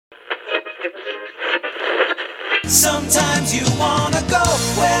Sometimes you wanna go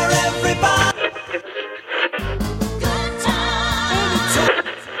where everybody. Good times.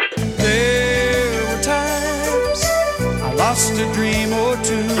 There were times I lost a dream or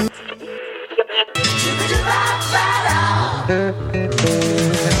two.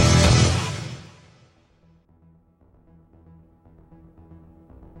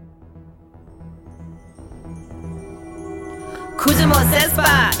 Cruising Mos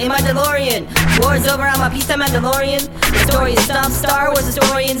Espa in my DeLorean. War's over, I'm a piece of Mandalorian. The story is stumped, Star Wars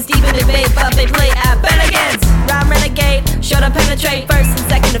historians deep in debate, but they play at Bennigan's. Rhyme renegade, sure to penetrate first and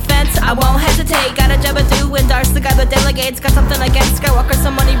second defense. I won't hesitate, gotta jump it through and Darce the guy that delegates. Got something against Skywalker,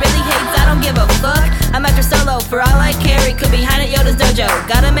 someone he really hates. I don't give a fuck, I'm after Solo. For all I care, it could be behind at Yoda's dojo.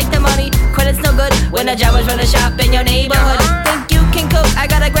 Gotta make the money, credit's no good when the Jawas run a shop in your neighborhood. Think you can cook, I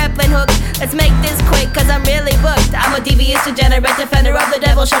got a grappling hook. Let's make this quick, cause I'm really booked. I'm a devious degenerate defender of the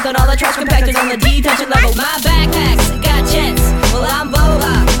devil, shoving all the trash compactors on the detention level. My backpacks got jets, well I'm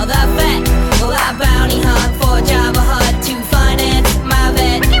Boba, all that fat. Well I bounty hunt for Jabba Hutt to finance my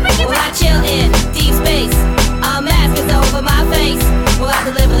vet. Well I chill in deep space, a mask is over my face. Well I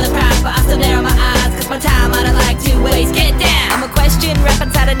deliver the prize, but I still narrow my eyes, cause my time I don't like to waste. Get down! I'm a question, rep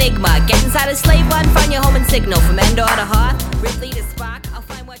inside Enigma. Get inside a slave one, find your home and signal. From Endor to Hoth, Ripley to Spock, I'll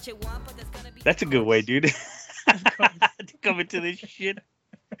find what you want, but there's gonna be... That's a good way, dude. To come into this shit.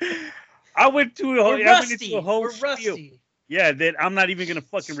 I went to a whole We're spiel. rusty. Yeah, that I'm not even gonna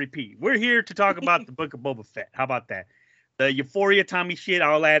fucking repeat. We're here to talk about the Book of Boba Fett. How about that? The Euphoria Tommy shit,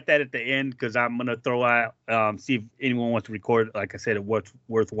 I'll add that at the end because I'm gonna throw out see if anyone wants to record. Like I said, what's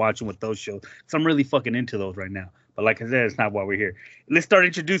worth watching with those shows. Because I'm really fucking into those right now. But like I said, it's not why we're here. Let's start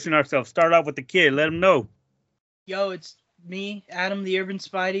introducing ourselves. Start off with the kid. Let him know. Yo, it's me, Adam the Urban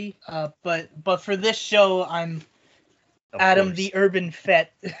Spidey. But for this show, I'm Of Adam course. the Urban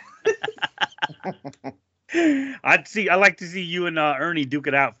Fett. I like to see you and Ernie duke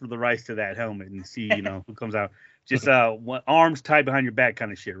it out for the rights to that helmet and see, who comes out. Just arms tied behind your back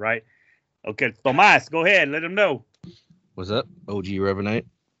kind of shit, right? Okay, Tomas, go ahead. Let him know. What's up, OG Revenite?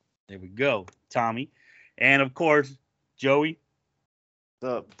 There we go, Tommy. And, of course, Joey.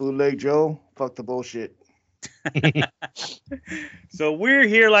 What's up, Bootleg Joe? Fuck the bullshit. So we're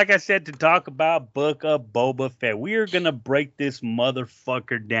here, like I said, to talk about Book of Boba Fett. We are going to break this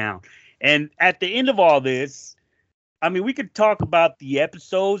motherfucker down. And at the end of all this, I mean, we could talk about the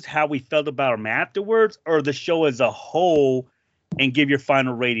episodes, how we felt about them afterwards, or the show as a whole and give your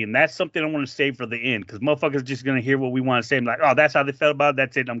final rating. That's something I want to save for the end because motherfuckers just going to hear what we want to say. I'm like, oh, that's how they felt about it.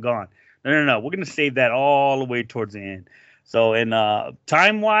 That's it. I'm gone. No. We're going to save that all the way towards the end. So, and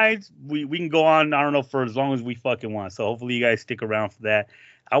time-wise, we can go on, I don't know, for as long as we fucking want. So hopefully you guys stick around for that.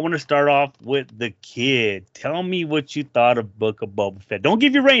 I want to start off with the kid. Tell me what you thought of Book of Boba Fett. Don't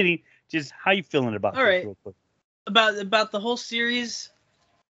give your rating. Just how you feeling about All this right. real quick. About the whole series,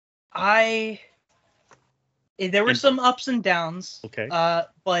 there were some ups and downs. Okay.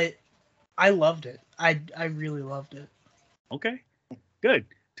 But I loved it. I really loved it. Okay. Good.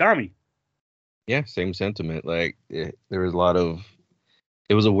 Tommy. Yeah, same sentiment. Like there was a lot of.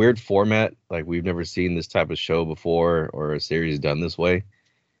 It was a weird format. Like we've never seen this type of show before or a series done this way.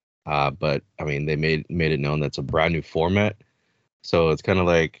 But I mean, they made it known that's a brand new format. So it's kind of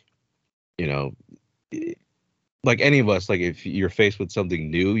like, like any of us, like if you're faced with something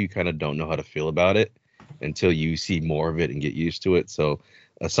new, you kind of don't know how to feel about it until you see more of it and get used to it. So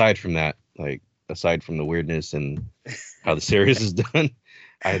aside from that, like aside from the weirdness and how the series is done,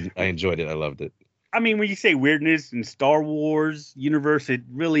 I enjoyed it. I loved it. I mean, when you say weirdness in Star Wars universe, it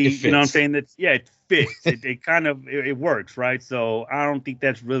really, It you know what I'm fits. saying? It fits. it kind of, it works, right? So I don't think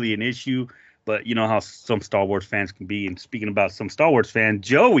that's really an issue, but you know how some Star Wars fans can be. And speaking about some Star Wars fan,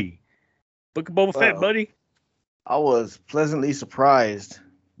 Joey, Book of Boba Fett, Well, buddy. I was pleasantly surprised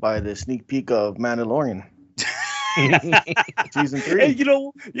by the sneak peek of Mandalorian season 3. And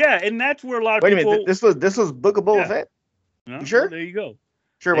and that's where a lot of Wait a people. minute, this was Book of Boba Yeah. Fett? No, you sure? There you go.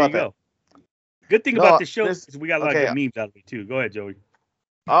 Sure There about you that? go. Good thing No, about the show this- is we got a lot okay. of good memes out of it too. Go ahead, Joey.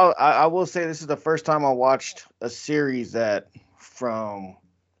 I will say this is the first time I watched a series that from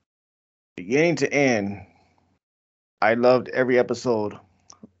beginning to end, I loved every episode.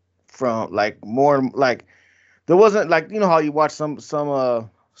 From like more like there wasn't like how you watch some shows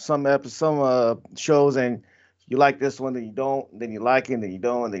and you like this one, then you don't, then you like it, then you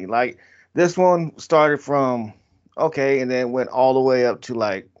don't, and then you like this one. Started from okay, and then went all the way up to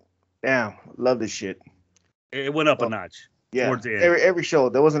like, damn, love this shit. It went up a Well, notch. Yeah, Towards the end. every show.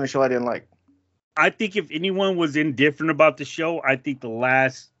 There wasn't a show I didn't like. I think if anyone was indifferent about the show, I think the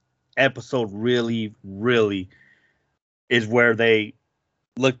last episode really, really is where they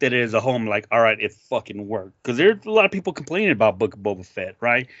looked at it as a home, like, all right, it fucking worked. Because there's a lot of people complaining about Book of Boba Fett,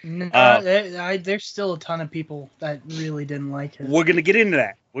 right? There's still a ton of people that really didn't like it. We're gonna get into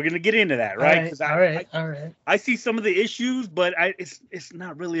that. Right? 'Cause All right. I see some of the issues, but it's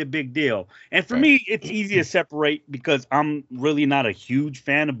not really a big deal. And for me, it's easy to separate because I'm really not a huge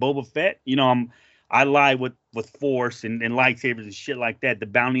fan of Boba Fett. You know, I lie with Force and lightsabers and shit like that. The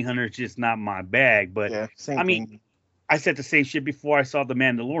bounty hunter is just not my bag. But Yeah, same I mean, thing. I said the same shit before I saw The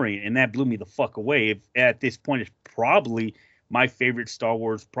Mandalorian, and that blew me the fuck away. At this point, it's probably my favorite Star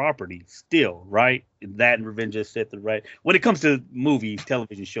Wars property still, right? That and Revenge of the Sith, right? When it comes to movies,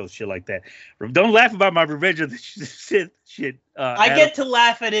 television shows, shit like that. Don't laugh about my Revenge of the Sith shit. I get to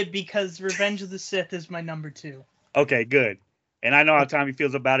laugh at it because Revenge of the Sith is my number 2. Okay, good. And I know how Tommy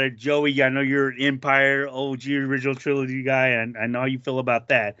feels about it. Joey, I know you're an Empire OG original trilogy guy, and I know how you feel about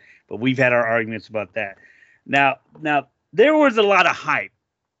that. But we've had our arguments about that. Now, there was a lot of hype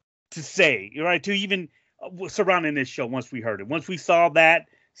to say, right, to even surrounding this show once we heard it. Once we saw that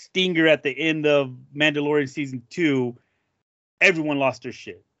stinger at the end of Mandalorian season 2, everyone lost their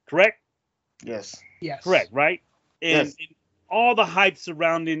shit. Correct? Yes. Yes. Correct, right? And, Yes. and all the hype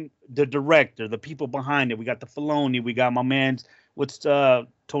surrounding the director, the people behind it. We got the Filoni, we got my man's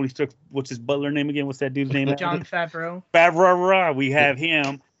Tony Stark, what's his butler name again? What's that dude's name? Jon Favreau. Favreau. We have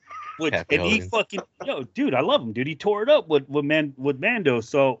him. Happy And he Hogan. fucking, dude, I love him, dude. He tore it up with Mando,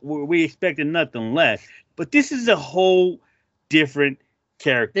 so we expected nothing less. But this is a whole different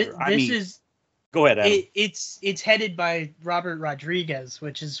character. Go ahead, Adam. It's headed by Robert Rodriguez,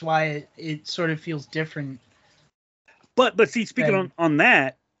 which is why it sort of feels different. But see, speaking on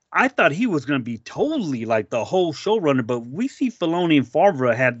that, I thought he was going to be totally like the whole showrunner, but we see Filoni and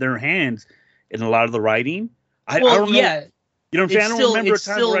Favreau had their hands in a lot of the writing. I don't know. Yeah. You know what I'm saying? I don't remember a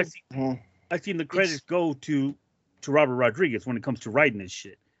time where Mhm. I seen the credits go to Robert Rodriguez when it comes to writing this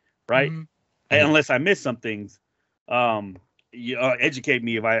shit, right? Mhm. Unless I missed some things. Educate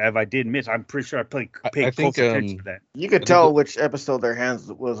me if I did miss. I'm pretty sure I paid I think, close attention to that. You could tell which episode their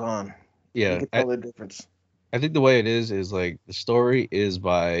hands was on. You Yeah, could tell the difference. I think the way it is like the story is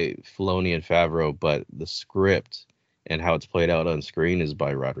by Filoni and Favreau, but the script and how it's played out on screen is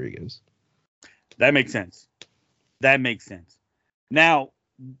by Rodriguez. That makes sense. Now,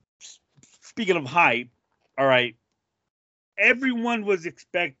 speaking of hype, all right, everyone was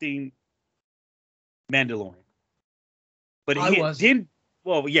expecting Mandalorian, but I wasn't.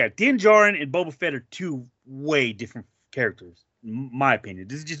 Din Djarin and Boba Fett are two way different characters, my opinion.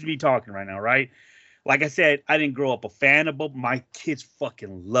 This is just me talking right now, right? Like I said, I didn't grow up a fan of Boba. My kids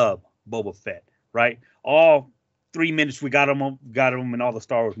fucking love Boba Fett, right? All 3 minutes we got him in all the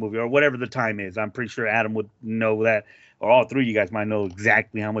Star Wars movie or whatever the time is. I'm pretty sure Adam would know that, or all three of you guys might know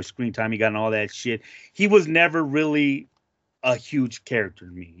exactly how much screen time he got and all that shit. He was never really a huge character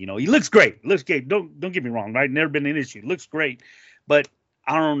to me. You know, he looks great. Don't get me wrong, right? Never been an issue. Looks great, but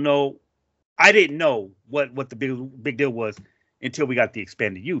I don't know. I didn't know what the big deal was until we got the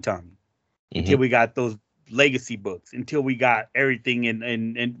expanded U, Tommy. Until we got those legacy books. Until we got everything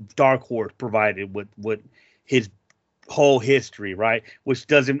in Dark Horse provided with his whole history, right? Which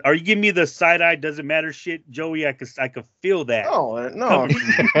doesn't. Are you giving me the side eye? Doesn't matter, shit, Joey. I could feel that. No.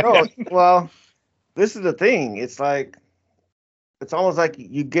 Well, this is the thing. It's like, it's almost like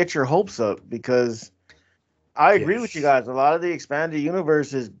you get your hopes up because I agree with you guys. A lot of the expanded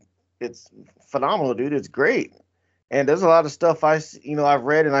universe it's phenomenal, dude. It's great. And there's a lot of stuff I've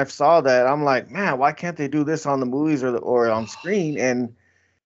read and I've saw that I'm like, man, why can't they do this on the movies or on screen? And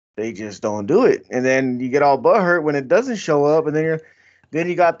they just don't do it. And then you get all butthurt when it doesn't show up. And then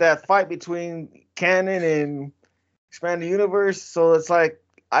you got that fight between canon and expanded universe. So it's like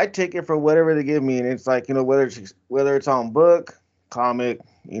I take it for whatever they give me, and it's like, whether it's on book, comic,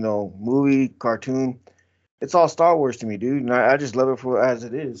 movie, cartoon, it's all Star Wars to me, dude. And I just love it for as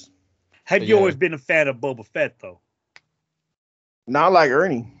it is. Have you always been a fan of Boba Fett, though? Not like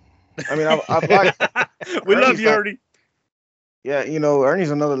Ernie. I mean, I've liked. We love you, Ernie. Yeah, Ernie's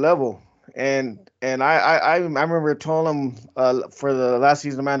another level, and I remember telling him for the last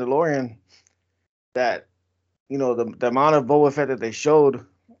season of Mandalorian that the amount of Boba Fett that they showed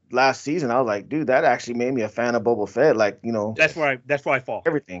last season, I was like, dude, that actually made me a fan of Boba Fett. Like, that's where I fall.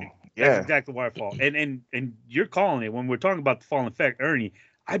 Everything. Yeah, that's exactly where I fall. And you're calling it when we're talking about the Fallen Effect, Ernie.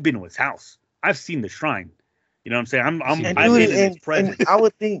 I've been to his house. I've seen the shrine. You know what I'm saying? I've been in his presence. And I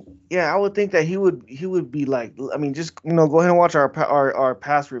would think that he would be like, I mean, just go ahead and watch our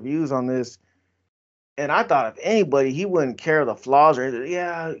past reviews on this. And I thought if anybody, he wouldn't care the flaws or anything.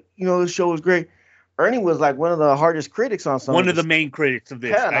 Yeah, this show was great. Ernie was like one of the hardest critics on something. One of the main critics of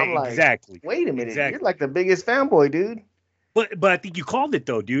this. Yeah, I'm like, exactly. Wait a minute, exactly. You're like the biggest fanboy, dude. But I think you called it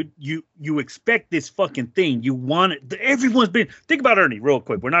though, dude. You expect this fucking thing. You want it. Everyone's been think about Ernie real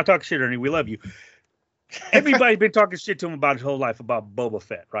quick. We're not talking shit, Ernie. We love you. Everybody's been talking shit to him about his whole life about Boba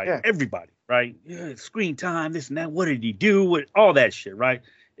Fett, right? Yeah. Everybody, right? Yeah, screen time, this and that. What did he do? What all that shit, right?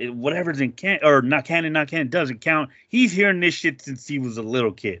 Whatever's in not canon, doesn't count. He's hearing this shit since he was a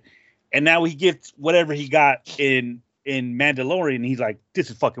little kid, and now he gets whatever he got in Mandalorian. And he's like, this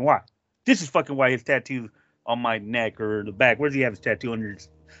is fucking why. This is fucking why his tattoo on my neck or the back. Where does he have his tattoo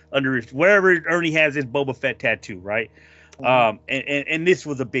under his wherever Ernie has his Boba Fett tattoo, right? And this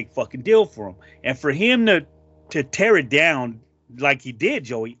was a big fucking deal for him. And for him to tear it down like he did,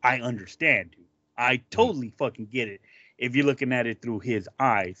 Joey, I understand, dude. I totally fucking get it if you're looking at it through his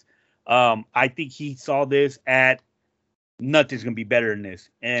eyes. I think he saw this at nothing's gonna be better than this.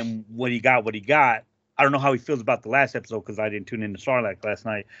 And what he got. I don't know how he feels about the last episode because I didn't tune in to Sarlacc last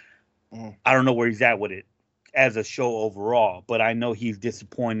night. I don't know where he's at with it as a show overall, but I know he's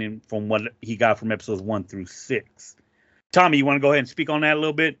disappointed from what he got from episodes 1 through 6. Tommy, you want to go ahead and speak on that a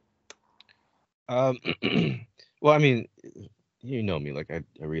little bit? Well, I mean, you know me, like I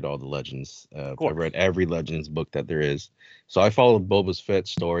read all the Legends. I've read every Legends book that there is. So I followed Boba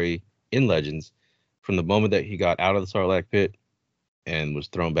Fett's story in Legends from the moment that he got out of the Sarlacc pit and was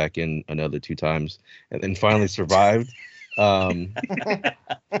thrown back in another 2 times and then finally survived. All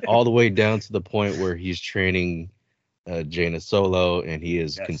the way down to the point where he's training Jaina Solo and he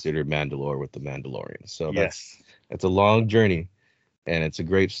is considered Mandalore with the Mandalorian. So that's a long journey and it's a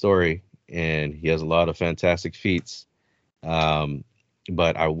great story and he has a lot of fantastic feats.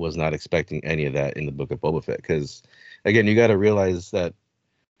 But I was not expecting any of that in the Book of Boba Fett because, again, you got to realize that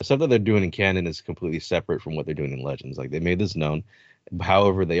the stuff that they're doing in canon is completely separate from what they're doing in Legends. Like, they made this known.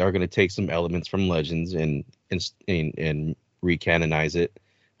 However, they are going to take some elements from Legends and recanonize it.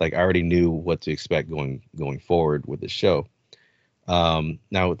 Like, I already knew what to expect going forward with the show.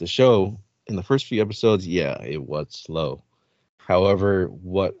 Now, with the show, in the first few episodes, it was slow. However,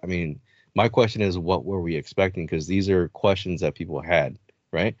 my question is, what were we expecting? Because these are questions that people had,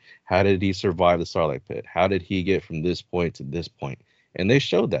 right? How did he survive the Sarlacc pit? How did he get from this point to this point? And they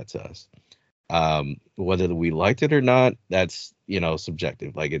showed that to us. Whether we liked it or not, that's,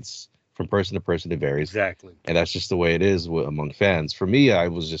 subjective. Like, it's from person to person, it varies. Exactly. And that's just the way it is among fans. For me, I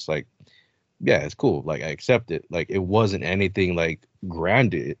was just like, yeah, it's cool. Like, I accept it. Like, it wasn't anything like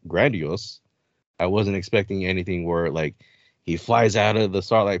grandiose. I wasn't expecting anything where, like, he flies out of the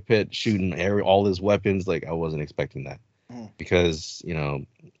Sarlacc pit shooting all his weapons. Like, I wasn't expecting that because,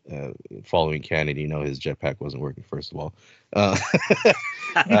 following canon, his jetpack wasn't working, first of all.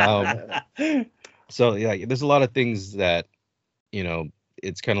 So, yeah, there's a lot of things that,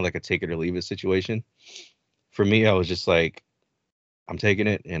 it's kind of like a take it or leave it situation. For me, I was just like, I'm taking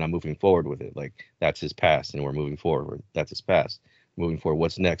it and I'm moving forward with it. Like, that's his past and we're moving forward. That's his past. Moving forward,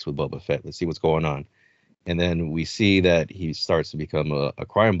 what's next with Boba Fett? Let's see what's going on. And then we see that he starts to become a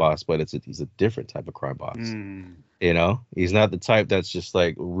crime boss, but he's a different type of crime boss. He's not the type that's just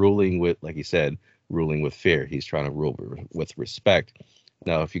like ruling with, like he said, ruling with fear. He's trying to rule with respect.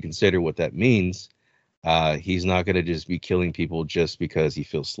 Now, if you consider what that means, he's not going to just be killing people just because he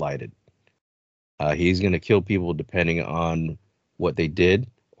feels slighted. He's going to kill people depending on what they did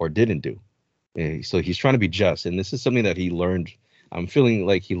or didn't do. And so he's trying to be just. And this is something that he learned. I'm feeling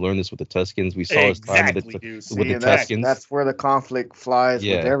like he learned this with the Tuskens. We saw his time with the Tuskens. That's where the conflict flies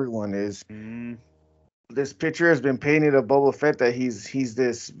with everyone is. This picture has been painted of Boba Fett that he's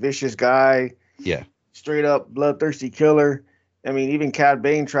this vicious guy. Yeah. Straight up bloodthirsty killer. I mean, even Cad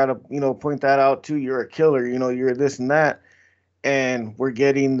Bane tried to, point that out too. You're a killer, you're this and that. And we're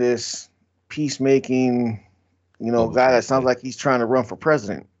getting this peacemaking, guy that sounds like he's trying to run for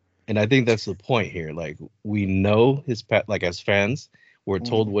president. And I think that's the point here. Like, we know his pet, like, as fans, we're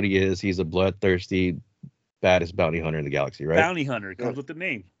told what he is. He's a bloodthirsty, baddest bounty hunter in the galaxy, right? Bounty hunter comes with the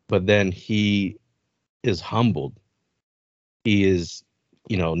name. But then he is humbled. He is,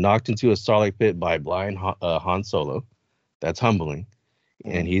 knocked into a Sarlacc pit by blind Han Solo. That's humbling.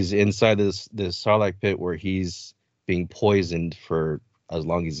 And he's inside this Sarlacc pit where he's being poisoned for as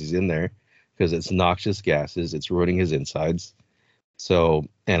long as he's in there because it's noxious gases. It's ruining his insides. So,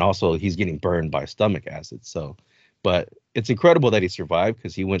 and also he's getting burned by stomach acid. So, but it's incredible that he survived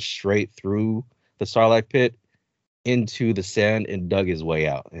because he went straight through the Sarlacc pit into the sand and dug his way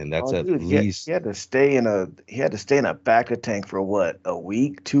out. And that's least he had to stay in a bacta tank for what, a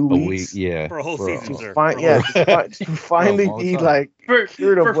week, 2 weeks? A week, yeah. For a whole season, sir. To finally be like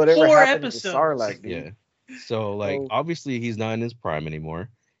cured of whatever happened to Sarlacc. Yeah. So obviously he's not in his prime anymore.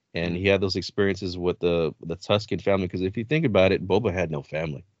 And he had those experiences with the Tusken family. Because if you think about it, Boba had no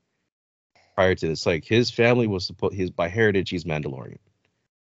family. prior to this. Like his family was supposed, he's by heritage, he's Mandalorian,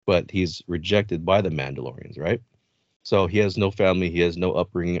 but he's rejected by the Mandalorians, right? So he has no family, he has no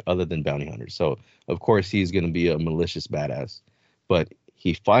upbringing other than bounty hunters. So of course he's going to be a malicious badass. But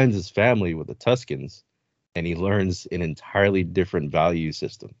he finds his family with the Tuskens, and he learns an entirely different value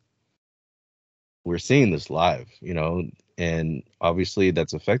system. We're seeing this live, you know, and obviously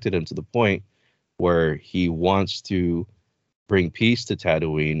that's affected him to the point where he wants to bring peace to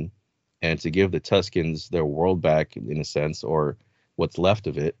Tatooine and to give the Tuskens their world back in a sense, or what's left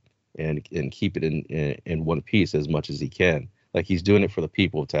of it, and keep it in one piece as much as he can. Like he's doing it for the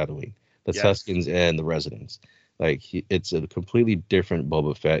people of Tatooine, the Yes. Tuskens and the residents. Like it's a completely different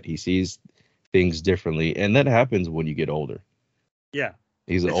Boba Fett. He sees things differently, and that happens when you get older. Yeah.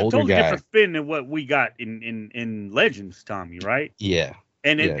 He's an It's a older totally guy. different spin than what we got in Legends, Tommy, right? Yeah.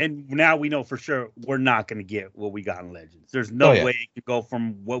 And Yeah. and now we know for sure we're not going to get what we got in Legends. There's no Oh, yeah. way it could go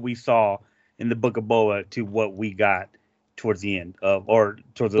from what we saw in the Book of Boba to what we got towards the end of, or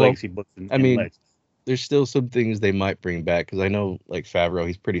towards the Well, Legacy books in I mean, Legends. There's still some things they might bring back, because I know like Favreau,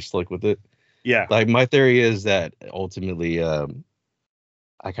 he's pretty slick with it. Yeah. Like my theory is that ultimately, I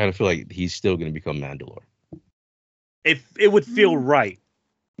kind of feel like he's still going to become Mandalore. If it would feel right.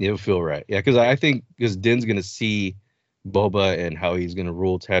 It would feel right. Yeah, because I think because Din's going to see Boba and how he's going to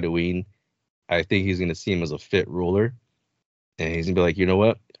rule Tatooine, I think he's going to see him as a fit ruler, and he's going to be like, you know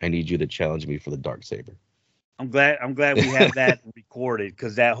what? I need you to challenge me for the Darksaber. I'm glad we have that recorded,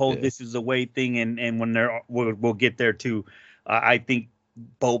 because that whole Yeah. this is the way thing, and when we'll get there too. I think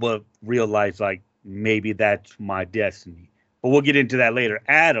Boba realized like maybe that's my destiny, but we'll get into that later.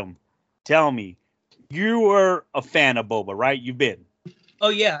 Adam, tell me, you were a fan of Boba, right? You've been. Oh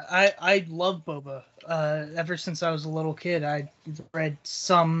yeah, I love Boba. Ever since I was a little kid, I read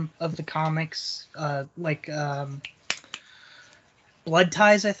some of the comics, like Blood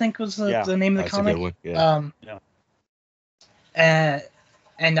Ties, I think was Yeah. the name of the That's a comic. good one. Yeah. Yeah.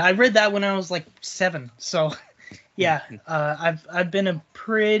 And I read that when I was like 7. So yeah, I've been a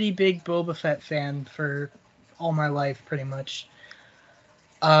pretty big Boba Fett fan for all my life, pretty much.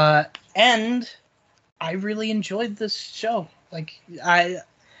 And I really enjoyed this show. Like I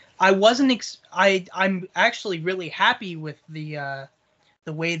wasn't I'm actually really happy with the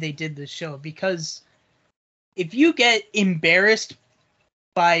way they did this show, because if you get embarrassed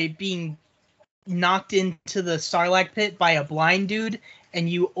by being knocked into the Sarlacc pit by a blind dude and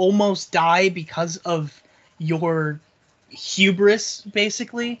you almost die because of your hubris,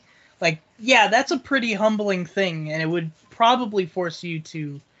 basically, like, yeah, that's a pretty humbling thing, and it would probably force you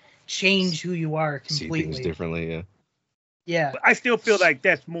to change who you are See completely. things differently. Yeah. Yeah. But I still feel like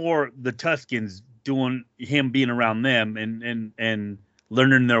that's more the Tuskens doing him being around them and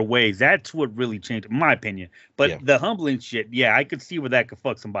learning their ways. That's what really changed, in my opinion. But Yeah. the humbling shit, yeah, I could see where that could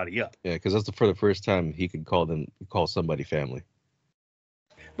fuck somebody up. Yeah, because that's for the first time he could call somebody family.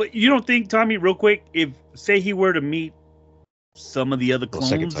 But you don't think, Tommy, real quick, if say he were to meet some of the other Well,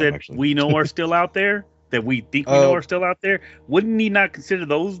 second clones time, that actually. we know are still out there, that we think we know are still out there, wouldn't he not consider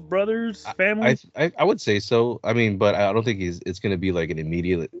those brothers family? I would say so. I mean, but I don't think it's going to be like an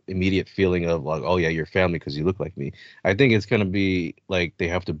immediate feeling of like, oh yeah, you're family because you look like me. I think it's going to be like they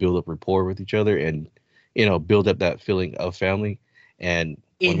have to build up rapport with each other and, you know, build up that feeling of family. And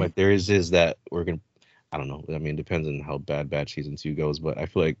one of my theories is that we're going to, I don't know. I mean, it depends on how Bad Batch season 2 goes, but I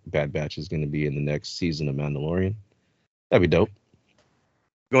feel like Bad Batch is going to be in the next season of Mandalorian. That'd be dope.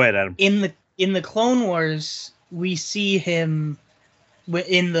 Go ahead, Adam. In the Clone Wars, we see him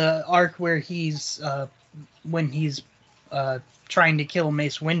in the arc where he's when he's trying to kill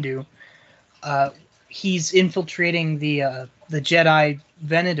Mace Windu. He's infiltrating the Jedi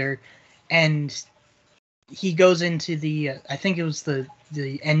Venator, and he goes into the I think it was the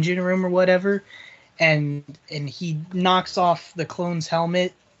engine room or whatever, and he knocks off the clone's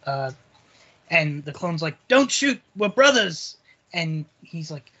helmet, and the clone's like, "Don't shoot, we're brothers," and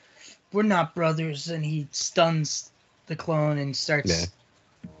he's like, "We're not brothers," and he stuns the clone and starts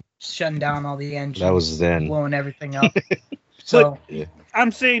shutting down all the engines. That was Zen. Blowing everything up. So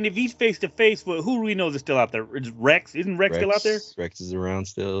I'm saying if he's face to face with who do we know is still out there? It's Rex. Isn't Rex still out there? Rex is around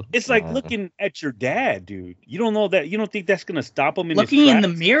still. It's like looking at your dad, dude. You don't know that. You don't think that's gonna stop him in looking his in the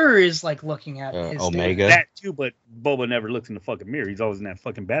tracks? mirror is like looking at his Omega. That too, but Boba never looks in the fucking mirror. He's always in that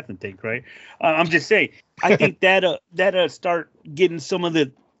fucking bathroom tank, right? I'm just saying. I think that start getting some of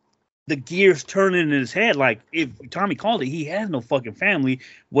the gears turning in his head. Like if Tommy called it, he has no fucking family.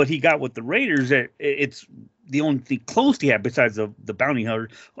 What he got with the Raiders, it's the only thing close he had besides the bounty hunter.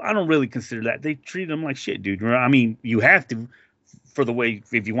 I don't really consider that. They treat him like shit, dude. I mean, you have to for the way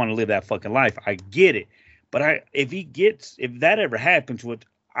if you want to live that fucking life. I get it, but if that ever happens, what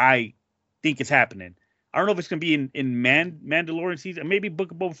I think is happening. I don't know if it's gonna be in Mandalorian season, maybe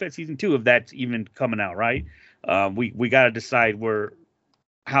Book of Boba Fett season 2, if that's even coming out, right? We got to decide if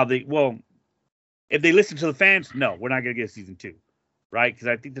they listen to the fans, no, we're not gonna get season 2, right? Because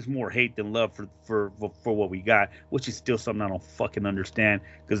I think there's more hate than love for what we got, which is still something I don't fucking understand.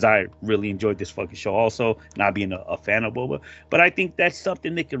 Because I really enjoyed this fucking show, also not being a fan of Boba, but I think that's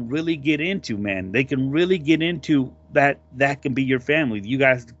something they can really get into, man. They can really get into that. That can be your family. You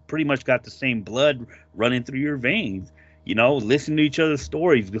guys pretty much got the same blood running through your veins. You know, listen to each other's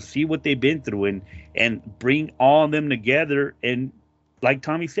stories, you'll see what they've been through, and bring all of them together. And like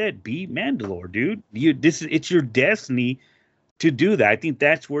Tommy said, be Mandalore, dude. It's your destiny to do that. I think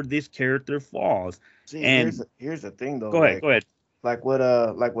that's where this character falls. See, and here's the thing, though. Go ahead. Like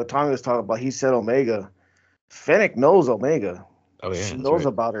what Tommy was talking about. He said Omega. Fennec knows Omega. Oh yeah, she knows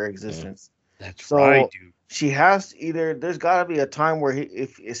about her existence. Yeah. That's so right, dude. She has there's got to be a time where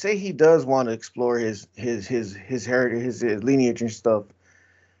if say he does want to explore his heritage, his lineage and stuff.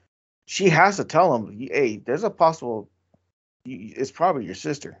 She has to tell him, hey, there's a possible. It's probably your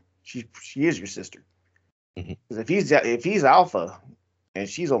sister. She is your sister. Because if he's Alpha and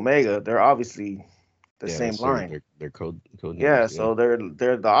she's Omega, they're obviously the same line. They're code names. Yeah, so they're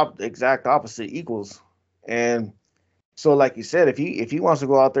the exact opposite equals. And so, like you said, if he wants to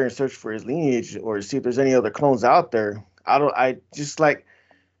go out there and search for his lineage or see if there's any other clones out there, I don't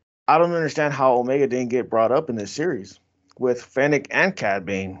understand how Omega didn't get brought up in this series with Fennec and Cad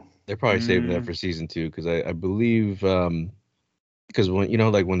Bane. They're probably saving that for season 2 because I believe because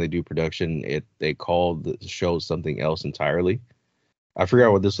when they do production, they call the show something else entirely. I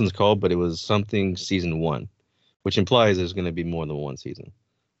forgot what this one's called, but it was something season 1, which implies there's going to be more than one season.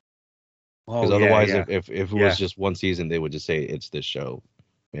 Because otherwise, if it was just one season, they would just say it's this show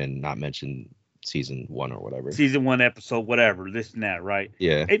and not mention season 1 or whatever. Season 1 episode, whatever, this and that, right?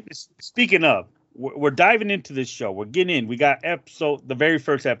 Yeah. Speaking of, we're diving into this show. We're getting in. We got the very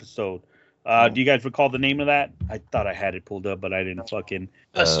first episode. Do you guys recall the name of that? I thought I had it pulled up, but I didn't fucking.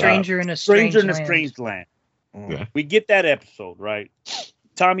 A Stranger in a Strange Land. Yeah. We get that episode, right?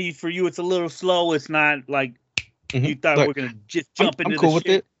 Tommy, for you, it's a little slow. It's not like you thought we're going to just jump into I'm cool the with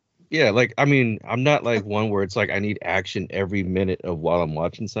shit. it. Yeah, like, I mean, I'm not like one where it's like I need action every minute of while I'm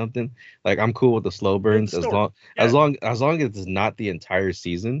watching something. Like, I'm cool with the slow burns as long as it's not the entire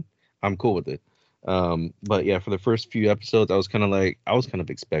season. I'm cool with it. But yeah, for the first few episodes, I was kind of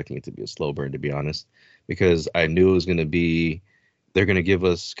expecting it to be a slow burn, to be honest, because I knew it was going to be, they're going to give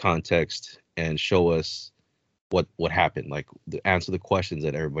us context and show us what happened, like answer the questions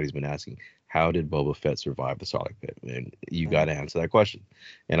that everybody's been asking. How did Boba Fett survive the Sarlacc pit? And you got to answer that question.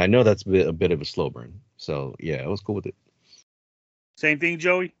 And I know that's a bit of a slow burn. So yeah, I was cool with it. Same thing,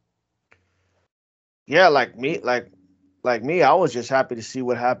 Joey? Yeah, like me, I was just happy to see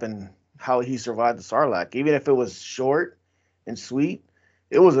what happened, how he survived the Sarlacc. Even if it was short and sweet,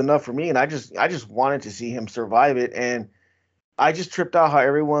 it was enough for me. And I just wanted to see him survive it. And I just tripped out how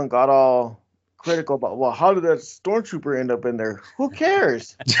everyone got all critical about, well, how did that stormtrooper end up in there? Who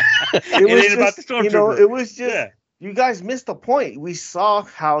cares? It was ain't about the stormtrooper. It was just, you guys missed the point. We saw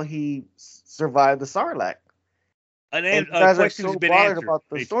how he survived the Sarlacc. And you guys are so bothered about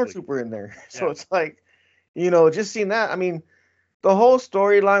the stormtrooper in there. So it's like, just seeing that. I mean, the whole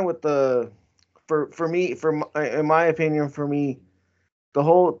storyline with in my opinion,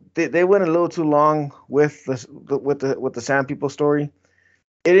 they went a little too long with the Sand People story.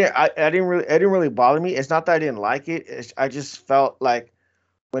 It didn't really bother me. It's not that I didn't like it. I just felt like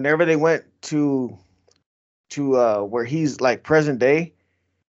whenever they went to where he's like present day,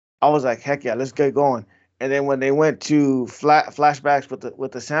 I was like, heck yeah, let's get going. And then when they went to flashbacks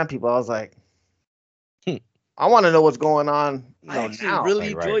with the Sand People, I was like, I want to know what's going on. I actually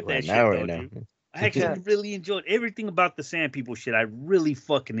really enjoyed that shit, though, dude. I actually really enjoyed everything about the Sand People shit. I really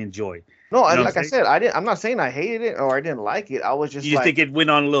fucking enjoyed. No, like I said, I'm not saying I hated it or I didn't like it. I was just. You just think it went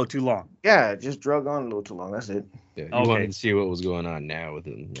on a little too long? Yeah, just drug on a little too long. That's it. Yeah, you wanted to see what was going on now with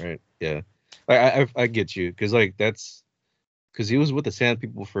him, right? Yeah, I get you because he was with the Sand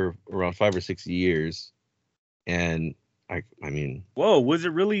People for around 5 or 6 years, and I mean. Whoa, was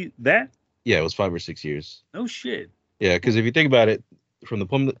it really that? Yeah, it was 5 or 6 years. No shit. Yeah, because if you think about it, from the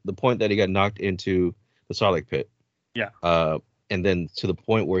point that he got knocked into the Sarlacc pit, and then to the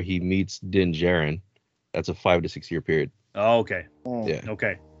point where he meets Din Djarin, that's a 5 to 6 year period. Oh, okay. Yeah.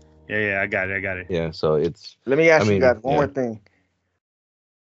 Okay. Yeah, I got it. Yeah, so it's. Let me ask you guys one more thing.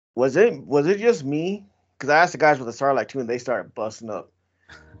 Was it just me? Because I asked the guys with the Sarlacc too, and they started busting up.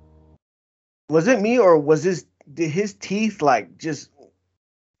 Was it me, or did his teeth like just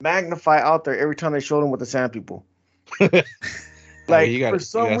magnify out there every time they showed him with the Sand People? Like you got- for you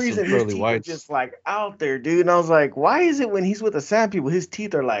some got some reason, his pearly teeth whites. are just like out there, dude. And I was like, why is it when he's with the sand people, his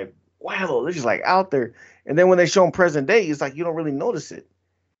teeth are like, wow, they're just like out there. And then when they show him present day, it's like you don't really notice it.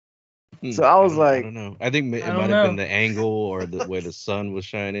 So I was I like, don't know. I think it I might don't have been know. the angle or the way the sun was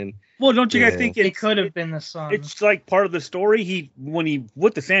shining. Well, don't you guys Yeah. think It could have been the sun. it's like part of the story? When he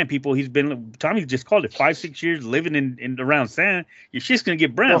with the sand people, he's been Tommy just called it 5-6 years living in around sand. Your shit's gonna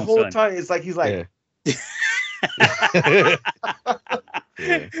get brown, the whole son. time it's like he's like, Yeah. Yeah.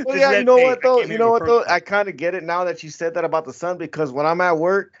 well, yeah, you know Hey, what I though? can't You make know it what though? personal. I kind of get it now that you said that about the sun because when I'm at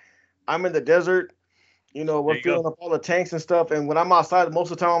work, I'm in the desert. You know, we're There you go. filling up all the tanks and stuff. And when I'm outside,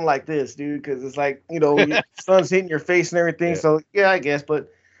 most of the time I'm like this, dude, because it's like, you know, your sun's hitting your face and everything. Yeah. So yeah, I guess. But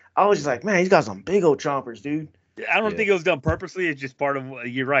I was just like, man, he's got some big old chompers, dude. I don't Yeah. think it was done purposely. It's just part of.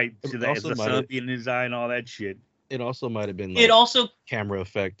 You're right. It To the, also the might sun have- being in his eye and all that shit. It also might have been like It also, camera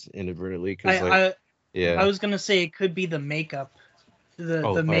effect inadvertently because like I yeah, was gonna say it could be the makeup, the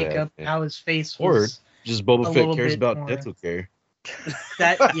Oh, yeah, makeup, yeah. how his face Or- was. just a Boba Fett little cares bit about more. dental care.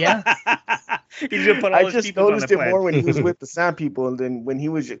 That yeah, He's gonna put all I his just people on noticed the it more when he was with the sand people, and then when he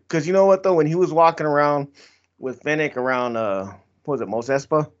was, because you know what though, when he was walking around with Fennec around, what was it, Mos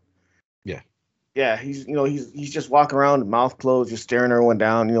Espa? Yeah. Yeah, he's just walking around, mouth closed, just staring everyone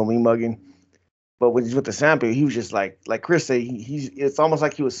down, me mugging. But when he's with the sand people, he was just like Chris said, it's almost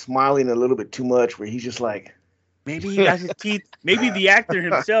like he was smiling a little bit too much, where he's just like, Maybe he got his teeth. Maybe the actor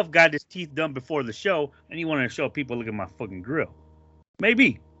himself got his teeth done before the show, and he wanted to show people, look at my fucking grill.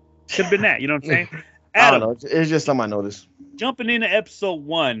 Maybe could have been that. You know what I'm saying? I don't Adam, know, it's just something I noticed. jumping into episode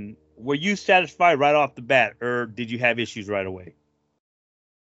 1, were you satisfied right off the bat, or did you have issues right away?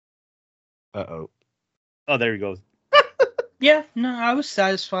 Uh-oh. Oh, there he goes. yeah. No, I was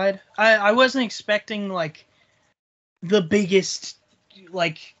satisfied. I wasn't expecting like the biggest,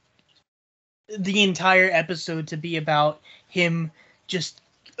 like the entire episode to be about him just,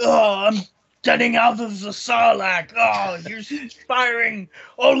 oh, I'm getting out of the Sarlacc. Oh, you're firing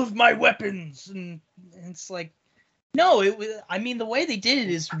all of my weapons, and it's like, no, it was. I mean, the way they did it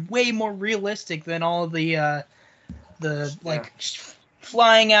is way more realistic than all the like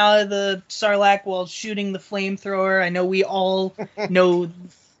flying out of the Sarlacc while shooting the flamethrower. I know we all know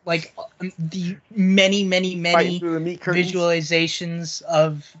like the many Fighting through the meat curtains. visualizations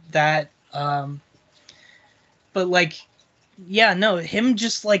of that. But like, yeah, no, him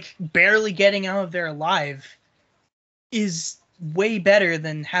just like barely getting out of there alive is way better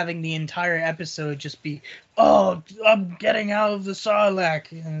than having the entire episode just be, oh, I'm getting out of the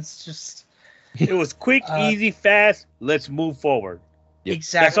Sarlacc, and it's just It was quick, easy, fast. Let's move forward. Yep.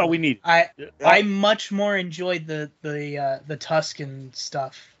 exactly. That's all we need. I much more enjoyed the Tusken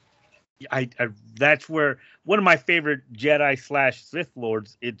stuff. I that's where one of my favorite Jedi / Sith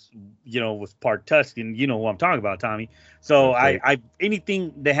lords, it's was part Tusken. You know what I'm talking about, Tommy. So Okay. I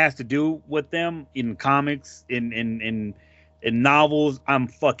anything that has to do with them in comics, in novels, I'm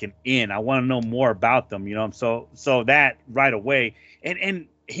fucking in. I want to know more about them. So that right away, and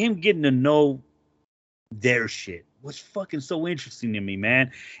him getting to know their shit was fucking so interesting to me,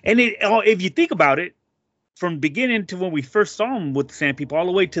 man. And if you think about it, from beginning to when we first saw him with the Sand People all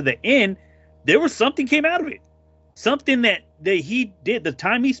the way to the end, there was something came out of it. Something that he did, the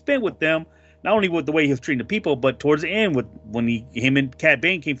time he spent with them, not only with the way he was treating the people, but towards the end when him and Cad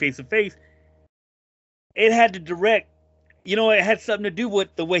Bane came face to face, it had to direct, it had something to do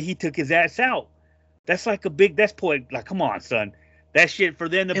with the way he took his ass out. That's that's poetic. Like, come on, son. That shit for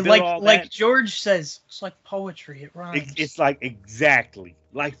them to And build all like that. George says, it's like poetry. It rhymes. It's like exactly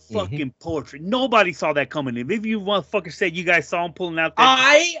like fucking poetry. Nobody saw that coming in. If you motherfucker said you guys saw him pulling out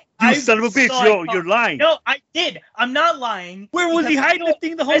that, you son of a bitch, saw it you're lying. No, I did. I'm not lying. Where was he Because hiding the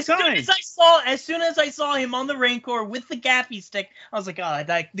thing the whole time? As soon as I saw him on the Rancor with the gaffy stick, I was like, oh,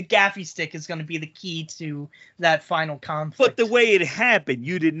 the gaffy stick is going to be the key to that final conflict. But the way it happened,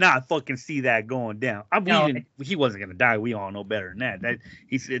 you did not fucking see that going down. No. He wasn't gonna die. We all know better than that. That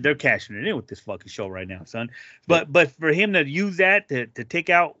he said they're cashing it in with this fucking show right now, son. But for him to use that to take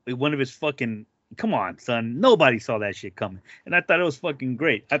out one of his fucking, come on, son. Nobody saw that shit coming, and I thought it was fucking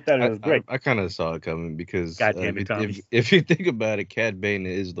great. I thought it was great. I kind of saw it coming because God damn it, Tommy. if you think about it, Cad Bane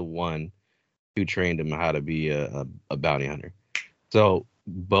is the one who trained him how to be a bounty hunter. So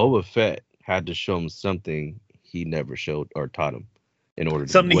Boba Fett had to show him something he never showed or taught him in order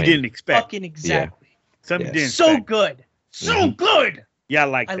to Something win. he didn't expect. Fucking exactly. Something Yeah. he didn't So expect. good. So Mhm. good. Yeah, I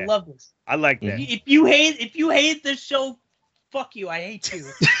like that. I love this. I like that. If you hate this show, fuck you. I hate you.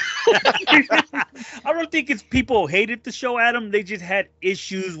 I don't think it's people hated the show, Adam. They just had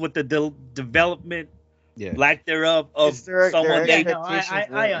issues with the development Yeah. lack thereof of It's their someone Yeah, that no, I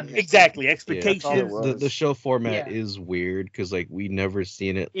expectations understand. weren't- exactly all it expectations. was. The show format Yeah. is weird because like we never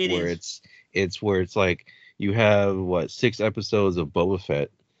seen it, It where is. it's where it's like you have 6 episodes of Boba Fett,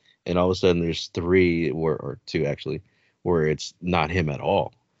 and all of a sudden there's 3 or 2 actually where it's not him at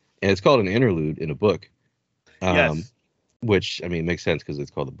all, and it's called an interlude in a book. Yes. Which I mean makes sense because it's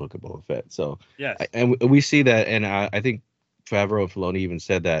called the Book of Boba Fett. So Yes. and we see that, and I think Favreau and Filoni even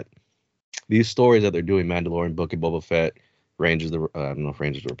said that these stories that they're doing, Mandalorian, Book of Boba Fett, Rangers, I don't know if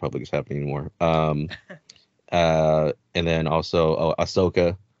Rangers of the Republic is happening anymore. And then also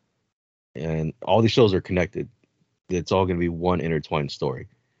Ahsoka, and all these shows are connected. It's all going to be one intertwined story.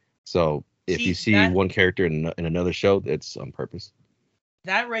 So if See, you see that- one character in another show, it's on purpose.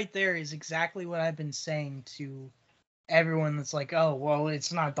 That right there is exactly what I've been saying to everyone that's like, oh, well,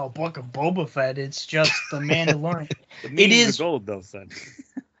 it's not the Book of Boba Fett, it's just the Mandalorian. The memes is- are gold, though, son.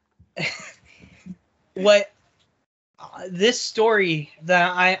 What this story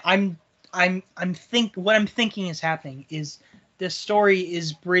that what I'm thinking is happening is this story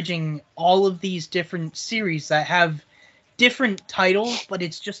is bridging all of these different series that have different titles, but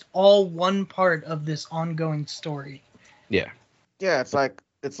it's just all one part of this ongoing story. Yeah. Yeah, it's like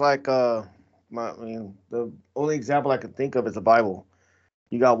the only example I can think of is the Bible.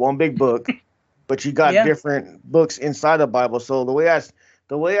 You got one big book, but you got Yeah. different books inside the Bible. So the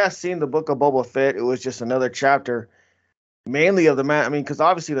way I seen the Book of Boba Fett, it was just another chapter, mainly of because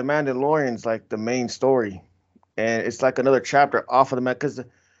obviously the Mandalorian's like the main story, and it's like another chapter off of the because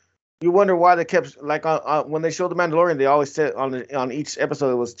you wonder why they kept like when they showed the Mandalorian, they always said on each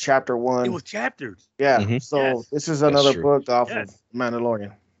episode it was chapter 1. It was chapters. Yeah, Mhm. so Yes. this is That's another true. book off Yes. of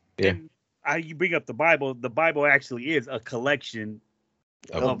Mandalorian. Yeah. And you bring up the Bible. The Bible actually is a collection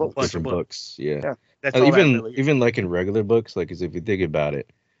Of of a bunch of different books. books. Yeah. Yeah. That's all that even really is. even like in regular books, like as if you think about it,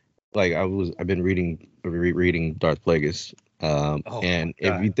 like I've been rereading Darth Plagueis. Oh, And my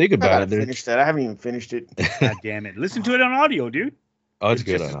God. if you think I about gotta it, there's finish that. I haven't even finished it. God damn it! Listen to it on audio, dude. oh, it's It's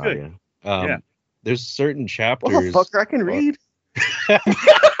good just on as good. audio. Yeah. There's certain chapters. Motherfucker, I can read.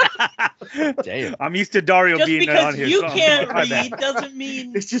 Damn. I'm used to Dario Just being because on here. you so I'm can't my bad. read doesn't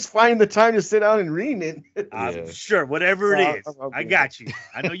mean It's just finding the time to sit down and read it. Yeah. Sure, whatever it No, is. I'm I good. got you.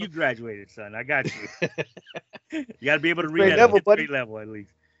 I know you graduated, son. I got you. You got to be able to read Grade at level, a buddy. grade level at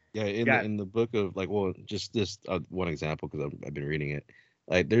least. Yeah, Got it. in the book of just this one example because I've been reading it.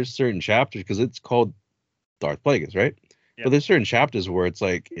 Like there's certain chapters because it's called Darth Plagueis, right? Yeah. But there's certain chapters where it's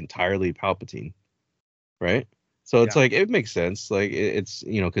like entirely Palpatine, right? So it's Yeah. like it makes sense. Like it's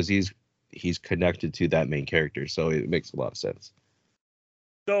because he's connected to that main character, so it makes a lot of sense.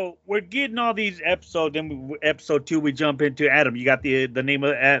 So we're getting all these episodes. Then episode 2, we jump into Adam. You got the name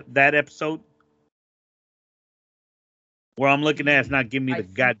of that episode? Where I'm looking at, it's not giving me I the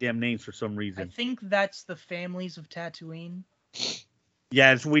think- goddamn names for some I reason. think that's the Families of Tatooine.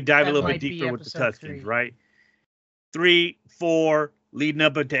 Yeah, so we dive a That little bit might be deeper with the episode Tuskens, 3. right? 3, 4, leading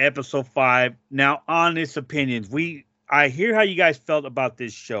up into episode 5. Now, honest opinions. I hear how you guys felt about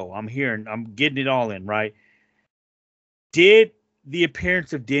this show. I'm getting it all in, right? Did the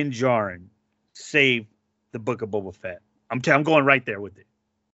appearance of Din Djarin save the Book of Boba Fett? I'm going right there with it.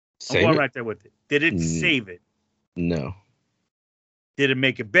 I'm Save going it? right there with it. Did it Mm. save it? No. Did it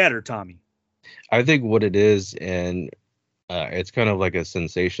make it better, Tommy? I think what it is, and it's kind of like a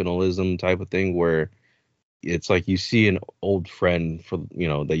sensationalism type of thing where it's like you see an old friend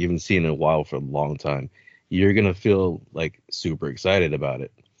that you haven't seen in a while for a long time. You're going to feel like super excited about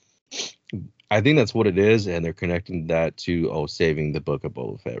it. I think that's what it is, and they're connecting that to saving the Book of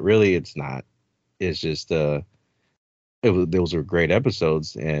Boba Fett. Really, it's not. It's just those are great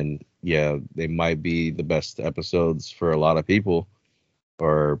episodes, and yeah, they might be the best episodes for a lot of people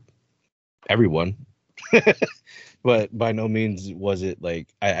or everyone. But by no means was it like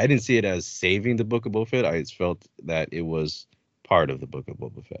I didn't see it as saving the Book of Boba Fett. I just felt that it was part of the Book of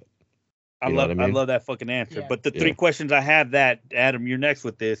Boba Fett. I You know love what I mean? love that fucking answer. Yeah. But the Yeah. 3 questions I have that, Adam, you're next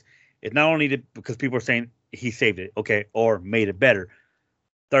with this. It's not only because people are saying he saved it, okay, or made it better.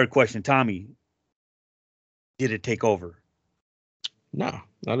 3rd question, Tommy, did it take over? No,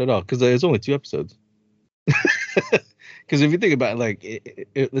 not at all. Because it's only 2 episodes. Because if you think about it,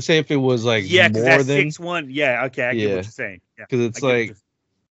 like, let's say if it was like Yeah, because more that's than, 6-1. Yeah, okay, I get Yeah. what you're saying. Yeah, because I it's get what like you're-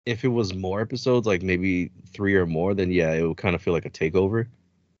 if it was more episodes, like maybe 3 or more, then yeah, it would kind of feel like a takeover.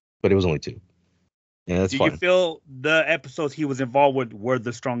 But it was only 2. Yeah, that's do fine. you feel the episodes he was involved with were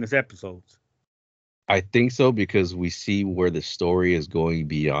the strongest episodes? I think so because we see where the story is going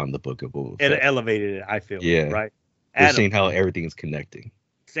beyond the Book of Boba It Fett. elevated it, I feel. Yeah. Right? We're Adam, seeing how everything's connecting.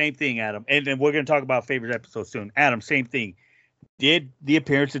 same thing, Adam. And then we're going to talk about favorite episodes soon. Adam, same thing. Did the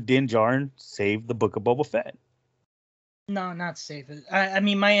appearance of Din Djarin save the Book of Boba Fett? No, not save it. I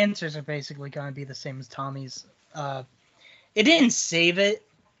mean, my answers are basically going to be the same as Tommy's. It didn't save it.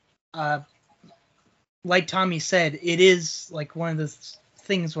 Like Tommy said, it is like one of those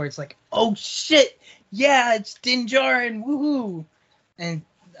things where it's like, oh shit, yeah, it's Din Djarin, woohoo! And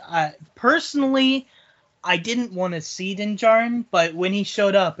personally, I didn't want to see Din Djarin, but when he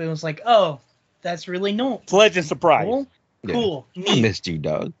showed up, it was like, oh, that's really Pleasant surprise. cool. Yeah. Cool. I Neat. missed you,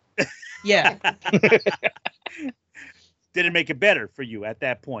 dog. Yeah. Did it make it better for you at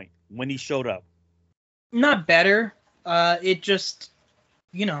that point when he showed up? Not better. It just,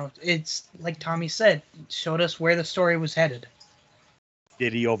 it's like Tommy said, it showed us where the story was headed.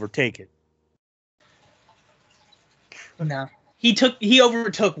 Did he overtake it? No. He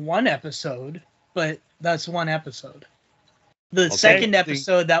overtook one episode, but that's one episode. The second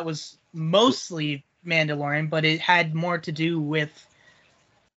episode that was mostly Mandalorian, but it had more to do with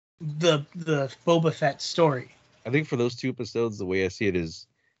the Boba Fett story. I think for those 2 episodes, the way I see it is,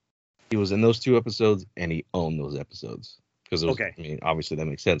 he was in those 2 episodes and he owned those episodes because Okay. I mean, obviously that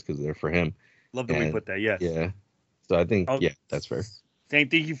makes sense because they're for him. Love the way you And- put that. Yes. Yeah. So I think Okay. that's fair. Same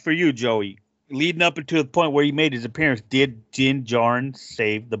thing for you, Joey. Leading up to the point where he made his appearance, did Din Djarin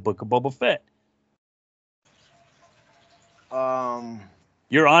save the Book of Boba Fett?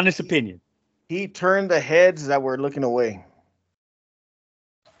 Your honest opinion. He turned the heads that were looking away.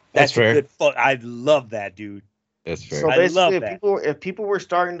 That's fair. a good I love that, dude. That's fair. So I basically, love if that. people were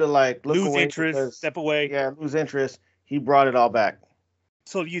starting to like look Lose away interest, because- step away. yeah, lose interest, he brought it all back.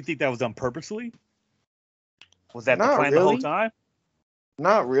 So you think that was done purposely? Was that the Not plan the whole really. time?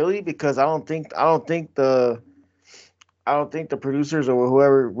 Not really, because I don't think the producers or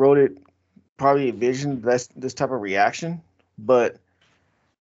whoever wrote it probably envisioned this type of reaction. But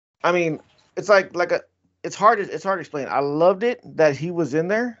I mean, it's it's hard to explain. I loved it that he was in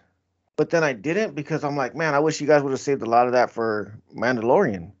there, but then I didn't because I'm like, man, I wish you guys would have saved a lot of that for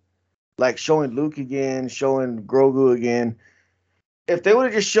Mandalorian, like showing Luke again, showing Grogu again. If they would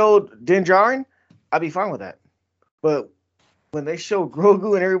have just showed Din Djarin, I'd be fine with that. But when they show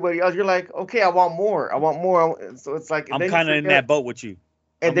Grogu and everybody else, you're like, okay, I want more. So it's like, I'm kind of in that boat with you.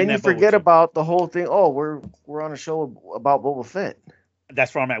 and then you forget about the whole thing. Oh, we're on a show about Boba Fett.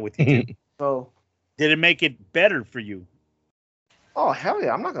 That's where I'm at with you. Too. So, Did it make it better for you? oh hell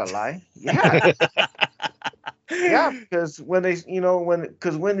yeah, I'm not gonna lie. Yeah, yeah, because when they,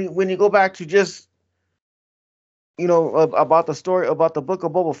 when you go back to just, about the story about the Book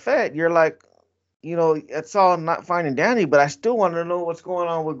of Boba Fett, you're like, it's all not fine and dandy, but I still want to know what's going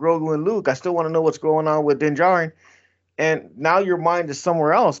on with Grogu and Luke. I still want to know what's going on with Din Djarin. And now your mind is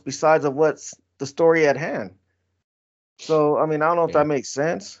somewhere else besides of what's the story at hand. So, I mean, I don't know if that makes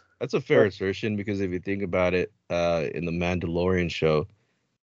sense. That's a fair But- assertion because if you think about it, in the Mandalorian show,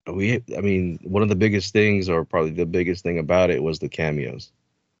 one of the biggest things, or probably the biggest thing about it, was the cameos.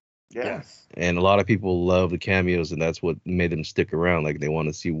 Yeah. And a lot of people love the cameos, and that's what made them stick around. Like they want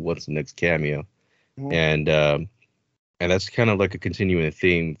to see what's the next cameo, Mhm. and that's kind of like a continuing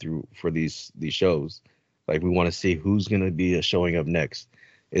theme for these shows. Like we want to see who's gonna be showing up next.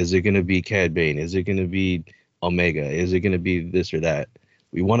 Is it gonna be Cad Bane? Is it gonna be Omega? Is it gonna be this or that?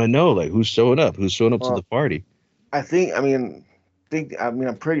 We want to know like who's showing up to the party. I'm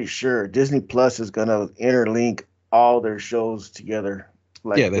pretty sure Disney Plus is gonna interlink all their shows together.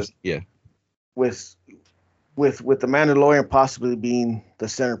 Like with the Mandalorian possibly being the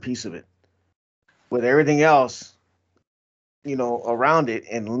centerpiece of it, with everything else, around it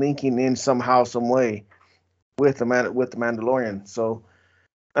and linking in somehow, some way with the Mandalorian. So,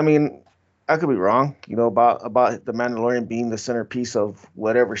 I mean, I could be wrong, about the Mandalorian being the centerpiece of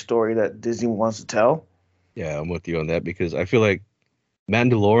whatever story that Disney wants to tell. Yeah, I'm with you on that because I feel like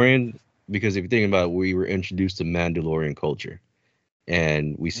Mandalorian, because if you think about it, we were introduced to Mandalorian culture.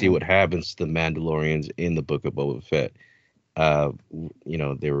 And we see what happens to the Mandalorians in the Book of Boba Fett.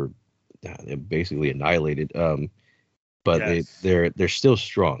 They're basically annihilated. But Yes. they're still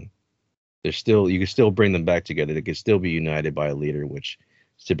strong. You can still bring them back together. They can still be united by a leader, which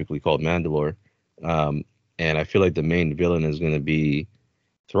is typically called Mandalore. And I feel like the main villain is going to be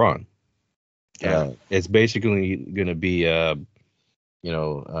Thrawn. It's basically going to be a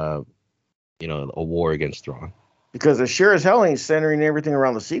war against Thrawn. Because it sure as hell ain't centering everything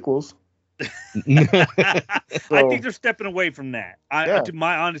around the sequels. I think they're stepping away from that. Yeah. To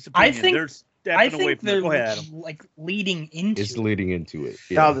my honest I opinion, think- they're I stepping away think from it. they're Go ahead, Adam. like leading into It's it. leading into it.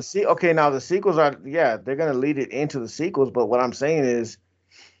 Now Yeah. the sequels are, they're gonna lead it into the sequels. But what I'm saying is,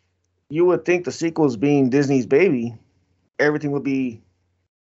 you would think the sequels being Disney's baby, everything would be,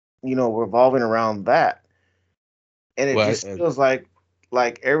 revolving around that. and it Well, just feels like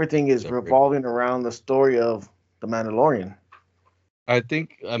everything is Separate. revolving around the story of the Mandalorian. I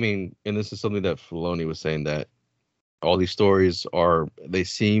think, I mean, and this is something that Filoni was saying, that all these stories they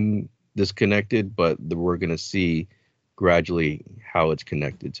seem disconnected, but we're gonna see gradually how it's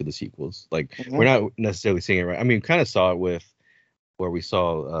connected to the sequels. Like we're not necessarily seeing it right. I mean, kind of saw it with where we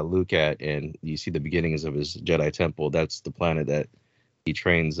saw Luke at, and you see the beginnings of his Jedi temple. That's the planet that he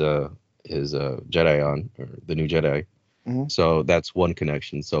trains his Jedi on, or the new Jedi. So that's one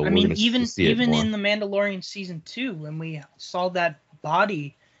connection. So I we're mean, gonna even see it more. in the Mandalorian season 2, when we saw that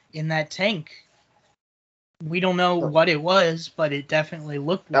body in that tank, we don't know what it was, but it definitely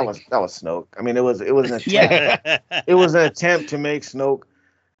looked That like was Snoke. I mean, it was an attempt. Yeah. It was an attempt to make Snoke,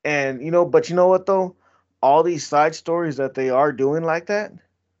 and but you know what though, all these side stories that they are doing like that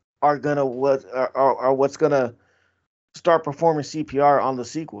are what's gonna start performing CPR on the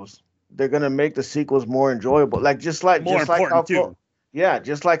sequels. They're gonna make the sequels more enjoyable, just like how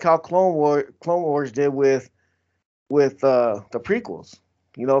just like how Clone Wars did with the prequels.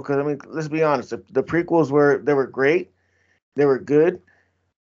 Because I mean, let's be honest, the prequels were great, they were good,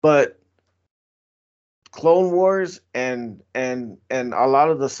 but Clone Wars and a lot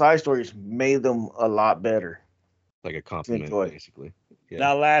of the side stories made them a lot better. Like a compliment, enjoy. basically. Yeah.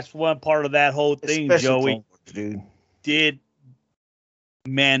 Now, last one part of that whole thing, Especially Joey, Clone Wars, dude. did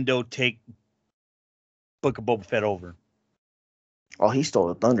Mando take Book of Boba Fett over? Oh, he stole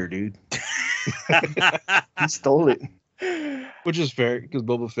the thunder, dude. He stole it. Which is fair, because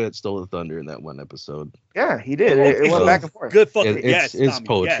Boba Fett stole the thunder in that one episode. Yeah, he did. It went back and forth. Good fucking It's Tommy,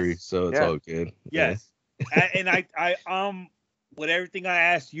 poetry, yes. so it's all good. Yes. And I with everything I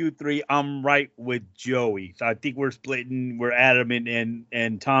asked you three, I'm right with Joey. So I think we're splitting. We're Adam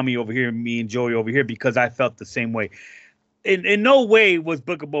and Tommy over here, me and Joey over here, because I felt the same way. In no way was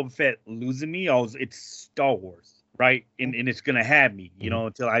Book of Boba Fett losing me. It's Star Wars, right? And it's gonna have me,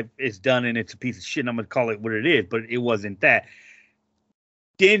 until it's done and it's a piece of shit. And I'm gonna call it what it is, but it wasn't that.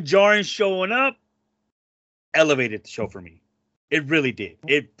 Din Djarin showing up elevated the show for me. It really did.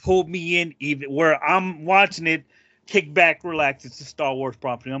 It pulled me in, even where I'm watching it, kick back, relax. It's a Star Wars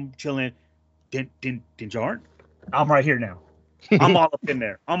property. I'm chilling. Din Djarin? I'm right here now. I'm all up in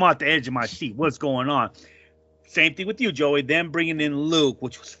there. I'm at the edge of my seat. What's going on? Same thing with you, Joey. Them bringing in Luke,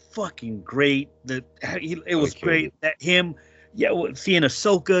 which was fucking great. It was great. That him, seeing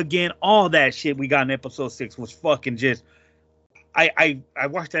Ahsoka again, all that shit we got in episode 6 was fucking just. I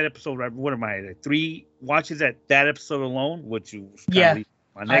watched that episode. What am I? 3 watches at that episode alone, which was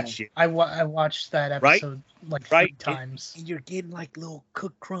my next shit. I watched that episode like 3 times. And you're getting like little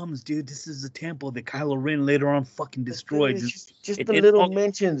cooked crumbs, dude. This is the temple that Kylo Ren later on fucking destroyed. Just the little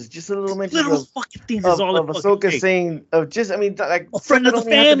mentions. Little fucking things is all of Ahsoka saying a friend of the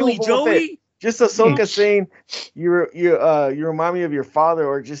family, Joey. Just Ahsoka saying you remind me of your father,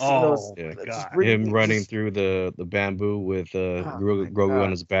 or just him running through the bamboo with Grogu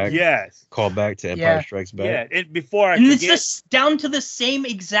on his back. Yes, call back to Empire Strikes Back. Yeah, and it's just down to the same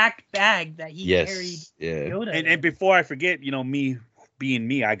exact bag that he carried. Yeah, Yoda. And before I forget, me being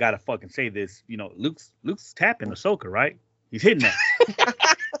me, I gotta fucking say this. Luke's tapping Ahsoka, right? He's hitting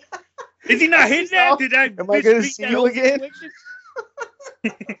that. Is he not hitting that? Am I gonna see you again?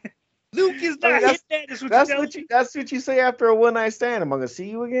 Luke is not hitting that. That's what you say after a one night stand. Am I gonna see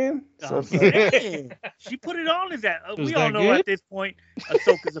you again? She put it on as that. We all know at this point,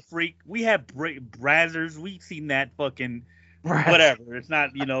 Ahsoka's a freak. We have Brazzers. We've seen that fucking whatever. It's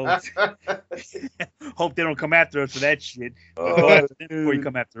not, hope they don't come after us for that shit. Go after them before you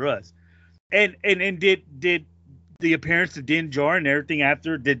come after us. And did the appearance of Din Djarin and everything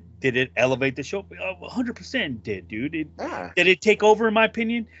after, did it elevate the show? 100% did, dude. Did it take over, in my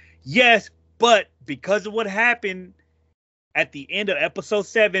opinion? Yes, but because of what happened at the end of episode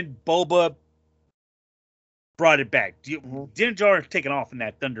 7, Boba brought it back. Din Djarin's taking off in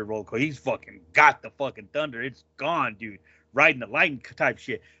that thunder roller coaster. He's fucking got the fucking thunder. It's gone, dude. Riding the lightning type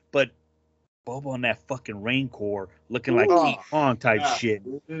shit. But Boba on that fucking Rancor looking like King Kong type shit.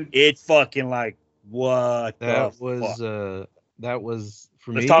 Dude. It's fucking like, what that was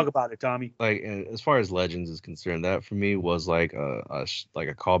for me. Let's talk about it, Tommy. Like, as far as Legends is concerned, that for me was like a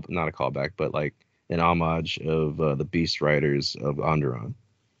call, not a callback, but like an homage of the Beast Riders of Onderon.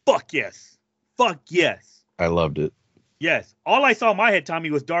 Fuck yes. I loved it. Yes. All I saw in my head,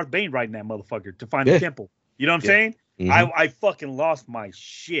 Tommy, was Darth Bane riding that motherfucker to find the temple. You know what I'm saying? Mm-hmm. I fucking lost my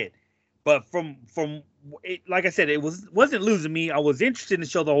shit. But from it, like I said, it wasn't losing me. I was interested in the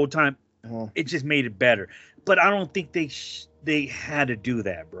show the whole time. It just made it better. But I don't think they had to do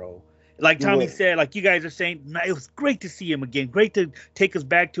that, bro. Like You Tommy would. said, like you guys are saying, "Nah, it was great to see him again. Great to take us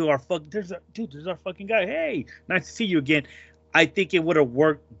back to our fucking. There's our fucking guy. Hey, nice to see you again. I think it would have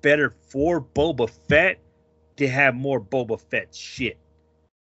worked better for Boba Fett to have more Boba Fett shit.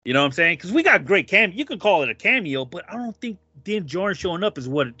 You know what I'm saying? Because we got great cameo. You can call it a cameo, but I don't think Din Djarin showing up is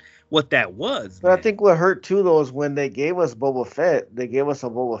what that was. But I man. think what hurt too though is when they gave us Boba Fett, they gave us a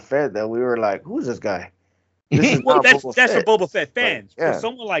Boba Fett that we were like, who's this guy? This is Well, not that's Boba that's for Fett. Boba Fett fans. yeah. For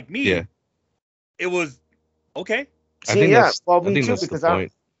someone like me, Yeah. it was okay. I See, think yeah, that's well, I me think too, that's the because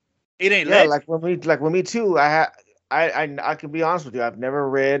point. It ain't yeah, lit. like when me too. I can be honest with you. I've never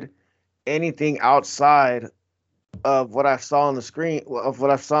read anything outside of what I saw on the screen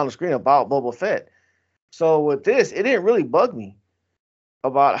about Boba Fett. So with this, it didn't really bug me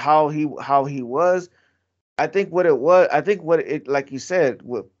about how he was. I think what it like you said,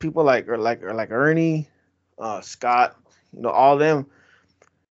 with people like Ernie, Scott, all them.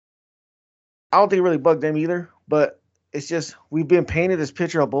 I don't think it really bugged them either, but it's just we've been painted this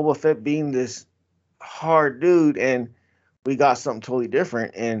picture of Boba Fett being this hard dude, and we got something totally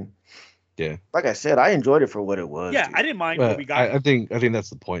different. And Yeah. like I said, I enjoyed it for what it was. Yeah, dude. I didn't mind what But we got. I think that's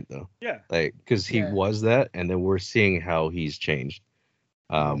the point though. Yeah. Like, because he Yeah. was that, and then we're seeing how he's changed.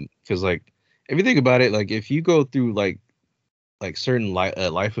 Mhm. Because like, if you think about it, like if you go through like certain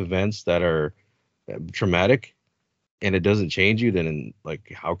life events that are traumatic, and it doesn't change you, then like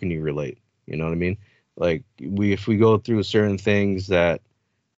how can you relate? You know what I mean? Like if we go through certain things that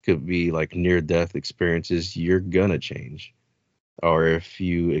could be like near death experiences, you're gonna change. Or if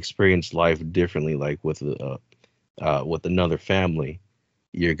you experience life differently, like with another family,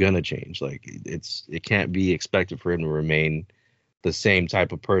 you're gonna change. Like it can't be expected for him to remain the same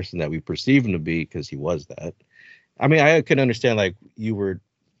type of person that we perceive him to be, because he was that. I mean, I can understand like you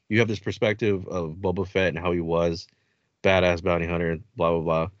have this perspective of Boba Fett and how he was badass bounty hunter, blah blah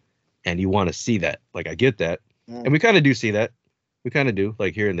blah, and you want to see that. Like I get that, Mm. and we kind of do see that. We kind of do,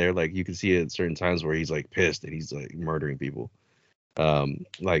 like here and there. Like you can see it at certain times where he's like pissed and he's like murdering people.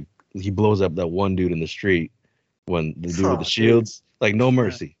 Like he blows up that one dude in the street when the dude with the Oh, shields, like no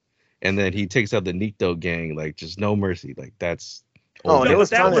mercy, and then he takes out the Nikto gang, like just no mercy. Like that's Oh, and No, it was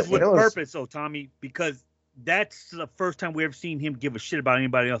but that time was to- with it was- purpose, though, Tommy, because that's the first time we ever seen him give a shit about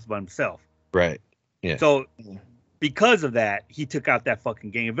anybody else but himself. right. Yeah. So because of that, he took out that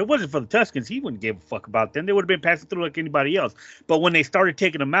fucking gang. If it wasn't for the Tuscans, he wouldn't give a fuck about them. They would have been passing through like anybody else. But when they started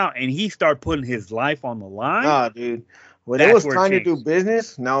taking him out and he started putting his life on the line, Nah, dude. When That's it was where it time to do changed.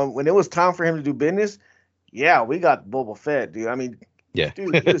 business, when it was time for him to do business, yeah, we got Boba Fett, dude. I mean, Yeah.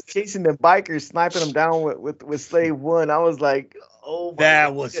 dude, he was chasing the bikers, sniping them down with Slave One. I was like, oh my that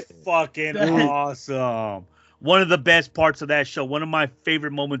God. was fucking That- awesome. One of the best parts of that show, one of my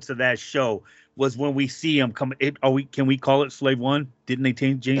favorite moments of that show was when we see him come. Can we call it Slave One? Didn't they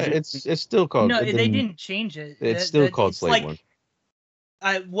change it? It's still called. No, it they didn't change it. It's still called it's Slave like,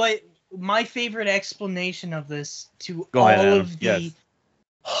 One. What my favorite explanation of this to Go all ahead, Adam. of the Yes.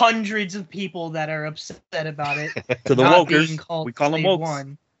 hundreds of people that are upset about it To the not wokers. being called We call them Slave wokes.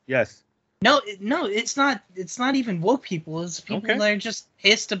 One. Yes. No, it's not. It's not even woke people. It's people Okay. that are just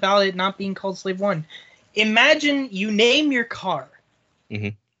pissed about it not being called Slave One. Imagine you name your car,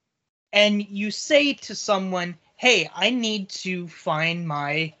 Mhm. and you say to someone, "Hey, I need to find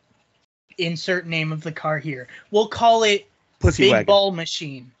my insert name of the car here. We'll call it Pussy Big wagon. Ball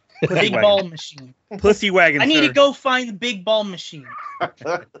Machine. Pussy Big wagon. Ball Machine. Pussy wagon. I need sir. to go find the Big Ball Machine.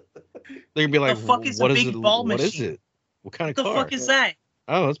 They're gonna be like, fuck is a what is big it? ball What is machine? it? What kind What of the car? fuck is that?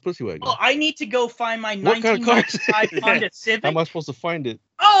 Oh, it's Pussy Wagon. Oh, I need to go find my What kind of car is 1995 it? Honda Civic. How am I supposed to find it?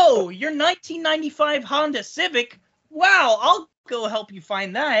 Oh, your 1995 Honda Civic. Wow, I'll go help you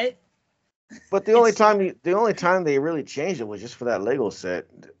find that. But the only time they really changed it was just for that Lego set.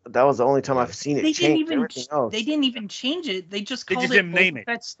 That was the only time I've seen it They didn't change. even Everything else, they didn't even change it. They just They called just it didn't name Boba it.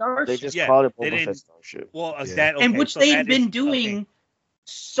 Fett Starship. they just Yeah, called it they Boba Fett didn't- Starship. Well, Yeah. that okay, and which so they've that been is- doing okay.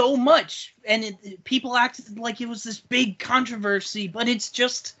 so much, and people acted like it was this big controversy, but it's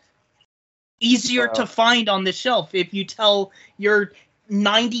just easier to find on the shelf if you tell your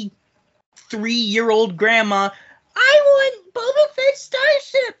 93-year-old grandma, "I want Boba Fett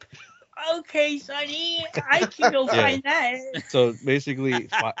Starship." Okay, Sonny, I can go Yeah. find that. So basically,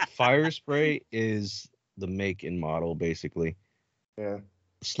 Fire Spray is the make and model. Basically, Yeah.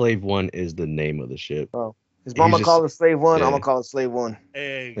 Slave One is the name of the ship. His mama just- called it Slave One. yeah. I'm gonna call it Slave One. Yeah,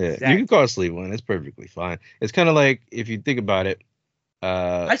 Exactly. you can call it Slave One. It's perfectly fine. It's kind of like, if you think about it,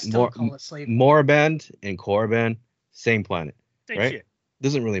 I still call it Slave. Moraband and Korriban, same planet. Same right? shit.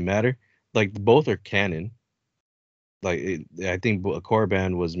 Doesn't really matter. Like both are canon. Like I think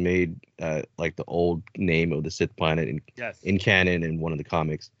Korriban was made like the old name of the Sith planet Yes. in canon in one of the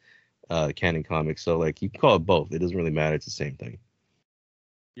comics. canon comics. So like you can call it both. It doesn't really matter. It's the same thing.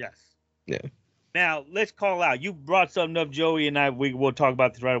 Yes. Yeah. Now let's call out. You brought something up, Joey, and we will talk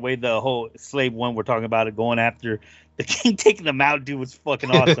about this right away. The whole slave one we're talking about it going after the king taking them out, dude, was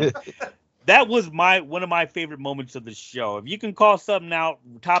fucking awesome. That was one of my favorite moments of the show. If you can call something out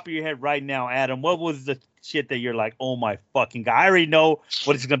top of your head right now, Adam, what was the shit that you're like, oh my fucking god? I already know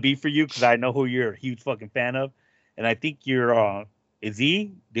what it's gonna be for you because I know who you're a huge fucking fan of, and I think you're. Is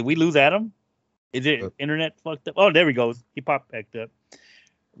he? Did we lose Adam? Is it internet fucked up? Oh, there he goes. He popped back up.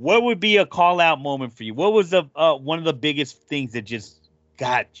 What would be a call out moment for you? What was the one of the biggest things that just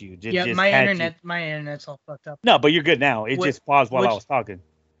got you? Just my had internet's all fucked up. No, but you're good now. It just paused while I was talking.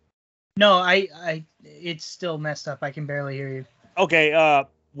 No, it's still messed up. I can barely hear you. Okay,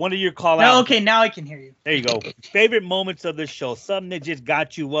 one of your call outs. No, okay, now I can hear you. There you go. Favorite moments of the show. Something that just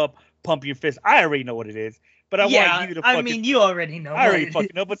got you up, pump your fist. I already know what it is, but I want you to fucking... I mean, you already know. I already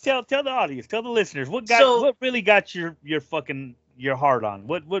fucking know, but tell the audience, tell the listeners, what really got your fucking your heart on?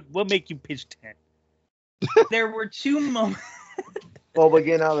 What make you pitch tent? There were two moments. Boba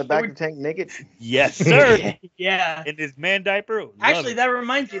getting out of the back of the tank naked? Yes, sir. Yeah. In his man diaper? Actually, that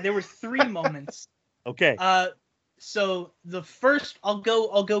reminds me, there were three moments. Okay. So the first, I'll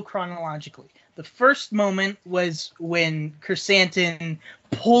go chronologically. The first moment was when Chrysanthemum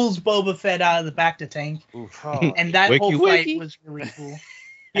pulls Boba Fett out of the back of the tank. And that whole fight was really cool.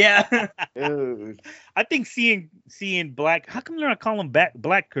 Yeah. Dude. I think seeing black, how come they're not calling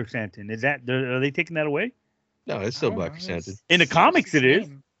black Chrysanthemum? Is that, are they taking that away? No, it's still Black Chrysanthemum. In the comics, it is.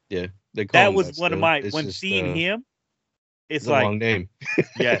 Yeah, that was one of my seeing him. It's like a long name.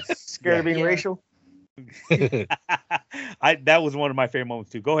 Yes, scared of being racial. That was one of my favorite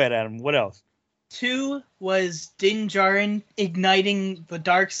moments too. Go ahead, Adam. What else? 2 was Din Djarin igniting the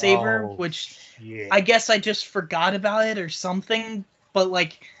Darksaber, which I guess I just forgot about it or something. But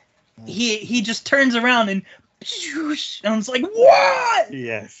like, he just turns around and I was like, what?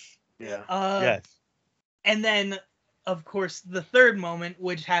 Yes. Yeah. Yes. And then, of course, the third moment,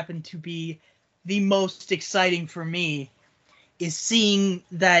 which happened to be the most exciting for me, is seeing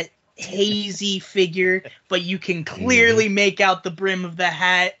that hazy figure, but you can clearly make out the brim of the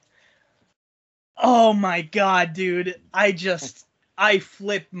hat. Oh my god, dude. I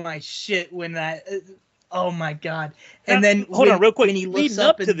flipped my shit when that... Oh my god. And then hold on real quick. When he looks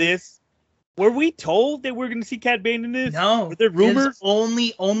up to this, were we told that we're going to see Cad Bane in this? No. Were there rumors?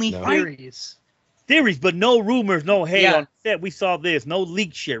 Only theories. Theories, but no rumors, no on set we saw this, no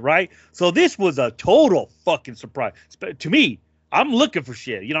leak shit, right? So this was a total fucking surprise. To me, I'm looking for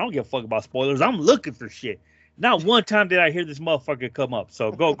shit. You know, I don't give a fuck about spoilers. I'm looking for shit. Not one time did I hear this motherfucker come up.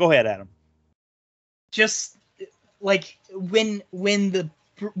 So go ahead, Adam. Just like when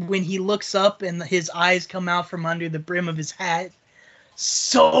he looks up and his eyes come out from under the brim of his hat,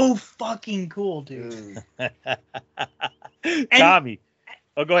 so fucking cool, dude. Tommy.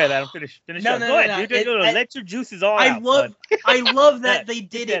 Oh, go ahead, Adam. Finish no, up. No, go ahead. Let your juices all out. I love that they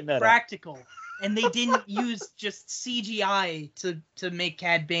did it practical, and they didn't use just CGI to make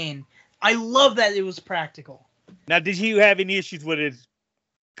Cad Bane. I love that it was practical. Now, did you have any issues with his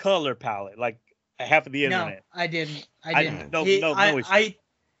color palette? Like half of the internet. No, I didn't. No issues.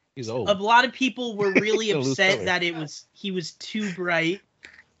 He's old. A lot of people were really upset that he was too bright.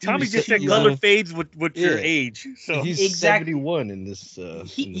 Tommy just said color fades with your age. So he's exactly 71 in this.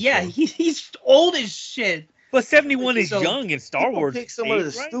 He's old as shit. But 71 is young in Star Wars. Pick some of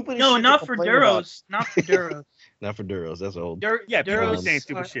the stupidest no, shit not for Duros. Not for Duros. Not for Duros. That's old. Duros saying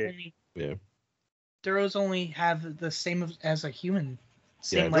stupid shit. Yeah. Duros only have the same as a human.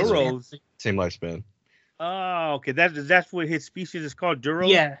 Same lifespan. Oh, okay. That's what his species is called,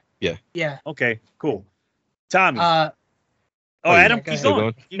 Duros? Yeah. Okay, cool. Tommy. Adam, keep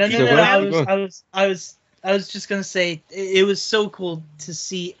going. I was just gonna say it was so cool to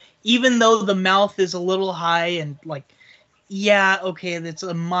see, even though the mouth is a little high and like, that's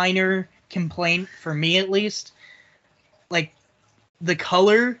a minor complaint for me at least. Like, the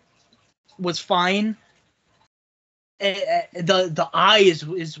color was fine. The eye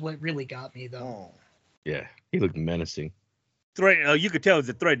is what really got me though. Yeah, he looked menacing. You could tell it's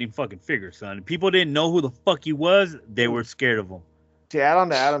a threatening fucking figure, son. People didn't know who the fuck he was. They were scared of him. To add on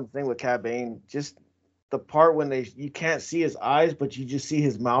to Adam's thing with Cad Bane, just the part when you can't see his eyes, but you just see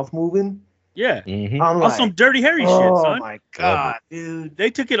his mouth moving. Yeah. Mm-hmm. I'm like, some dirty Harry shit, son. Oh my god, dude.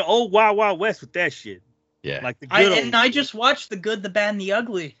 They took it old Wild Wild West with that shit. Yeah. Like the good I just watched The Good, the Bad, and the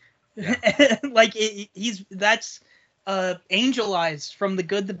Ugly. Yeah. Like that's Angel Eyes from The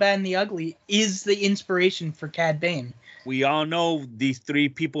Good, the Bad, and the Ugly is the inspiration for Cad Bane. We all know these three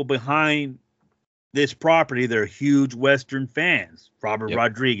people behind this property, they're huge Western fans. Robert Yep.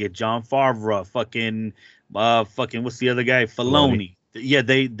 Rodriguez, John Favreau, fucking what's the other guy? Filoni. Yeah,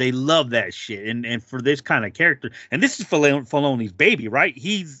 they love that shit. And for this kind of character, and this is Filoni's baby, right?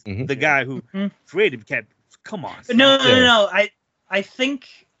 He's Mhm. the guy who Mhm. created Cat. Come on. son. No. I think.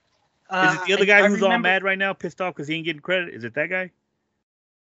 Is it the other guy I who's all remember- mad right now, pissed off because he ain't getting credit? Is it that guy?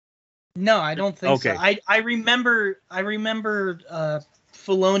 No, I don't think Okay. so. I remember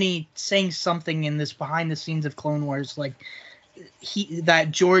Filoni saying something in this behind the scenes of Clone Wars, like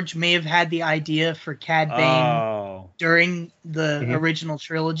that George may have had the idea for Cad Bane Oh, during the Mhm. original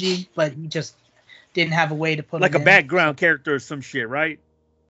trilogy, but he just didn't have a way to put like it a in. background character or some shit, right?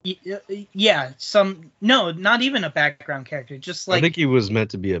 Yeah, not even a background character, just I like think he was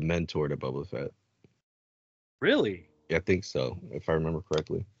meant to be a mentor to Boba Fett. Really? I think so, if I remember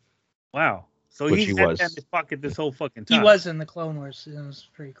correctly. Wow. So Which he's he had was. that in his pocket this whole fucking he time. was in the Clone Wars. It was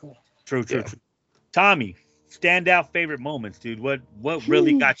pretty cool. True. Yeah. Tommy, standout favorite moments, dude. What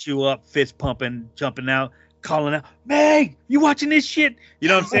really got you up, fist pumping, jumping out, calling out, Meg, you watching this shit? You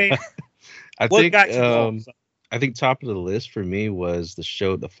know what I'm saying? I What think got you going? I think top of the list for me was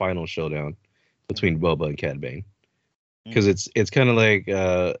the final showdown between Boba and Cad Bane, because it's kind of like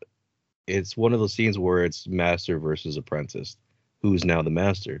it's one of those scenes where it's master versus apprentice, who's now the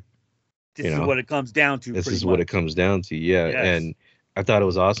master. This you is know, what it comes down to. This pretty is what much. it comes down to, yeah. Yes. And I thought it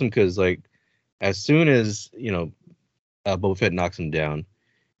was awesome because like as soon as Boba Fett knocks him down,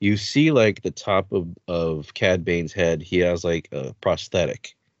 you see like the top of Cad Bane's head. He has like a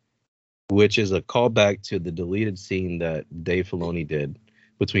prosthetic, which is a callback to the deleted scene that Dave Filoni did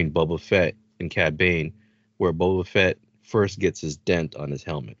between Boba Fett and Cad Bane, where Boba Fett first gets his dent on his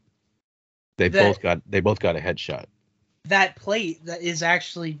helmet. They both got a headshot. That plate that is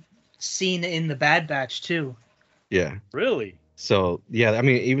actually seen in the Bad Batch too. Yeah. Really? So yeah, I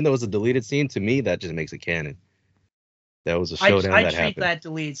mean, even though it's a deleted scene, to me that just makes it canon. That was a I showdown that treat happened. that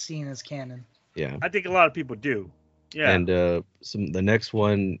deleted scene as canon. Yeah. I think a lot of people do. Yeah. And the next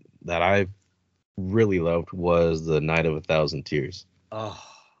one that I really loved was the Night of 1,000 Tears. Oh,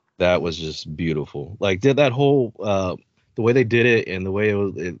 That was just beautiful. Like did that whole the way they did it and the way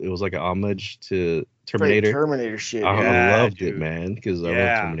it was like an homage to Straight Terminator. Terminator shit. I Yeah, loved dude. it, man, because I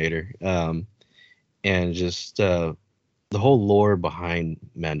Yeah. love Terminator. And just the whole lore behind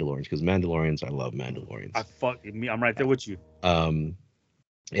Mandalorians, because Mandalorians, I love Mandalorians. I'm right there with you. And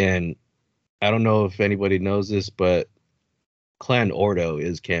I don't know if anybody knows this, but Clan Ordo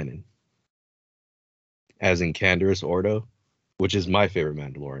is canon, as in Canderous Ordo, which is my favorite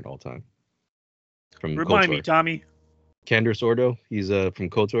Mandalorian all time. From Remind me, KOTOR. Tommy. Canderous Ordo, he's from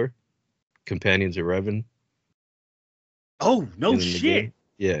KOTOR, Companions of Revan. Oh, no in the shit. game.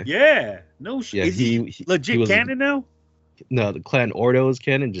 Yeah. Yeah. No shit. Yeah, Is he legit was- canon now? No, the Clan Ordo is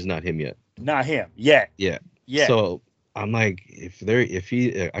canon, just not him yet. Not him. Yeah. Yeah. Yeah. So I'm like, I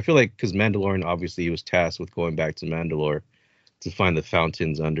feel like because Mandalorian obviously he was tasked with going back to Mandalore to find the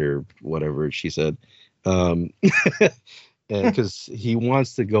fountains under whatever she said, because he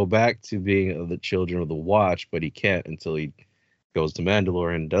wants to go back to being the children of the Watch, but he can't until he goes to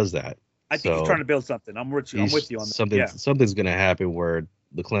Mandalore and does that. I think he's so trying to build something. I'm with you. I'm with you on that. Something's gonna happen where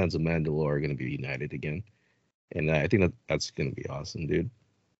the clans of Mandalore are gonna be united again, and I think that's gonna be awesome, dude.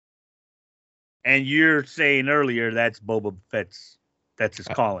 And you're saying earlier that's Boba Fett's. That's his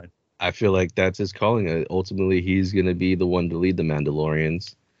calling. I feel like that's his calling. Ultimately, he's going to be the one to lead the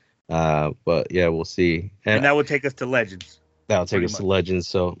Mandalorians. But yeah, we'll see. And that would take us to Legends. That'll take pretty us to much. Legends.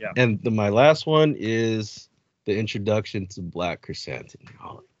 So, Yeah. and my last one is the introduction to Black Chrysanthemum.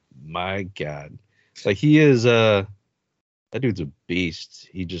 Oh my God. Like he is, that dude's a beast.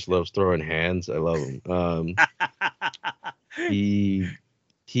 He just loves throwing hands. I love him.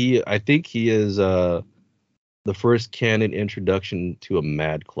 I think he is, the first canon introduction to a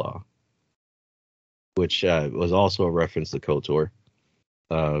Mad Claw, which was also a reference to KOTOR,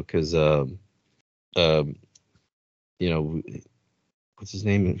 because what's his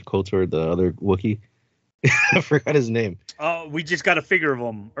name in KOTOR, the other Wookiee? I forgot his name. Oh, we just got a figure of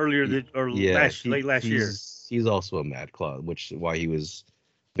him earlier late last year. He's also a Mad Claw, which is why he was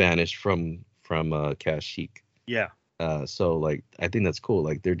banished from Kashyyyk. Yeah. So like I think that's cool.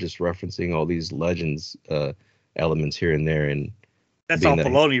 Like they're just referencing all these legends elements here and there, and That's being all that-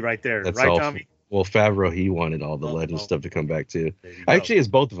 Filoni right there, that's right, all. Tommy? Well, Favreau, he wanted all the legend Oh. stuff to come back too. There you go. Actually, it's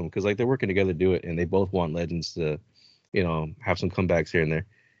both of them because like they're working together to do it, and they both want legends to, have some comebacks here and there.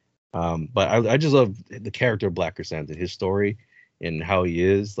 But I just love the character of Black Chrysanthemum, his story, and how he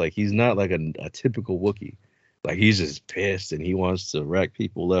is. Like he's not like a typical Wookiee. Like he's just pissed and he wants to wreck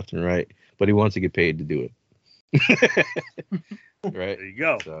people left and right, but he wants to get paid to do it. right? There you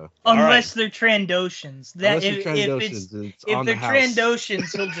go. So Unless they're Trandoshans. That unless they're if on they're the house.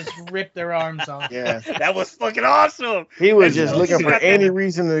 Trandoshans, he'll just rip their arms off. Yeah. That was fucking awesome. He was And just you looking for got any that-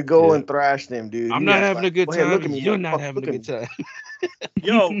 reason to go Yeah. and thrash them, dude. I'm He not was having like, a good "Go ahead, time. look at me, You're not motherfucker, having a look at good me." time.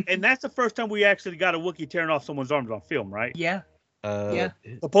 Yo, and that's the first time we actually got a Wookiee tearing off someone's arms on film, right? Yeah. Yeah.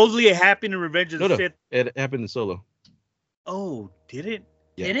 Supposedly it happened in Revenge of the No, Sith. it happened in Solo. Oh, did it?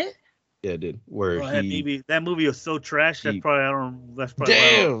 Yeah. Did it? Yeah, it did. Where That movie was so trash. That's he- probably That's probably why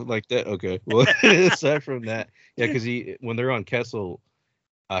I don't- damn like that. Okay. Well, aside from that, yeah, because when they're on Kessel,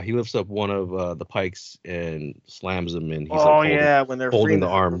 he lifts up one of the pikes and slams him, and he's Oh like yeah, when they're holding freeing the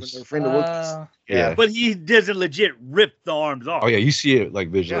when arms. they're freeing the Wookiees. Yeah. But he doesn't legit rip the arms off. Oh yeah, you see it like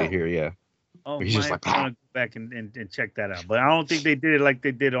visually Yeah. here. Yeah. Oh, He's just like, I want to go back and check that out. But I don't think they did it like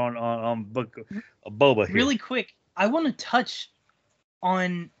they did on Book of Boba here. Really quick, I want to touch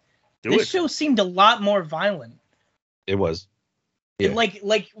on Do this it. show seemed a lot more violent. It was. Yeah. Like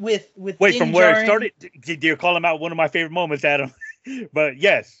with Wait, Din from where it Djarin- started? Did you call him out one of my favorite moments, Adam? But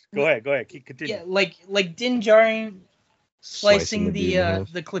yes, go ahead. Continue. Yeah, like Din Djarin slicing the the dude in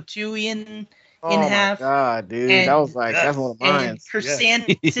half. the Klatooian Oh in my half. god, dude, And- that was like that's one of mine. and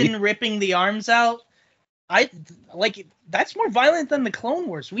Chrysanthemum ripping the arms out. I like that's more violent than the Clone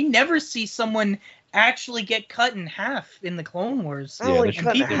Wars. We never see someone actually get cut in half in the Clone Wars. Not Yeah, only they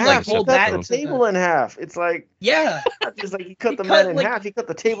cut in people, half, like, he hold cut that the to the- table in half. It's like Yeah, not just like he cut He the cut, man in like- half. He cut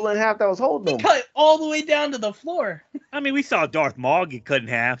the table in half that was holding he him. cut all the way down to the floor. I mean, we saw Darth Maul get cut in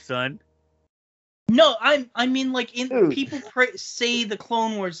half, son. No, I mean like Dude. people say the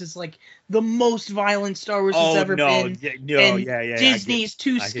Clone Wars is like the most violent Star Wars has ever no, been. yeah, and I Disney's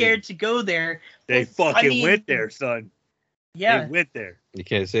too I hear scared to go there. They Well, fucking I mean, went there, son. Yeah, They went there. You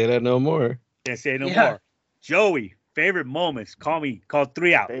can't say that no more. Can't say no Yeah. more. Joey, favorite moments. Call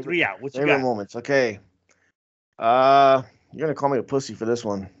 3 out. Favorite- 3 out. What you Favorite got? moments. Okay. You're gonna call me a pussy for this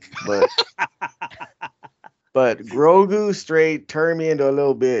one, but but Grogu straight turned me into a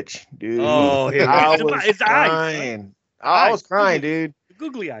little bitch, dude. Oh, here I it's was it's eyes. crying. I was Eyes. crying, dude.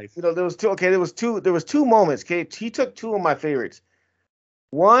 Googly eyes. You know, there was two moments. Okay, he took two of my favorites.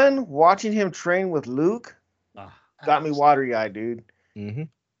 One, watching him train with Luke Ah, got me watery eyed, dude. Mm-hmm.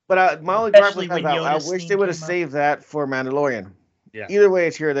 But my only gripe Especially was when that I Yoda's wish they scene would have came up. saved that for Mandalorian. Yeah. Either way,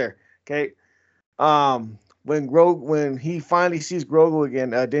 it's here or there. Okay. When he finally sees Grogu again,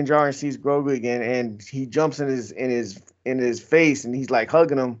 Din Djarin sees Grogu again, and he jumps in his face, and he's like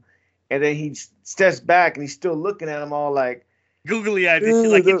hugging him, and then he steps back, and he's still looking at him all like, googly eyes. And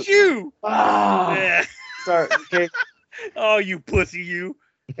shit like Dude, it's you. ah. Yeah. Sorry. Okay. Oh, you pussy, you.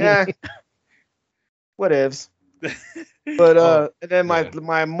 Yeah. Whatevs. But and then yeah.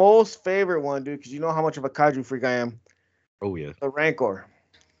 my most favorite one, dude, because you know how much of a kaiju freak I am, Oh yeah. the Rancor.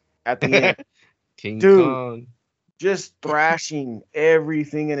 At the end. King Dude. Kong. Just thrashing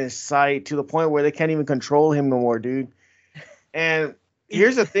everything in his sight to the point where they can't even control him no more, dude. And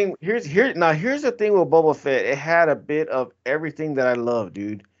here's the thing. Here's the thing with Boba Fett. It had a bit of everything that I love,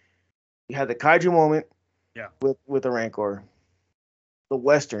 dude. You had the kaiju moment, Yeah. with the Rancor. The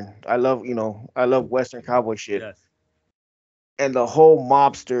Western. I love Western cowboy shit. Yes. And the whole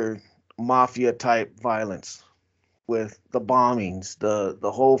mobster mafia type violence with the bombings,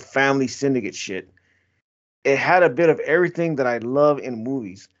 the whole family syndicate shit. It had a bit of everything that I love in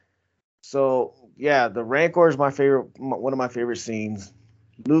movies. So yeah, the Rancor is one of my favorite scenes.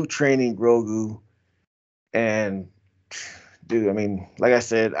 Luke training Grogu, and dude, I mean, like I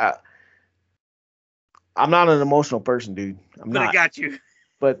said, I'm not an emotional person, dude. I'm But I not. got you.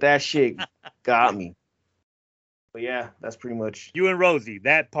 But that shit got me. But yeah, that's pretty much. You and Rosie,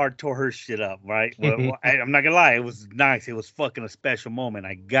 that part tore her shit up, right? Well, I'm not gonna lie, it was nice. It was fucking a special moment.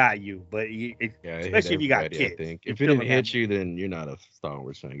 I got you, but Yeah, it hit especially if you got everybody, kids. I think. You If it feel didn't me? hit you, then you're not a Star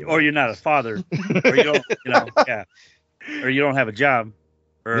Wars fan. Get or over you're not a father, or you don't, yeah, or you don't have a job,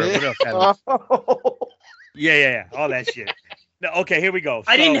 or what else? Yeah, all that shit. No, okay, here we go.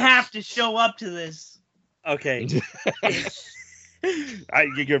 I didn't So- have to show up to this. Okay, it.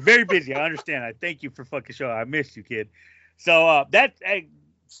 you're very busy. I understand. I thank you for fucking showing. I missed you, kid. So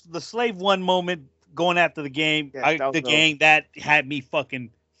the slave one moment going after the game, Yeah, that was the dope. gang that had me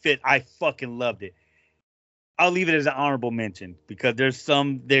fucking fit. I fucking loved it. I'll leave it as an honorable mention because there's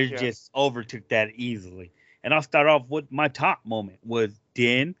Yeah. just overtook that easily. And I'll start off with my top moment was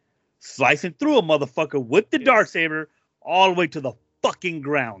Din slicing through a motherfucker with the Darksaber all the way to the fucking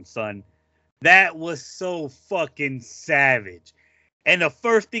ground, son. That was so fucking savage. And the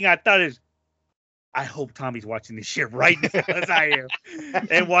first thing I thought is, I hope Tommy's watching this shit right now as I am.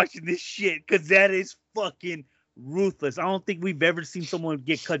 And watching this shit. Because that is fucking ruthless. I don't think we've ever seen someone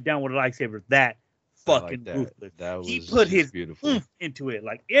get cut down with a lightsaber that fucking that. ruthless. That was He put just his beautiful. oomph into it.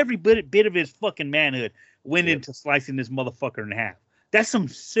 Like every bit of his fucking manhood went Yep. into slicing this motherfucker in half. That's some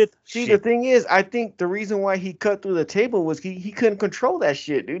Sith See, the shit. thing is, I think the reason why he cut through the table was he couldn't control that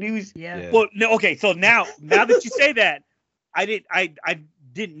shit, dude. He was Yeah. Well, no, okay. So now that you say that, I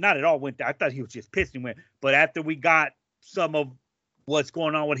didn't not at all went there. I thought he was just pissed and went. But after we got some of what's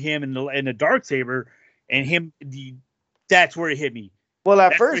going on with him and the Darksaber and him, that's where it hit me. well at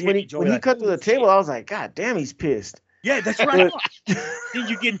That's first where when he he Joey, when he like, cut through the holy table, shit. I was like, God damn, he's pissed. Yeah, that's right.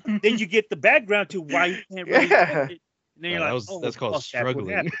 then you get the background to why he can't really. Yeah. And then you're like, that's called fuck, that's what struggling.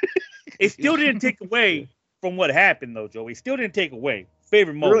 happened. It still didn't take away from what happened though, Joey. It still didn't take away.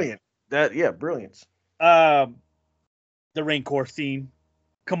 Favorite moment. Brilliant. Brilliance. The Rancor scene.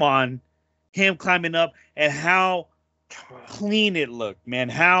 Come on. Him climbing up and how clean it looked, man.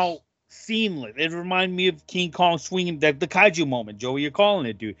 How seamless. It reminded me of King Kong swinging the kaiju moment, Joey. You're calling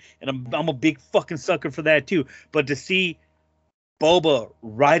it, dude. And I'm a big fucking sucker for that too. But to see Boba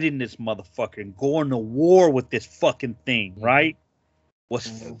riding this motherfucker and going to war with this fucking thing, right? Was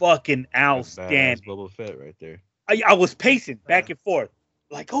fucking That's badass outstanding. Boba Fett right there. I was pacing back and forth.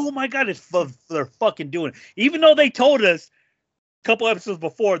 Like, oh my God, they're fucking doing it. Even though they told us a couple episodes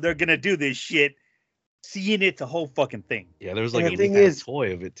before they're going to do this shit, seeing it's a whole fucking thing. Yeah, there was And like the a thing little is-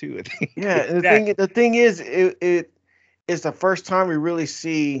 toy of it too. I think. Yeah, and Exactly. the thing is, it's the first time we really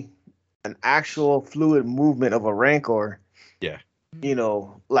see an actual fluid movement of a Rancor. Yeah. You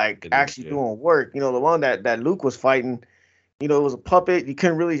know, like It is, actually yeah. doing work. You know, the one that Luke was fighting, you know, it was a puppet. You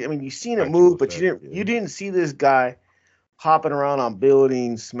couldn't really. I mean, you seen it Actual move, but effect, you yeah. didn't see this guy hopping around on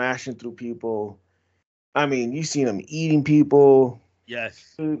buildings, smashing through people. I mean, you seen him eating people.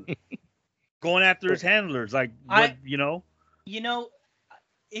 Yes. Dude, Going after his handlers. Like, what, you know? You know,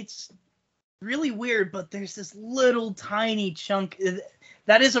 it's really weird, but there's this little tiny chunk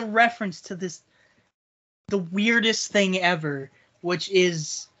that is a reference to the weirdest thing ever, which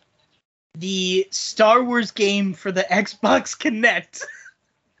is the Star Wars game for the Xbox Kinect.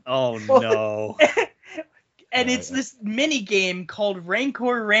 Oh, no. And it's this mini game called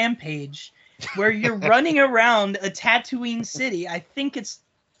Rancor Rampage, where you're running around a Tatooine city. I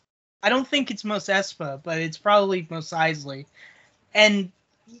don't think it's Mos Espa, but it's probably Mos Eisley. And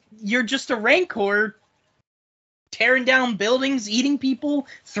you're just a Rancor tearing down buildings, eating people,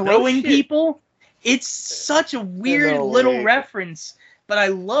 throwing shit. people. It's such a weird No little way. reference, but I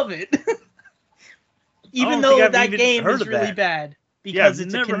love it. Even don't though think I've that even game heard is of really that. bad Yeah, because I've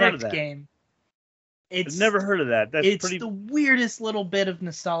it's a never heard of Kinect that. game. I've It's never heard of that. That's it's pretty. the weirdest little bit of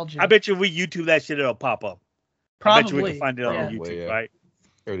nostalgia. I bet you if we YouTube that shit, it'll pop up. I bet you we Probably. can find it on yeah. Probably, YouTube, yeah. right?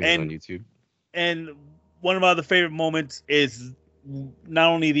 Everything's And- on YouTube. And one of my other favorite moments is not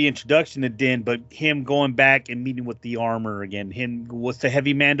only the introduction to Din, but him going back and meeting with the armor again. Him, what's the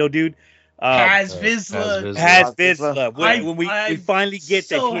heavy Mando dude? Paz Paz Vizsla. Vizsla. Paz Paz Vizsla. Vizsla. When we I'm finally get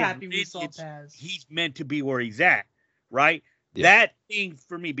so that happy we saw Paz. he's meant to be where he's at, right? Yeah. That thing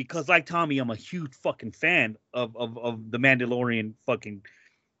for me, because like Tommy, I'm a huge fucking fan of the Mandalorian fucking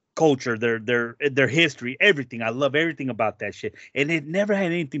culture, their history, everything. I love everything about that shit, and it never had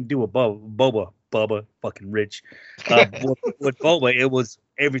anything to do with Bubba, fucking rich. With Boba, it was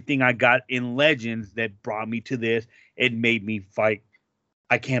everything I got in Legends that brought me to this. It made me fight.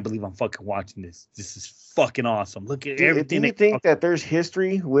 I can't believe I'm fucking watching this. This is fucking awesome. Look at do everything. you think that there's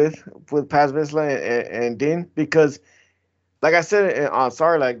history with Paz Vizsla and Din? Because, like I said on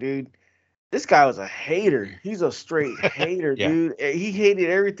Sarlacc, dude, this guy was a hater. He's a straight hater, Yeah. dude. He hated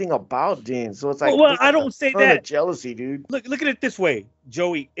everything about Din. So it's like, Well, there's I like don't a say ton of that. jealousy, dude. Look at it this way,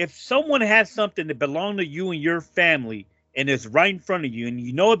 Joey. If someone has something that belonged to you and your family and it's right in front of you and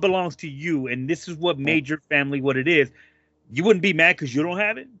you know it belongs to you and this is what made your family what it is, you wouldn't be mad because you don't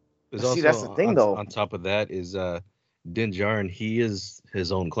have it? There's See, also, that's the thing, on, though. on top of that is Din Djarin. He is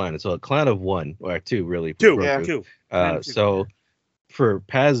his own clan. It's a clan of one or two, really. for Two. Grogu. Two. Clan of two. So for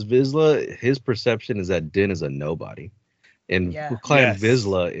Paz Vizsla, his perception is that Din is a nobody, and Yeah. Clan Yes.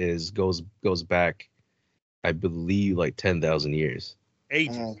 Vizsla goes back, I believe, like 10,000 years.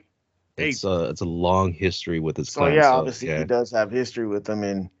 Ages. Mhm. It's a long history with his So clan. yeah, so, obviously yeah. he does have history with them,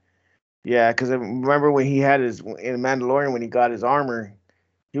 and yeah, because I remember when he had his in Mandalorian when he got his armor,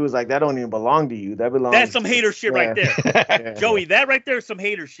 he was like, "That don't even belong to you. That belongs." That's some hater shit right there. Yeah. Joey, that right there is some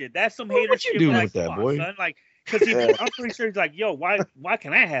hater shit. That's some hater What you shit. doing like, with that, come on, boy? son. Like, because Yeah. I'm pretty sure he's like, yo, why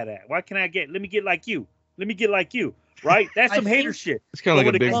can I have that? Why can I let me get like you? Let me get like you. Right? That's I some hater think- shit. It's kind of But like a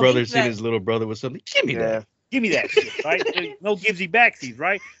when it big comes- brother I think seeing that- his little brother with something. Give me Yeah. that. Give me that shit, right? No givesy backsies,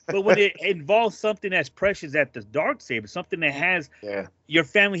 right? But when it involves something as precious as the Darksaber, something that has Yeah. your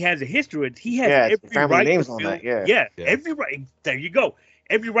family has a history with, he has Yeah, it's every family right names to on feel, that, yeah. Yeah. every right. There you go.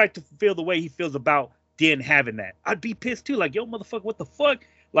 every right to feel the way he feels about Din having that. I'd be pissed too. Like, yo, motherfucker, what the fuck?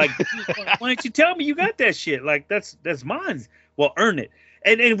 Like, why didn't you tell me you got that shit? Like, that's mine. Well, earn it.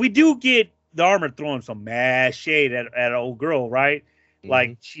 And we do get the Armor throwing some mad shade at old girl, right?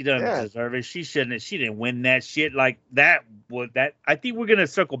 Like, she doesn't deserve it. She didn't win that shit. Like, that. I think we're gonna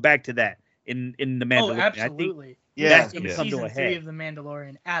circle back to that in the Mandalorian. Oh, absolutely. That's In gonna come to season a 3 head. of the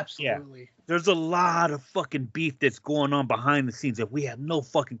Mandalorian, absolutely. Yeah. There's a lot of fucking beef that's going on behind the scenes that we have no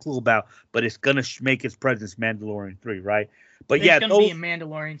fucking clue about, but it's gonna make its presence Mandalorian 3, right? But There's gonna be a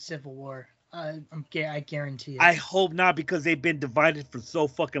Mandalorian Civil War. I guarantee it. I hope not, because they've been divided for so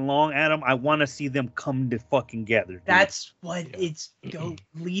fucking long, Adam. I want to see them come to fucking together. Dude. That's what it's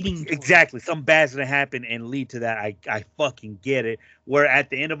leading towards. Exactly. Something bad's gonna happen and lead to that. I fucking get it. Where at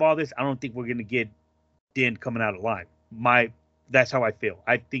the end of all this, I don't think we're gonna get Din coming out alive. That's how I feel.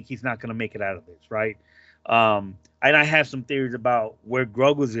 I think he's not gonna make it out of this, right? And I have some theories about where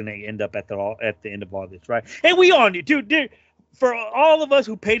Grogu's gonna end up at the end of all this, right? And we all need, dude. For all of us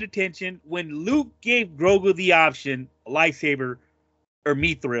who paid attention, when Luke gave Grogu the option, lightsaber or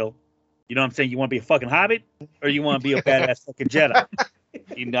mithril, you know what I'm saying? You want to be a fucking hobbit or you want to be a badass fucking Jedi?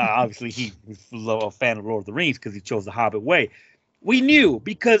 Obviously he was a fan of Lord of the Rings because he chose the Hobbit way. We knew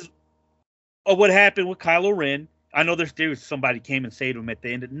because of what happened with Kylo Ren. I know there was somebody came and saved him at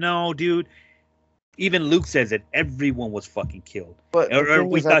the end. No, dude. Even Luke says that everyone was fucking killed. But or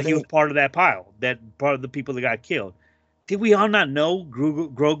we thought he was part of that pile, that part of the people that got killed. Did we all not know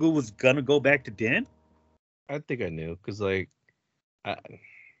Grogu was gonna go back to Din? I think I knew, because like I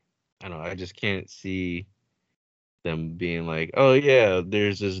don't know, I just can't see them being like, oh yeah,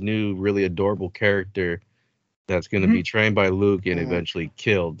 there's this new really adorable character that's gonna be trained by Luke and eventually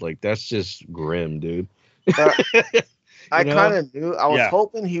killed. Like, that's just grim, dude. I kind of knew. I was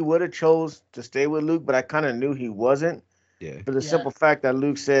hoping he would have chose to stay with Luke, but I kind of knew he wasn't. Yeah. For the simple fact that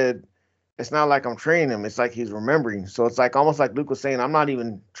Luke said, it's not like I'm training him. It's like he's remembering. So it's like almost like Luke was saying, I'm not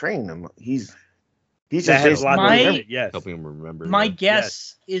even training him. He's just helping him remember. My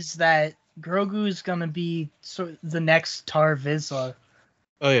guess is that Grogu is gonna be the next Tar Vizsla.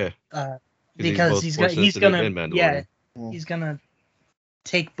 Oh yeah. Because he's gonna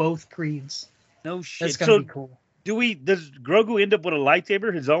take both creeds. No shit. That's gonna be cool. Does Grogu end up with a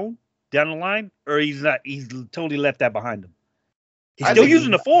lightsaber, his own, down the line, or he's not? He's totally left that behind him. He's still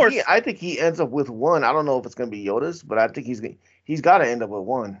using the Force. I think he ends up with one. I don't know if it's gonna be Yoda's, but I think he's got to end up with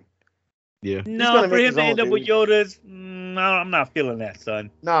one. Yeah. No, for him to end up with Yoda's, no, I'm not feeling that, son.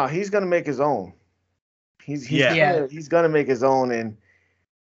 No, he's gonna make his own. He's gonna make his own,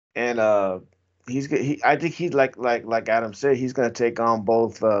 and I think he's like Adam said, he's gonna take on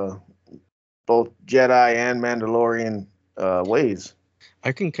both Jedi and Mandalorian ways.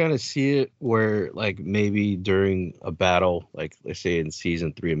 I can kind of see it where, like, maybe during a battle, like let's say in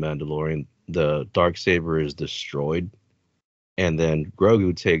season 3 of Mandalorian, the Darksaber is destroyed, and then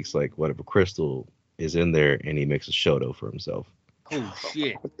Grogu takes like whatever crystal is in there, and he makes a Shoto for himself. Oh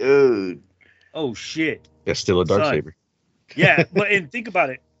shit, dude! Oh shit! That's still a Darksaber. Yeah, and think about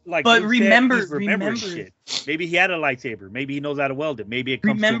it. Like, but remember shit. Maybe he had a lightsaber. Maybe he knows how to weld it. Maybe it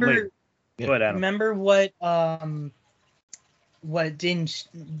comes to him later. Yeah. Remember what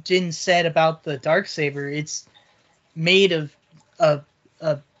Din said about the Darksaber? It's made of a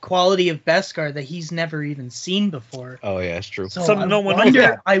quality of Beskar that he's never even seen before. Oh yeah, that's true. So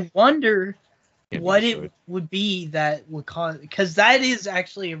I wonder what it would be that would cause, because that is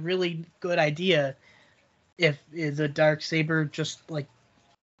actually a really good idea if the Darksaber just like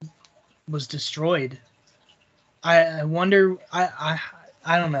was destroyed. I wonder.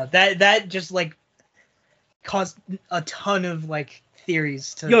 I don't know. That just like caused a ton of like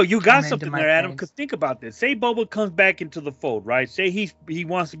theories to. Yo, you got something there, Adam. Because think about this. Say Boba comes back into the fold, right? Say he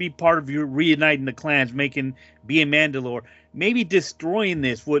wants to be part of you reuniting the clans, being Mandalore. Maybe destroying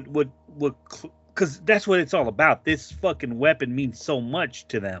this would because that's what it's all about. This fucking weapon means so much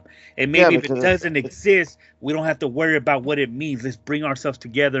to them. And maybe if it doesn't exist, we don't have to worry about what it means. Let's bring ourselves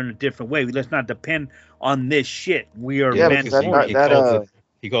together in a different way. Let's not depend on this shit. We are Mandalorian.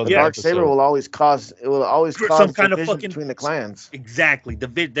 The Darksaber will always cause some kind of fucking between the clans. Exactly.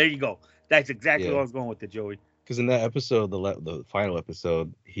 There you go. That's exactly what I was going with it, Joey. Because in that episode, the final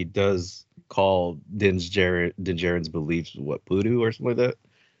episode, he does call Din Djarin's beliefs voodoo or something like that.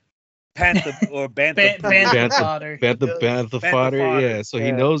 Bantha fodder. Bantha fodder. Yeah, so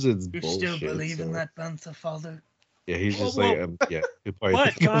he knows it's bullshit. You still believe in that Bantha fodder? Yeah, he's just yeah.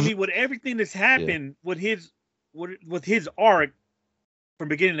 But Tommy, with everything that's happened with his arc from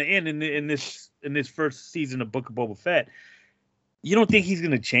beginning to end in this first season of Book of Boba Fett, you don't think he's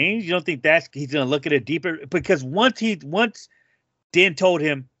gonna change? You don't think he's gonna look at it deeper? Because once Din told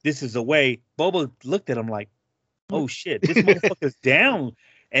him this is a way. Boba looked at him like, oh shit, this motherfucker's down.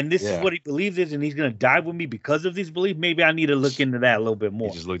 And this is what he believes is, and he's gonna die with me because of these beliefs. Maybe I need to look into that a little bit more.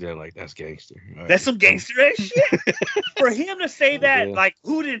 He just looked at it like, that's gangster. All That's some gangster ass shit. For him to say that, Yeah. like,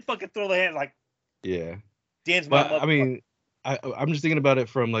 who didn't fucking throw the hand? Like, Yeah. Dan's my But I mean, I'm just thinking about it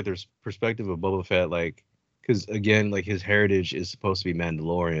from like the perspective of Boba Fett, like, because again, like his heritage is supposed to be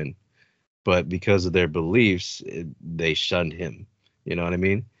Mandalorian, but because of their beliefs, they shunned him. You know what I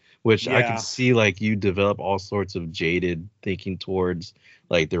mean? Which I Yeah. can see, like, you develop all sorts of jaded thinking towards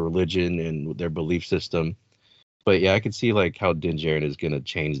like their religion and their belief system. But yeah, I can see like how Din Djarin is gonna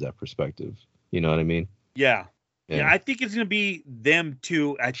change that perspective. You know what I mean? Yeah. Yeah, I think it's gonna be them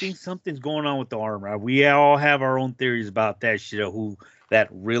too. I think something's going on with the armor. We all have our own theories about that shit, of who that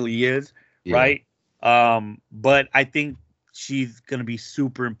really is, Yeah. right? But I think she's gonna be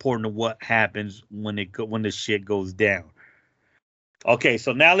super important to what happens when the shit goes down. Okay,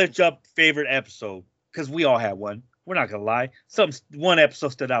 so now let's jump favorite episode, because we all have one. We're not gonna lie. One episode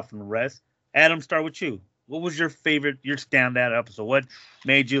stood out from the rest. Adam, start with you. What was your favorite, your standout episode? What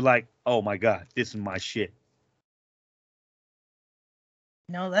made you like, oh my god, this is my shit?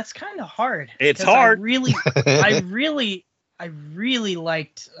 No, that's kind of hard. It's 'cause hard. I really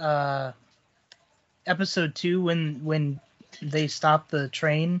liked episode 2 when they stopped the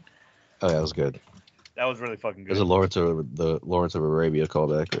train. Oh, that was good. That was really fucking There's good. the Lawrence of Arabia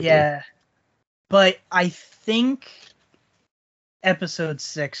callback. Right Yeah. there. But I think episode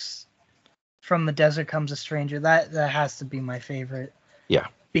 6, From the Desert Comes a Stranger, that has to be my favorite. Yeah.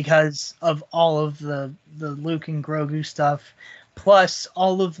 Because of all of the Luke and Grogu stuff, plus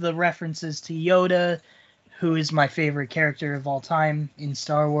all of the references to Yoda, who is my favorite character of all time in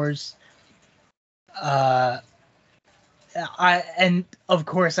Star Wars. And of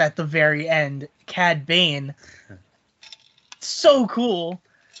course at the very end, Cad Bane. So cool.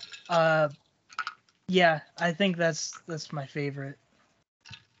 Yeah, I think that's my favorite.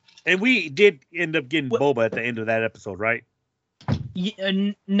 And we did end up getting Boba at the end of that episode, right?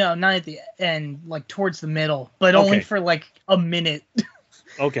 No, not at the end, like towards the middle, but only Okay. for like a minute.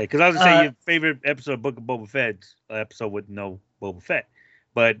 Okay, because I was gonna say your favorite episode of Book of Boba Fett's episode with no Boba Fett.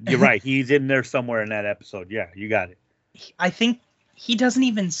 But you're right, he's in there somewhere in that episode. Yeah, you got it. I think he doesn't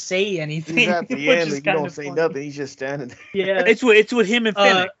even say anything. He's at the which end, is like, you kind don't of say funny. nothing. He's just standing there. Yeah. It's with him and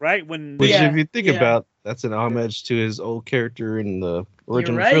Fennec, right? When Which, Yeah, if you think yeah. about, that's an homage to his old character in the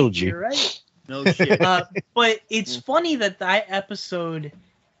original you're right, trilogy. You're right. no shit. But it's funny that episode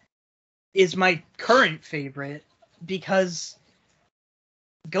is my current favorite, because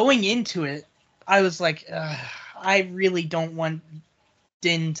going into it, I was like, I really don't want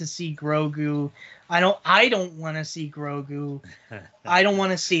Din to see Grogu. I don't want to see Grogu. I don't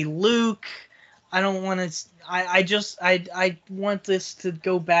want to see Luke. I don't want to. I want this to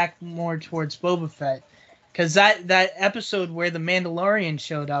go back more towards Boba Fett, because that episode where the Mandalorian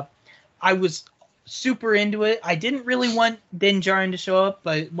showed up, I was super into it. I didn't really want Din Djarin to show up,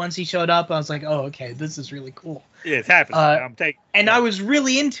 but once he showed up, I was like, oh, okay, this is really cool. Yeah, it's happening. I'm taking. And I was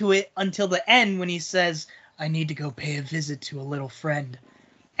really into it until the end when he says, I need to go pay a visit to a little friend.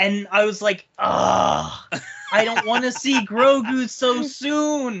 And I was like, I don't want to see Grogu so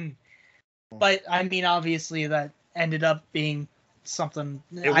soon. But, I mean, obviously that ended up being something.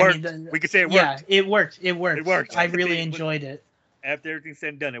 It worked. We could say it worked. Yeah, it worked. It worked. It worked. I really enjoyed it. After everything's said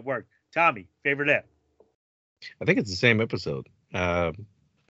and done, it worked. Tommy, favorite app? I think it's the same episode.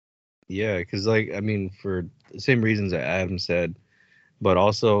 Yeah, because, like, I mean, for the same reasons that Adam said, but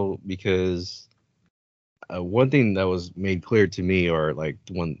also because one thing that was made clear to me, or like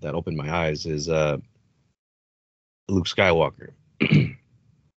the one that opened my eyes, is Luke Skywalker.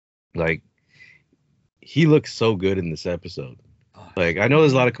 Like, he looks so good in this episode. Like, I know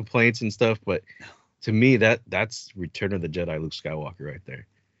there's a lot of complaints and stuff, but to me, that's Return of the Jedi Luke Skywalker right there.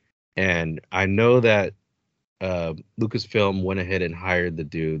 And I know that Lucasfilm went ahead and hired the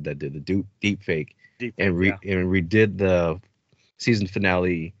dude that did the deep fake and redid the season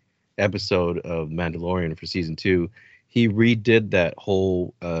finale episode of Mandalorian for season 2. He redid that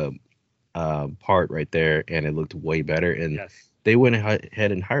whole part right there, and it looked way better. And they went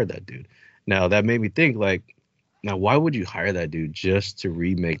ahead and hired that dude. Now that made me think, like, now why would you hire that dude just to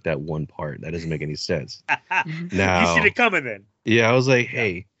remake that one part? That doesn't make any sense. Now, you should have come in then. Yeah, I was like,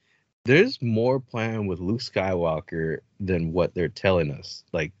 hey, there's more planned with Luke Skywalker than what they're telling us.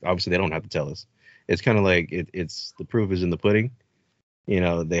 Like, obviously they don't have to tell us. It's kind of like it's the proof is in the pudding. You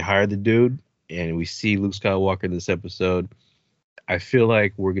know, they hired the dude, and we see Luke Skywalker in this episode. I feel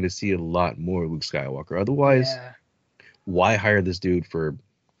like we're gonna see a lot more Luke Skywalker. Otherwise, why hire this dude for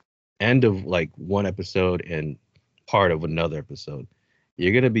end of like one episode and part of another episode.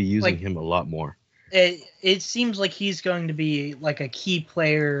 You're gonna be using Like- him a lot more. It seems like he's going to be like a key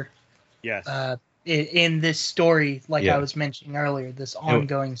player Yes. in this story, like Yeah. I was mentioning earlier, this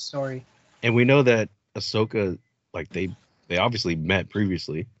ongoing story. And we know that Ahsoka, like they obviously met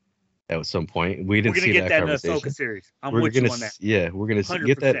previously at some point. We We're didn't gonna see get that that in the conversation. Ahsoka series. I'm We're with gonna you on that. yeah, we're gonna 100%.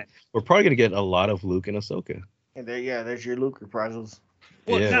 get that. We're probably gonna get a lot of Luke and Ahsoka. And there's your Luke reprisals.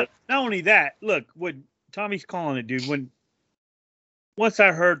 Well, Yeah. not only that, look, what Tommy's calling it, dude. Once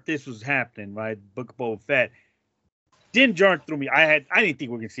I heard this was happening, right, Book of Boba Fett, Din Djarin threw me. I didn't think we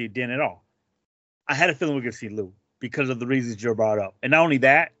were gonna see Din at all. I had a feeling we were gonna see Luke because of the reasons Joe brought up, and not only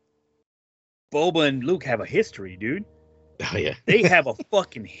that, Boba and Luke have a history, dude. Oh yeah, They have a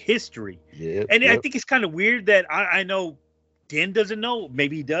fucking history, yeah. and I yep. think it's kind of weird that I know Din doesn't know.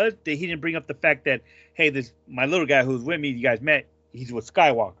 Maybe he does. That he didn't bring up the fact that hey, my little guy who's with me, you guys met. He's with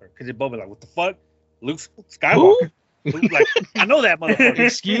Skywalker because it Boba like, what the fuck, Luke Skywalker. Luke, like, I know that motherfucker.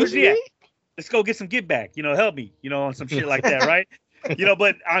 Excuse Where's he at? me? Let's go get some get back. Help me. On some shit like that, right?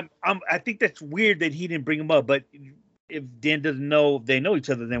 But I think that's weird that he didn't bring him up. But if Dan doesn't know they know each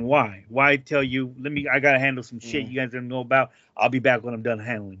other, then why? Why tell you? I gotta handle some shit you guys don't know about. I'll be back when I'm done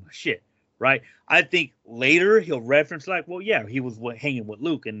handling my shit, right? I think later he'll reference like, well, yeah, he was hanging with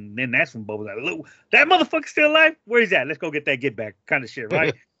Luke, and then that's when Boba's like, Luke, that motherfucker's still alive. Where he's at? Let's go get that get back, kind of shit,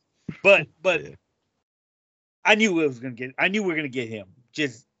 right? but Yeah. I knew we were gonna get him.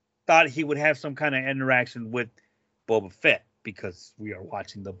 Just thought he would have some kind of interaction with Boba Fett because we are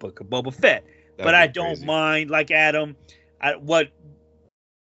watching the Book of Boba Fett. That'd But be I don't crazy. mind, like Adam,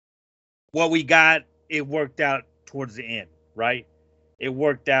 what we got. It worked out towards the end, right? It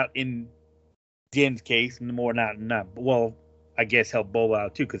worked out in Din's case, and more not. Well, I guess helped Boba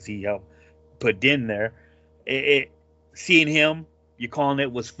out too because he helped put Din there. Seeing him, you calling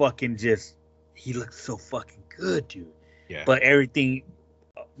it was fucking just. He looked so fucking good, dude. Yeah. But everything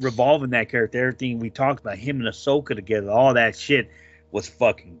revolving that character, everything we talked about, him and Ahsoka together, all that shit was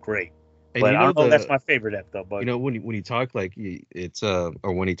fucking great. And But you I don't know the- that's my favorite episode. But when he talk like it's or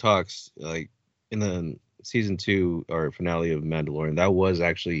when he talks like in the season 2 or finale of Mandalorian, that was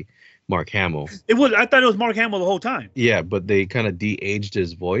actually Mark Hamill. I thought it was Mark Hamill the whole time. Yeah, but they kind of de-aged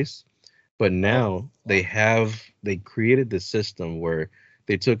his voice. But now they created the system where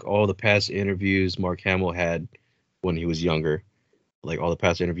they took all the past interviews Mark Hamill had when he was younger, like all the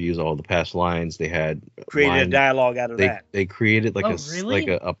past interviews, all the past lines they had. Created a lines. dialogue out of that. They created like Oh, like really?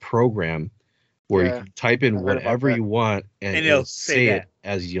 a program where Yeah, you can type in I heard about whatever that. you want and And it'll it'll say say it that.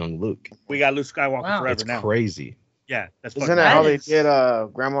 as young Luke. We got Luke Skywalker Wow. forever It's now. crazy. Yeah, that's Isn't fucking that how they is- did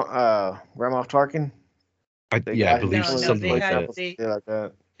Grandma Tarkin? I They yeah, I got his believe No, voice something they like had- that. they- like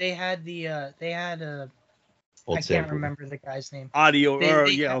that. They had Old I can't sample. remember the guy's name. audio.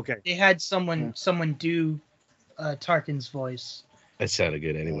 They Yeah, had- okay. They had someone do Tarkin's voice. It sounded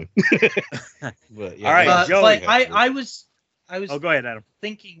good anyway. But yeah, All right, that's Joey. But really I was Oh, go ahead, Adam.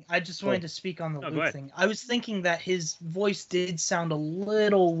 thinking. I just wanted to speak on the No, go Luke ahead. thing. I was thinking that his voice did sound a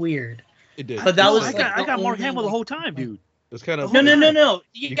little weird. it did. But that was I like got the Mark only, Hamill the like, whole time, dude. It's kind of No.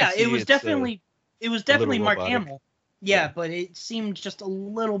 You Yeah, can see it was it's, definitely Mark robotic. Hamill. Yeah, but it seemed just a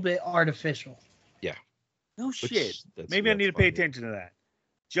little bit artificial. No which- shit. that's- Maybe I need to that's pay fine. attention to that.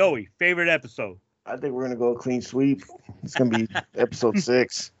 Joey, favorite episode. I think we're gonna go clean sweep. It's gonna be episode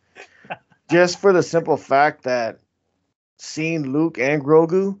 6, just for the simple fact that seeing Luke and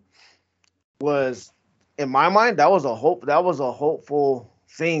Grogu was, in my mind, that was a hopeful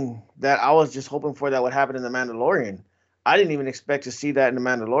thing that I was just hoping for that would happen in the Mandalorian. I didn't even expect to see that in the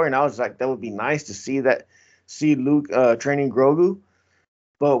Mandalorian. I was like, that would be nice to see Luke training Grogu,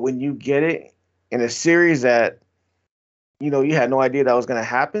 but when you get it in a series that you had no idea that was gonna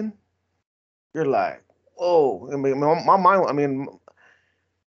happen. You're like, whoa! I mean, my mind. I mean,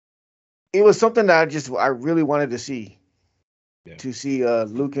 it was something that I really wanted to see. Yeah. To see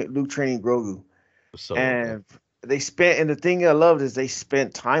Luke training Grogu, So and the thing I loved is they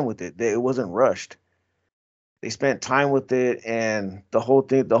spent time with it. It wasn't rushed. They spent time with it, and the whole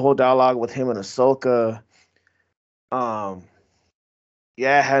dialogue with him and Ahsoka.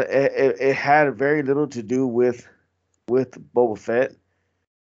 Yeah, it had very little to do with Boba Fett.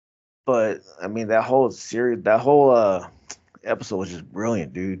 But I mean, that whole series, episode was just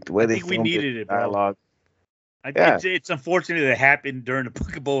brilliant, dude. The way I they think we filmed needed it, bro. dialogue. Yeah. It's unfortunate that it happened during the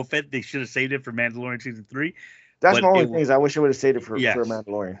Book of Boba Fett. They should have saved it for Mandalorian season 3. That's But my only it thing. Is I wish I would have saved it for Yes.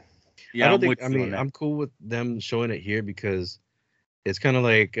 Mandalorian. Yeah, I don't I'm think. with I you on mean, that. I'm cool with them showing it here because it's kind of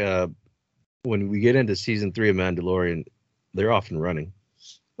like when we get into season 3 of Mandalorian, they're off and running.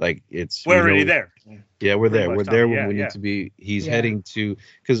 Like it's We're we already know- there. Yeah, we're Pretty there. much We're done. there when Yeah, we yeah. need to be. He's Yeah. heading to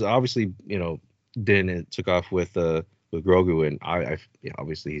because obviously then it took off with Grogu, and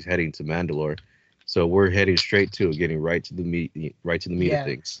obviously he's heading to Mandalore. So we're heading straight to getting right to the meat of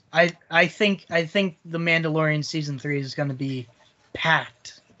things. I think the Mandalorian season 3 is going to be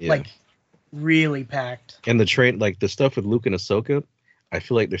packed, like really packed. And the train, like the stuff with Luke and Ahsoka, I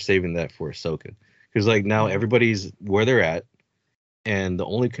feel like they're saving that for Ahsoka, because like now everybody's where they're at, and the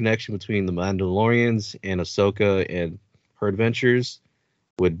only connection between the Mandalorians and Ahsoka and her adventures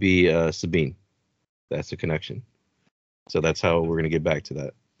would be Sabine. That's the connection. So that's how we're gonna get back to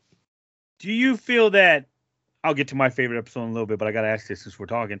that. Do you feel that, I'll get to my favorite episode in a little bit, but I got to ask this since we're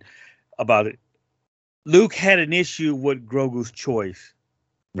talking about it. Luke had an issue with Grogu's choice,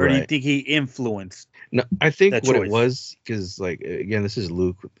 or do you think he influenced? No, I think what choice? It was, because like, again, this is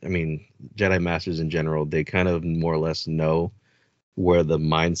Luke. I mean, Jedi Masters in general, they kind of more or less know where the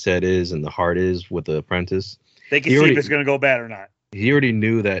mindset is and the heart is with the apprentice. They can see if it's going to go bad or not. He already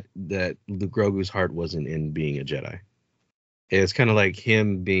knew that Luke Grogu's heart wasn't in being a Jedi. It's kind of like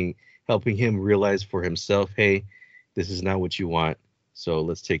him helping him realize for himself, hey, this is not what you want, so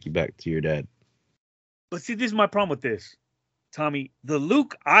let's take you back to your dad. But see, this is my problem with this, Tommy. The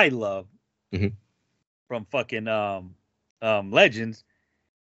Luke I love from fucking Legends,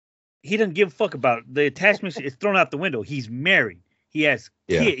 he doesn't give a fuck about it. The attachment is thrown out the window. He's married. He has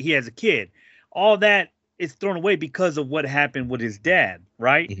he has a kid. All that is thrown away because of what happened with his dad,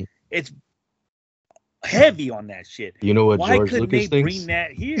 right? Mm-hmm. It's heavy on that shit. You know what George Lucas thinks? Why couldn't they bring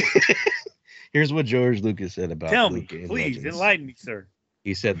that here? Here's what George Lucas said about Luke. Tell me, please, Legends. enlighten me, sir.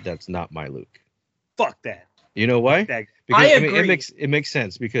 He said, that's not my Luke. Fuck that. You know why? Because I agree. It makes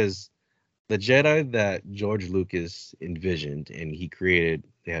sense, because the Jedi that George Lucas envisioned and he created,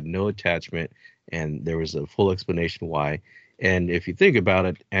 they had no attachment, and there was a full explanation why. And if you think about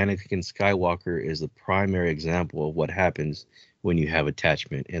it, Anakin Skywalker is the primary example of what happens when you have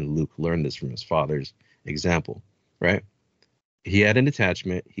attachment, and Luke learned this from his father's example, right? He had an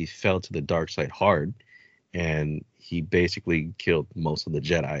attachment, he fell to the dark side hard, and he basically killed most of the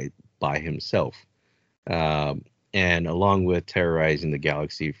Jedi by himself. And along with terrorizing the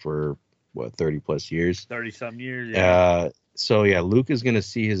galaxy for 30 plus years. 30-some years, yeah. So yeah, Luke is going to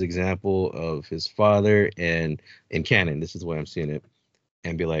see his example of his father, and in canon, this is the way I'm seeing it,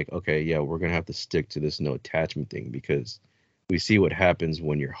 and be like, okay, yeah, we're going to have to stick to this no attachment thing, because we see what happens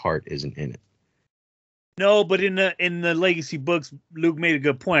when your heart isn't in it. No, but in the Legacy books, Luke made a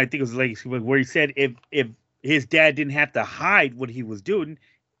good point. I think it was the Legacy book where he said if his dad didn't have to hide what he was doing,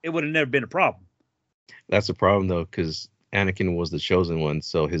 it would have never been a problem. That's a problem though, because Anakin was the chosen one,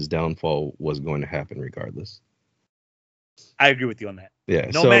 so his downfall was going to happen regardless. I agree with you on that. Yeah.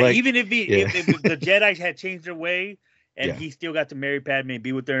 No so matter, like, even if the Jedi had changed their way and he still got to marry Padme and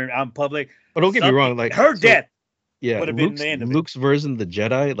be with her out in public. But don't get me wrong, like her death. Yeah, Luke's version of the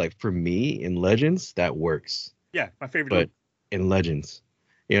Jedi, like for me in Legends, that works. Yeah, my favorite. But in Legends,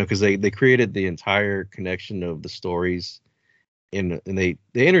 because they created the entire connection of the stories, and they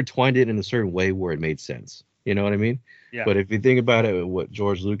intertwined it in a certain way where it made sense. You know what I mean? Yeah. But if you think about it, what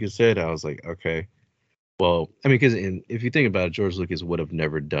George Lucas said, I was like, okay, well, I mean, because if you think about it, George Lucas would have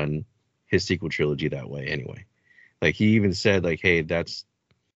never done his sequel trilogy that way anyway. Like he even said, like, hey,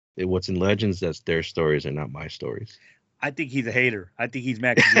 what's in Legends, that's their stories and not my stories. I think he's a hater. I think he's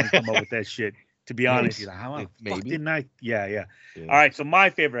mad because he didn't come up with that shit. To be honest, he's like, how the fuck didn't I? Yeah. All right, so my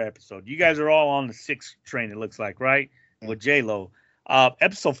favorite episode. You guys are all on the 6th train, it looks like, right? With J-Lo.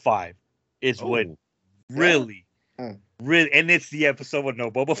 Episode 5 is what really, and it's the episode with no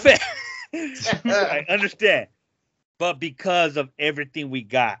Boba Fett. I understand. But because of everything we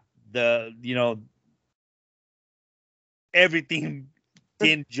got, everything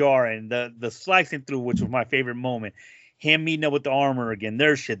Din Djarin, the slicing through, which was my favorite moment. Him meeting up with the armor again,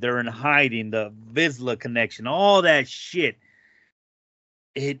 their shit, they're in hiding, the Vizsla connection, all that shit.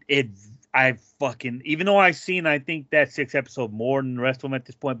 I fucking, even though I've seen, I think that 6th episode more than the rest of them at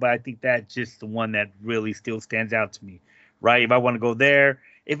this point, but I think that's just the one that really still stands out to me, right? If I want to go there,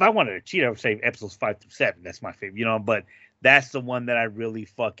 if I wanted to cheat, I would say episodes 5 through 7. That's my favorite, but that's the one that I really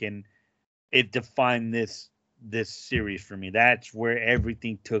fucking, it defined this series for me. That's where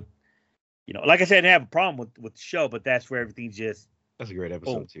everything took, like I said, I didn't have a problem with the show, but that's where everything just. That's a great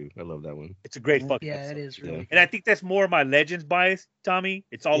episode too. I love that one. It's a great fucking episode. It is really. And I think that's more of my Legends bias, Tommy.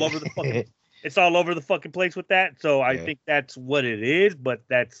 It's all over the fucking. It's all over the fucking place with that. So I think that's what it is, but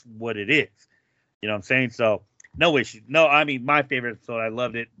that's what it is. You know what I'm saying? So no issue. No, I mean my favorite episode. I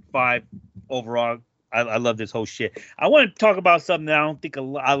loved it. 5 overall. I love this whole shit. I want to talk about something that I don't think a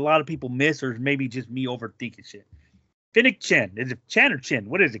lot of people miss, or maybe just me overthinking shit. Fennec Chen. Is it Chan or Chin?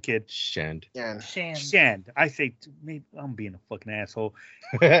 What is it, kid? Shand. Yeah. Shan. Shand. I say, maybe I'm being a fucking asshole.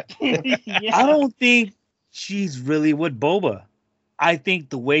 Yeah. I don't think she's really with Boba. I think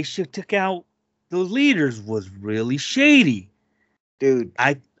the way she took out those leaders was really shady. Dude.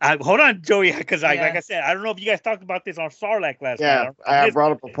 I hold on, Joey, because Yeah. like I said, I don't know if you guys talked about this on Sarlacc last Yeah, night. I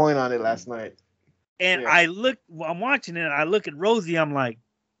brought up a point on it last night. And Yeah. I'm watching it, I look at Rosie, I'm like,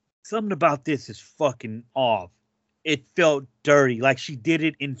 something about this is fucking off. It felt dirty, like she did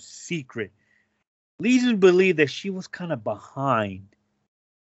it in secret. Leads me to believe that she was kind of behind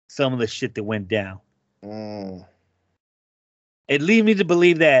some of the shit that went down. Mm. It leads me to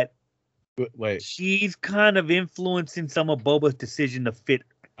believe that Wait, she's kind of influencing some of Boba's decision to fit.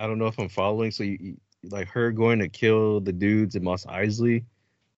 I don't know if I'm following. So you like her going to kill the dudes in Mos Eisley,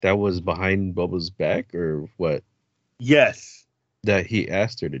 that was behind Boba's back, or what? Yes. That he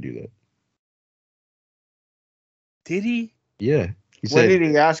asked her to do that. Did he? Yeah, he When said, did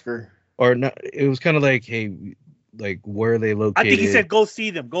he ask her? or not. It was kind of like, hey, like where are they located? I think he said, "Go see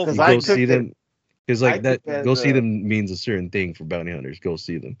them. Go." 'Cause See I go took see it- them. Because I like that, took it as go see a- them means a certain thing for bounty hunters. Go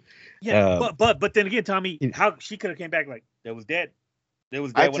see them. Yeah, Uh, but then again, Tommy, you- how she could have came back like they was dead. They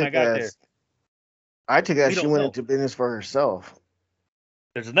was I dead when I took got it there. as I took it We as she don't went know. into business for herself.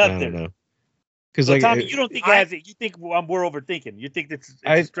 There's I enough don't there. know. Because So like, Tommy, you don't think it has it? You think we're overthinking? You think it's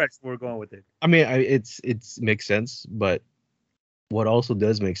a stretch? We're going with it. I mean, it's makes sense, but what also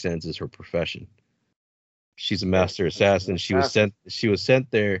does make sense is her profession. She's a master she's an assassin. She was assassin.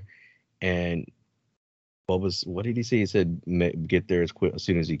 sent there, and what did he say? He said, "Get there as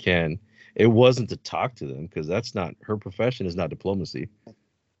soon as you can." It wasn't to talk to them, because that's not her profession. Is not diplomacy.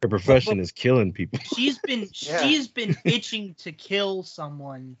 Her profession is killing people. She's been Yeah. she's been itching to kill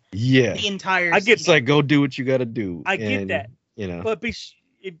someone Yeah, the entire I get it's like, go do what you got to do. I get And, that. You know, But if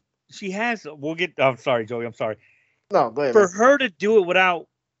she has, we'll get. I'm sorry, Joey. I'm sorry. No, go ahead. For man. her to do it without,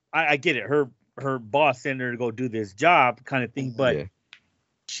 I get it. Her boss sent her to go do this job, kind of thing. But yeah.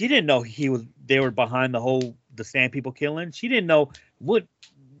 she didn't know they were behind the Sand People killing. She didn't know what.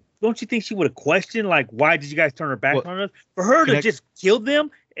 Don't you think she would have questioned, like, why did you guys turn her back Well, on us? For her to connect- just kill them,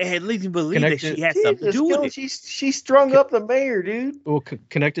 it had least me believe that Connected- she had something to do with it. She strung up the mayor, dude. Well,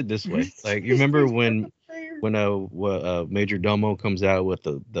 connected this way. Like, you remember when Major Domo comes out with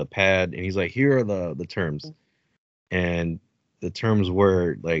the pad, and he's like, here are the terms, and the terms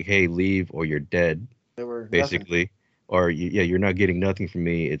were like, hey, leave or you're dead, They were basically, or you're not getting nothing from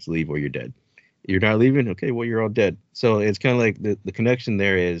me. It's leave or you're dead. You're not leaving, okay, well, you're all dead. So it's kind of like the connection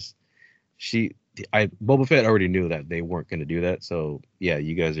there is Boba Fett already knew that they weren't going to do that, so yeah,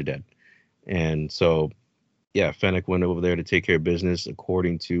 you guys are dead. And so yeah, Fennec went over there to take care of business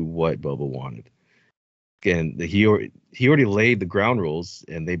according to what Boba wanted. And he already laid the ground rules,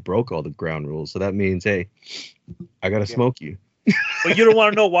 and they broke all the ground rules. So that means, hey, I gotta smoke you. But you don't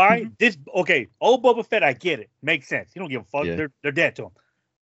want to know why? Old Boba Fett, I get it. Makes sense. You don't give a fuck. Yeah. They're dead to him.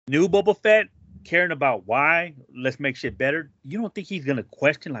 New Boba Fett, caring about why, let's make shit better. You don't think he's gonna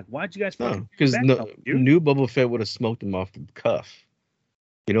question, like, why'd you guys No, fucking because do that? new Boba Fett would have smoked him off the cuff.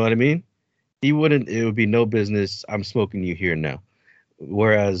 You know what I mean? He wouldn't. It would be no business. I'm smoking you here now.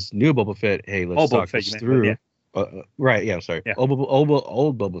 Whereas new Boba Fett, hey, let's Old Boba talk Fett, this you meant, through. yeah. Right? Yeah, I'm sorry. Yeah. Old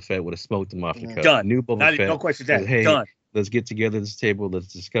Boba Fett would have smoked him off the cuff. Done. New Boba Fett. No questions says, asked. hey, Done. let's get together at this table. Let's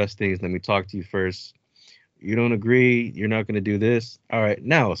discuss things. Let me talk to you first. You don't agree. You're not going to do this. All right,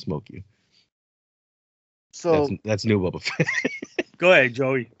 now I'll smoke you. So That's new Boba Fett. Go ahead,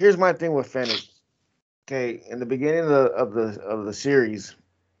 Joey. here's my thing with Fennec. Okay, in the beginning of the series,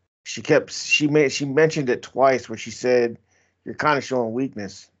 she mentioned it twice where she said, "You're kind of showing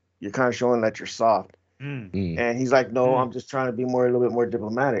weakness. You're kind of showing that you're soft." Mm. And he's like, "No, I'm just trying to be a little bit more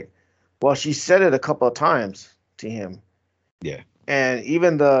diplomatic." Well, she said it a couple of times to him. Yeah. And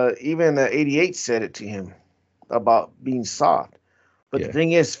even the 88 said it to him about being soft. But Yeah. the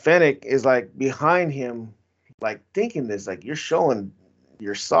thing is, Fennec is like behind him, like thinking this, like, you're showing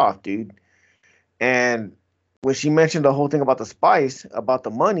you're soft, dude. And when she mentioned the whole thing about the spice, about the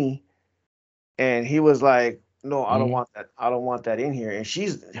money, and he was like, "No, I don't Mhm. want that. I don't want that in here." And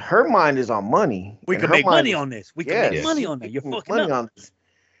her mind is on money. We And can her make mind money is- on this. We can Yes. make money on that. You're making fucking money up. on this.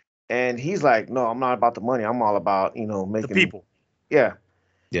 And he's like, "No, I'm not about the money. I'm all about, The making people. Yeah.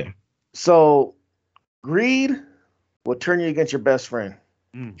 Yeah. So greed will turn you against your best friend.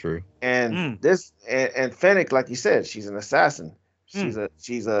 True. And and Fennec, like you said, she's an assassin. She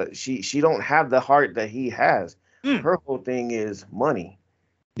don't have the heart that he has. Her whole thing is money.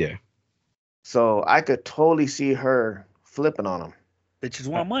 Yeah. So I could totally see her flipping on him. Bitches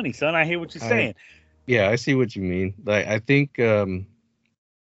want money, son. I hear what you're I- saying. Yeah, I see what you mean. Like, I think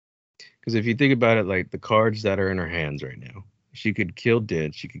Because if you think about it, like the cards that are in her hands right now, she could kill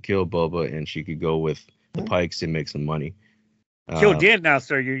Din, she could kill Boba, and she could go with the Pikes and make some money. Kill Din now,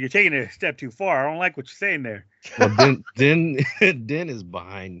 sir. You're taking it a step too far. I don't like what you're saying there. Well, Din is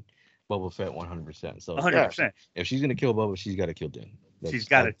behind Boba Fett 100%. So 100%. If she's gonna kill Boba, she's got to kill Din. She's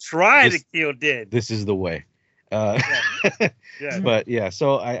got to try to kill Din. This is the way. Yeah. But yeah,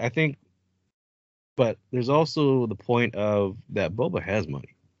 so I think, but there's also the point of that Boba has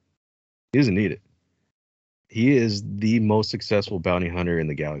money. He doesn't need it. He is the most successful bounty hunter in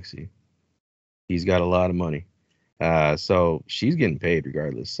the galaxy. He's got a lot of money. So she's getting paid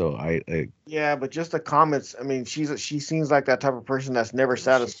regardless. So yeah, but just the comments. I mean, she seems like that type of person that's never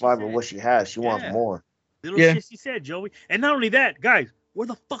satisfied with what she has. She wants more. Little shit she said, Joey. And not only that, guys, where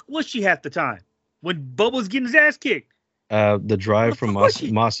the fuck was she half the time when Boba was getting his ass kicked? The drive from Mos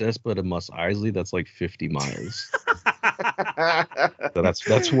Espa to Mos Eisley, that's like 50 miles. So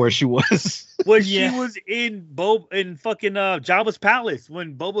that's where she was. She was in fucking Jabba's palace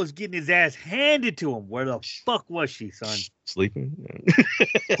when Boba was getting his ass handed to him. Where the fuck was she, son? Sleeping.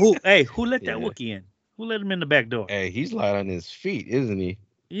 Who let that Wookiee in? Who let him in the back door? Hey, he's light on his feet, isn't he?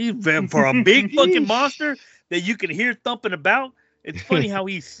 For a big fucking monster that you can hear thumping about. It's funny how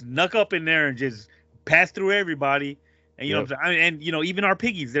he snuck up in there and just passed through everybody. And you know what I'm saying? And you know, even our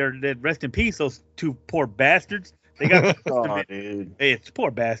piggies there, that rest in peace, those two poor bastards. They got dude. Hey, it's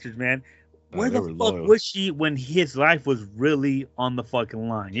poor bastards, man. Where the fuck was she when his life was really on the fucking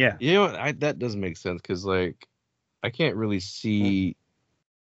line? Yeah. You know what? That doesn't make sense because like I can't really see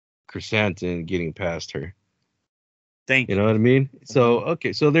Chrysanthemum getting past her. Thank you. You know what I mean? So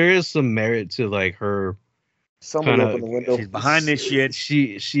okay, so there is some merit to like her. Somebody open the window. She's behind this shit.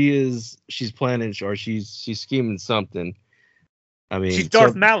 She's planning or she's scheming something. I mean, she's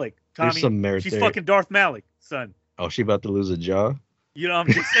Darth Malik, Tommy. There's some merit she's there. fucking Darth Malik, son. Oh, she about to lose a jaw? You know what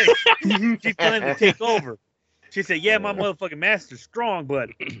I'm just saying? She's planning to take over. She said, "Yeah, my motherfucking master's strong, but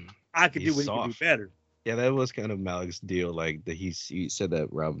I could do what he can do better." Yeah, that was kind of Malik's deal. Like that, he said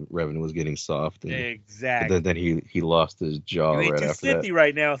that Revan was getting soft. And exactly. Then he lost his jaw right after that. that.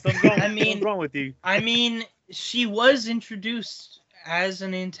 Right now, something's wrong with you. I mean, she was introduced as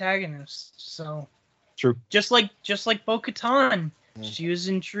an antagonist, so true. Just like Bo-Katan, she was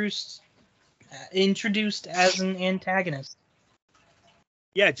introduced as an antagonist.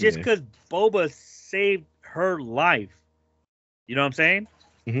 Yeah, just because Boba saved her life, you know what I'm saying?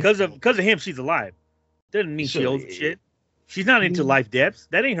 Because of him, she's alive. Doesn't mean she owes shit. She's not into life depths.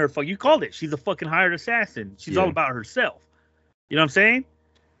 That ain't her fuck. You called it. She's a fucking hired assassin. She's all about herself. You know what I'm saying?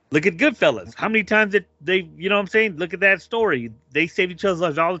 Look at Goodfellas. How many times did they, you know what I'm saying? Look at that story. They saved each other's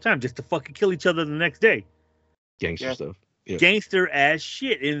lives all the time just to fucking kill each other the next day. Gangster stuff. Yeah. Gangster ass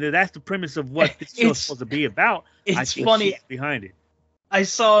shit. And that's the premise of what this show's supposed to be about. It's funny. Behind it. I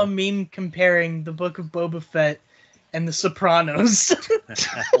saw a meme comparing the Book of Boba Fett and The Sopranos.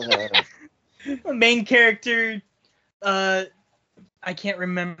 The main character, I can't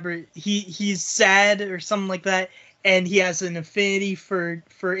remember. He's sad or something like that, and he has an affinity for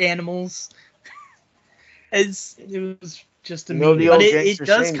animals. It was just a meme, but it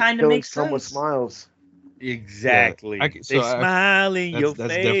does kind of make sense. With smiles. Exactly. Yeah. They smile in your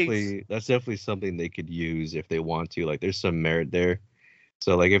face. That's definitely something they could use if they want to. Like, there's some merit there.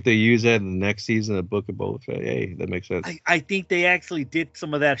 So, like, if they use that in the next season of Book of Boba Fett, hey, that makes sense. I think they actually did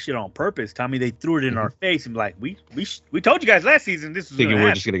some of that shit on purpose, Tommy. They threw it in our face and like, we told you guys last season this was thinking we're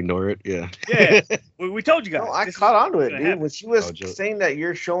happen. just gonna ignore it. Yeah. Yeah. We told you guys. No, I caught on to it, dude. When she was saying that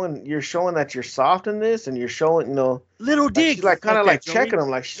you're showing that you're soft in this, and you're showing, you know, little digs. She's like kind of like checking them,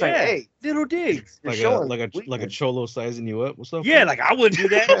 like she's like, hey, little digs. Like a cholo sizing you up. What's up? Yeah, like I wouldn't do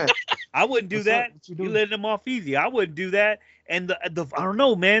that. I wouldn't do that. You letting them off easy. I wouldn't do that. And the I don't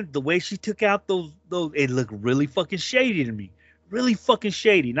know, man. The way she took out those it looked really fucking shady to me. Really fucking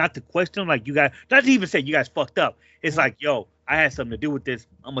shady. Not to question like you guys. Not to even say you guys fucked up. It's like, yo, I had something to do with this.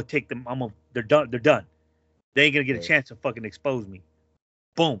 I'm gonna take them. They're done. They're done. They ain't gonna get a chance to fucking expose me.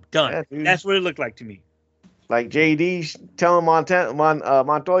 Boom, done. Yeah, that's what it looked like to me. Like JD telling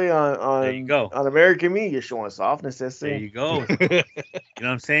Montoya on there you go. On American Me, you're showing softness. There you go. You know what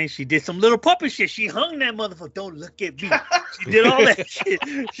I'm saying? She did some little puppet shit. She hung that motherfucker. Don't look at me. She did all that shit.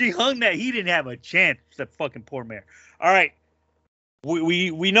 She hung that. He didn't have a chance. That fucking poor man. All right.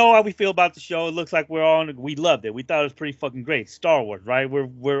 We know how we feel about the show. It looks like we loved it. We thought it was pretty fucking great. Star Wars, right?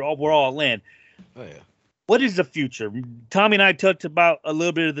 We're all in. Oh yeah. What is the future? Tommy and I talked about a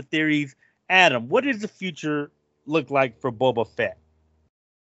little bit of the theories. Adam, what does the future look like for Boba Fett?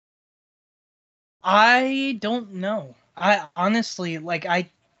 I don't know. I honestly, like,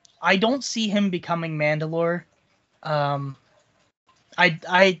 I don't see him becoming Mandalore.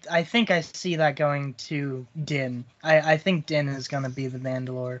 I think I see that going to Din. I think Din is gonna be the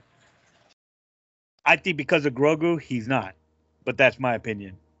Mandalore. I think because of Grogu, he's not. But that's my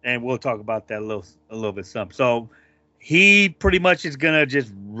opinion, and we'll talk about that a little bit. So he pretty much is gonna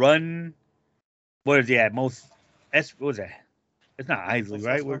just run. What is he at? What was that? It's not Isley, Mos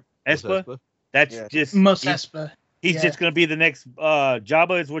right? Espa? Where Mos Espa? Espa? That's Yeah. just Mos he's- Espa. He's Yeah. just gonna be the next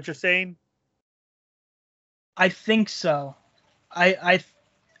Jabba, is what you're saying? I think so. I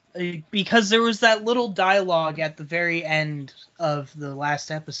because there was that little dialogue at the very end of the last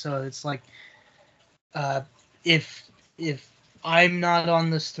episode. It's like, if I'm not on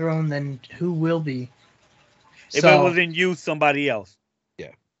this throne, then who will be? If it wasn't you, somebody else.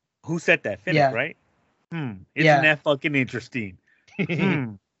 Yeah. Who said that? Finnick, Yeah. right? Isn't Yeah. that fucking interesting?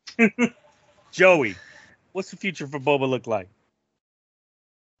 Joey, what's the future for Boba look like?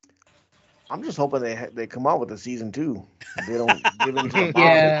 I'm just hoping they come out with a season 2. They don't give in to the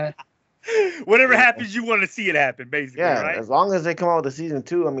Yeah, Whatever Yeah. happens, you want to see it happen, basically, Yeah, right? as long as they come out with a season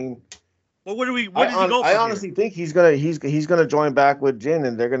 2, I mean, Well, what does he go for? I honestly think he's gonna join back with Jin,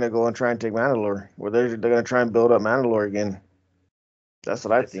 and they're gonna go and try and take Mandalore. Where they're gonna try and build up Mandalore again. That's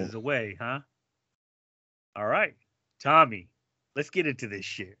what I This think. is a way, huh? All right, Tommy, let's get into this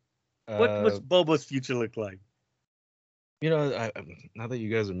shit. What's Boba's future look like? You know, now that you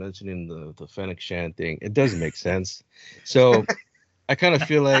guys are mentioning the Fennec Shan thing, it does make sense. So I kind of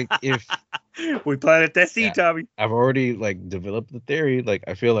feel like if We planted that seed, Yeah. Tommy. I've already like developed the theory, like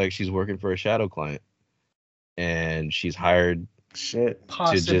I feel like she's working for a shadow client, and she's hired Shit.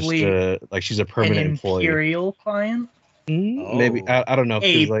 possibly to just like she's a an permanent employee. Imperial client, Maybe Oh. I don't know. 'Cause,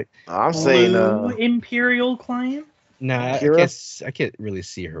 A like I'm saying, blue Imperial client. nah, Kira? I can't really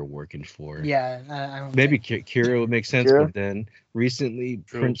see her working for. Yeah, I don't. Maybe think- Kira would make sense, Kira? but then recently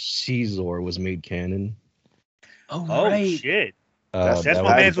True. Prince Caesar was made canon. Oh, Oh right. shit! That's That's that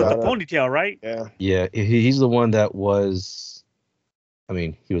my was- man's with the bad. ponytail, right? yeah. Yeah, he's the one that was. I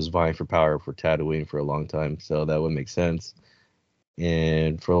mean, he was vying for power for Tatooine for a long time, so that would make sense.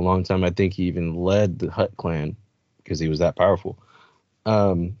 And for a long time, I think he even led the Hutt clan because he was that powerful.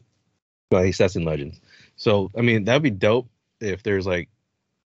 Well, at least that's in Legends. So, I mean, that'd be dope if there's like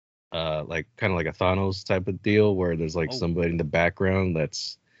kind of like a Thanos type of deal where there's like Oh. somebody in the background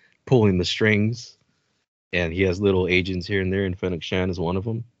that's pulling the strings, and he has little agents here and there, and Fennec Shan is one of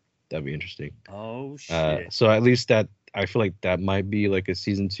them. That'd be interesting. Oh shit! So at least that I feel like that might be like a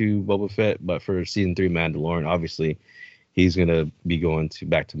season 2 Boba Fett, but for season 3 Mandalorian, obviously he's gonna be going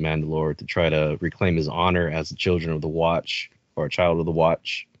back to Mandalore to try to reclaim his honor as a children of the Watch or a child of the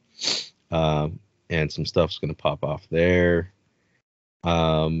Watch, and some stuff's gonna pop off there.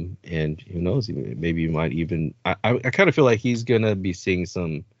 And who knows? Maybe you might even. I kind of feel like he's gonna be seeing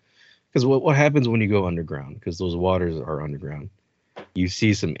some, because what happens when you go underground? Because those waters are underground. You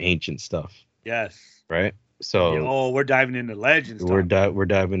see some ancient stuff, Yes. right? So Yeah, oh, we're diving into legends. we're Tommy. we're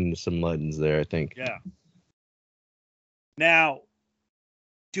diving into some legends there, I think. Yeah. Now,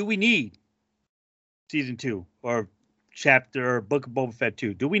 do we need season 2 or chapter or Book of Boba Fett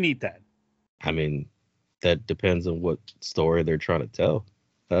 2? Do we need that? I mean, that depends on what story they're trying to tell.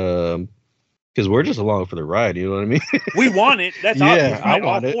 Because we're just along for the ride, you know what I mean? We want it. That's Yeah, obvious. I Right?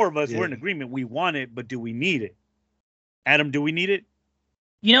 want All it. four of us, we're Yeah. in agreement. We want it, but do we need it? Adam, do we need it?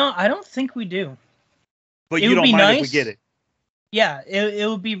 You know, I don't think we do. But It you would don't be mind if we nice. get it. Yeah, it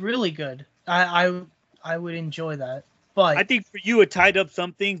would be really good. I would enjoy that. But I think for you, it tied up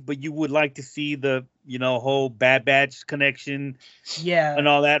some things, but you would like to see the, whole Bad Batch connection yeah, and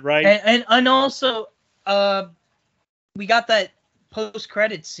all that, right? and also, we got that post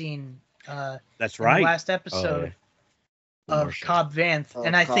credit scene That's in the right. last episode of Marshall. Cobb Vanth, Oh,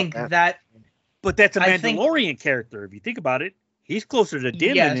 and I Cobb think Vanth. that But that's a I think- Mandalorian character, if you think about it. He's closer to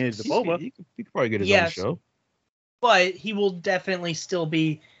Din Yes. than he is to Boba. He could probably get his Yes. own show. but he will definitely still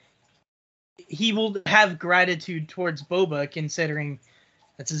be. He will have gratitude towards Boba, considering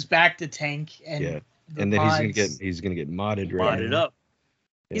that's his back to tank, and Yeah. the And then mods. he's gonna get modded, Brought right? it up.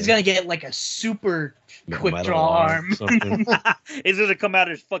 He's gonna get like a super Metal quick draw arm. something. It's gonna come out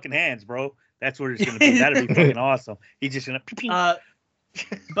of his fucking hands, bro. That's what it's gonna be. That'd be fucking awesome. He's just gonna.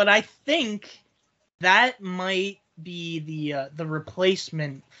 But I think that might be the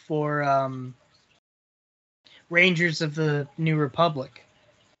replacement for Rangers of the New Republic,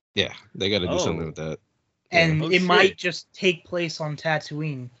 Yeah, they got to do something Oh. with that. and Oh, it shit. might just take place on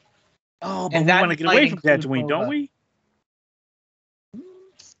Tatooine. Oh, but And we that want to get might away from include Tatooine, don't Boba. we?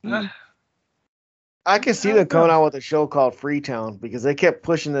 I can see them coming out with a show called Freetown because they kept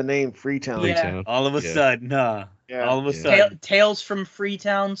pushing the name Freetown. Yeah. Freetown. All of a Yeah. sudden, Yeah. all of a Yeah. sudden. Tales from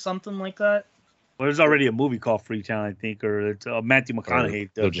Freetown, something like that. Well, there's already a movie called Freetown, I think, or it's Matthew McConaughey.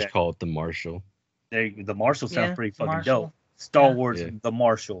 They'll does just that. call it the Marshal. The Marshall sounds Yeah, pretty fucking Marshall. dope. Star Yeah. Wars, Yeah. the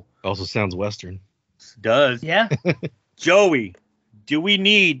Marshall Also sounds Western. does. Yeah. Joey, do we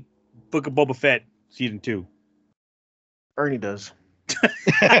need Book of Boba Fett season 2? Ernie does.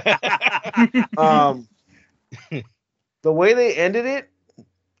 The way they ended it,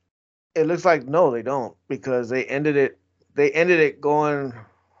 it looks like no, they don't, because they ended it going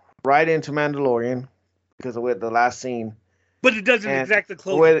right into Mandalorian because of the last scene. But it doesn't And exactly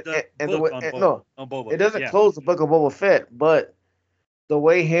close the way- the and the book way- on and Boba. no, on Boba. It doesn't Yeah. close the Book of Boba Fett, but the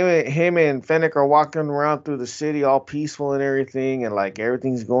way him and Fennec are walking around through the city all peaceful and everything, and like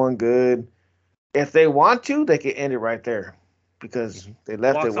everything's going good. If they want to, they can end it right there, because they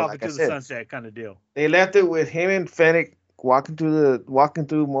left Walks it with, off like I into the said, sunset kind of deal. they left it with him and Fennec walking through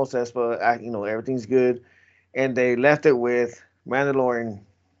Mos Espa. Everything's good, and they left it with Mandalorian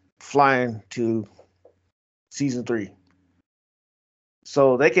flying to season 3.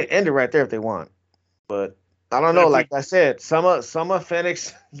 So they can end it right there if they want, but I don't But know. if Like I said, some of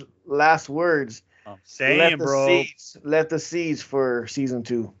Fennec's last words I'm saying, bro. left the seeds for season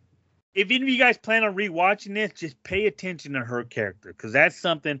 2. If any of you guys plan on rewatching this, just pay attention to her character, because that's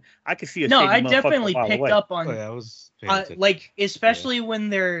something I could see. A No, shady I motherfucker definitely a mile picked away. up on Oh yeah, I was paying attention. like especially when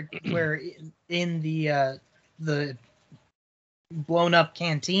they're in the blown up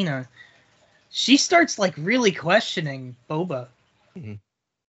cantina. She starts like really questioning Boba. Mhm.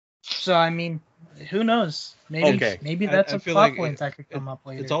 So I mean, who knows? Maybe Okay. maybe I- that's I a feel plot like point that could come up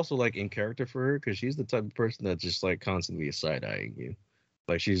later. It's also like in character for her because she's the type of person that's just like constantly side eyeing you.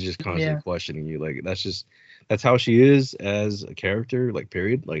 Like she's just constantly Yeah. questioning you. Like that's how she is as a character. Like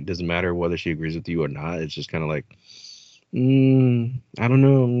period. Like doesn't matter whether she agrees with you or not. It's just kind of like, I don't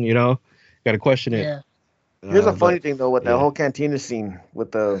know. Got to question it. Yeah. Here's a but- funny thing though with that yeah. whole cantina scene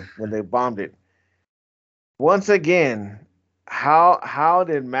with when they bombed it. Once again, how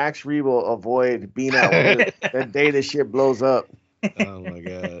did Max Rebo avoid being at work the day the shit blows up? Oh my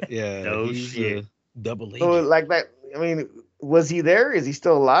god. Yeah. No he's shit. a double agent. So like that, I mean, was he there? Is he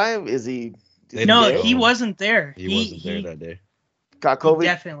still alive? Is he? They No, didn't he know. wasn't there. He wasn't there that day. Got He COVID?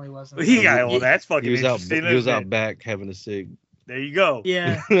 definitely wasn't. Yeah, there. well, that's fucking He was out. interesting. He was isn't out it? back having a cig. There you go.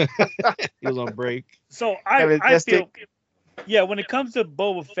 Yeah. He was on break. So Kevin, I just feel, yeah, when it comes to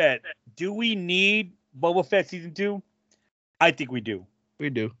Boba Fett, do we need Boba Fett season 2? I think we do. We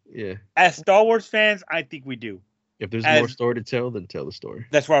do. Yeah. As Star Wars fans, I think we do. If there's As- more story to tell, then tell the story.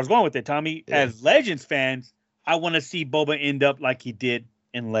 That's where I was going with it, Tommy. Yeah. As Legends fans, I want to see Boba end up like he did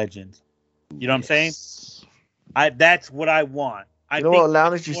in Legends. You know what I'm saying? That's what I want. I You know think what? Now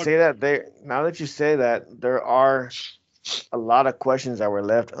that you more- say that, there are a lot of questions that were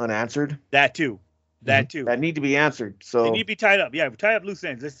left unanswered that too. That too. that need to be answered. They So need to be tied up. Yeah, tie up loose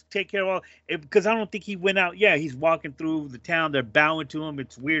ends. Let's take care of all. Because I don't think he went out. Yeah, he's walking through the town. They're bowing to him.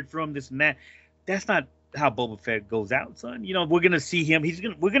 It's weird for him. This and that. That's not how Boba Fett goes out, son. We're gonna see him.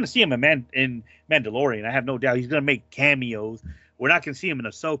 We're gonna see him in Mandalorian. I have no doubt. He's gonna make cameos. We're not gonna see him in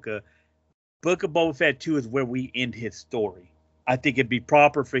Ahsoka. Book of Boba Fett 2 is where we end his story. I think it'd be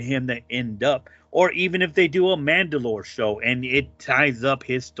proper for him to end up, or even if they do a Mandalore show and it ties up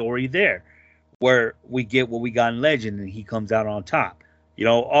his story there, where we get what we got in Legend and he comes out on top.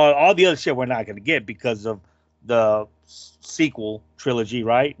 All the other shit we're not going to get because of the sequel trilogy,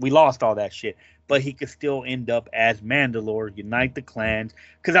 right? We lost all that shit. But he could still end up as Mandalore, unite the clans,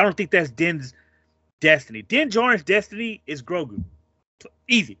 because I don't think that's Din's destiny. Din Djarin's destiny is Grogu.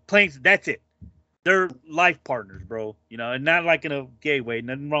 Easy. Plain, that's it. They're life partners, bro. And not like in a gay way.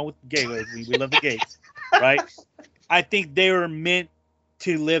 Nothing wrong with the gay way. We love the gays, right? I think they were meant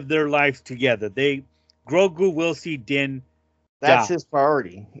to live their lives together. Grogu will see Din. that's die. his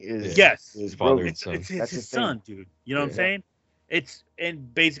priority. Is Yes. is Father Grogu. and son. It's That's his the thing. son, dude. You know what I'm Yeah. saying?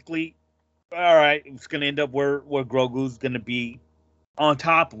 And basically, all right, it's gonna end up where Grogu's gonna be on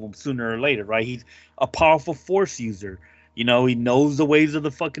top of him sooner or later, right? He's a powerful Force user. He knows the ways of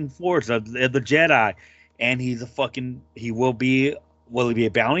the fucking Force of the Jedi, and he will he be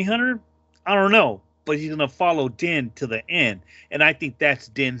a bounty hunter? I don't know, but he's gonna follow Din to the end, and I think that's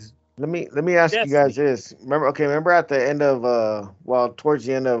Din's. Let me ask you guys this. Remember at the end of towards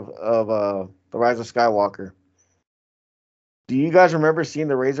the end of The Rise of Skywalker. Do you guys remember seeing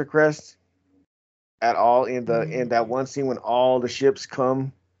the Razor Crest at all in that one scene when all the ships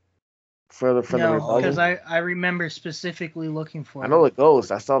come from the No, rebellion? because I remember specifically looking for I know it. the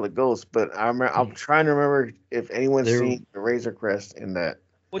ghost. I saw the ghost, but I'm trying to remember if anyone's There- seen the Razor Crest in that.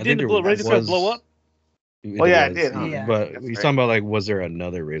 Well, I didn't think the there Razor Crest was- blow up? Oh, yeah, it did, huh? Yeah. But That's he's right. talking about was there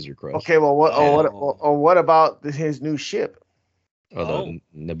another Razor Crest? Okay, well, Oh. what about his new ship? Oh, the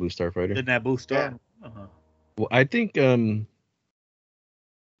Naboo Starfighter. The Naboo Star. Yeah. Uh-huh. Well, I think if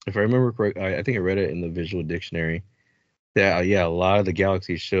I remember correctly, I think I read it in the visual dictionary. That a lot of the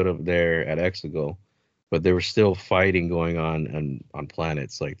galaxies showed up there at Exegol, but there was still fighting going on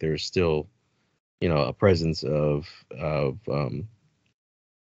planets. Like there was still, a presence of damn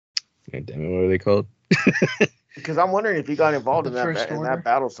it, what are they called? Because I'm wondering if he got involved in The First in Order. that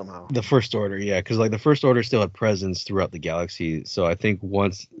battle somehow. The First Order, yeah, because like the First Order still had presence throughout the galaxy. So I think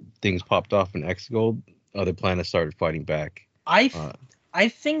once things popped off in Exegol, other planets started fighting back. I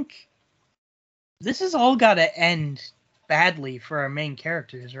think this has all got to end badly for our main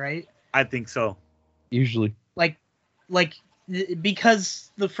characters, right? I think so. Usually,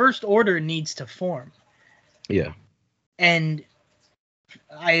 Because the First Order needs to form, yeah. and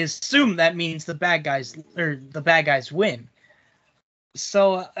I assume that means the bad guys win.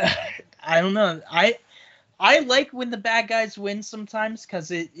 So I don't know. I like when the bad guys win sometimes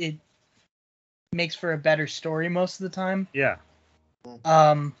because it makes for a better story most of the time. Yeah.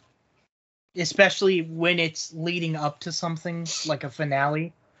 Especially when it's leading up to something like a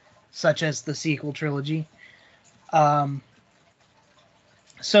finale, such as the sequel trilogy.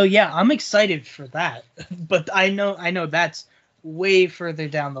 So yeah, I'm excited for that, but I know that's way further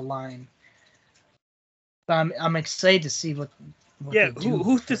down the line. But I'm excited to see what Yeah, they do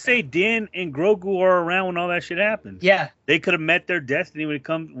who's for to that. say Din and Grogu are around when all that shit happens? Yeah, They could have met their destiny when it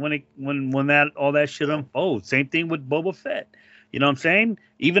comes when that all that shit unfolds. Same thing with Boba Fett. You know what I'm saying?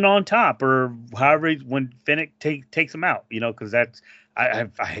 Even on top or however when Fennec takes him out. Because that's I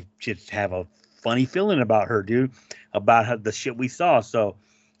just have a funny feeling about her, dude, about the shit we saw. So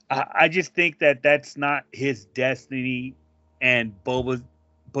I just think that that's not his destiny, and Book of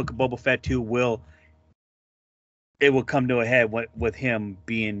Boba Fett 2 will come to a head with him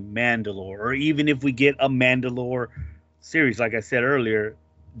being Mandalore, or even if we get a Mandalore series, like I said earlier,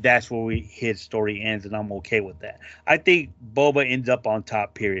 that's where his story ends, and I'm okay with that. I think Boba ends up on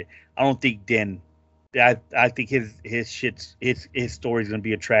top. Period. I don't think Din. I think his story is gonna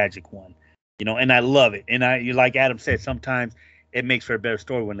be a tragic one, and I love it. And like Adam said, sometimes it makes for a better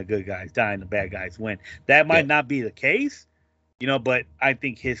story when the good guys die and the bad guys win. That might not be the case, but I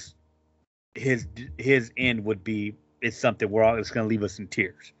think his end would be it's something where it's going to leave us in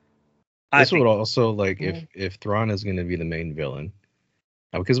tears. This would also if Thrawn is going to be the main villain,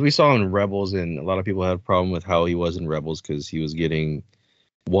 because we saw in Rebels, and a lot of people had a problem with how he was in Rebels because he was getting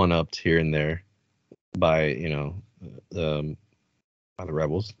one-upped here and there by the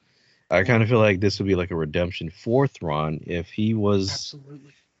Rebels. I kind of feel like this would be like a redemption for Thrawn if he was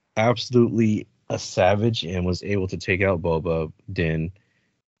absolutely a savage and was able to take out Boba, Din,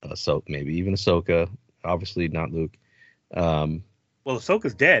 maybe even Ahsoka. Obviously not Luke. Well,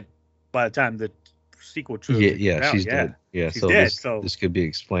 Ahsoka's dead by the time the sequel trilogy. Yeah, she's dead. Yeah, she's dead. This could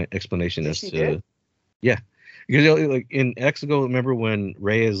be explanation as to dead? yeah. Because like in Exegol, remember when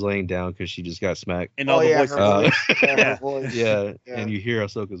Rey is laying down because she just got smacked? And all the voices. Her voice. Yeah, and you hear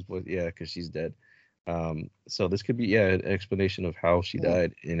Ahsoka's voice. Yeah, because she's dead. So this could be an explanation of how she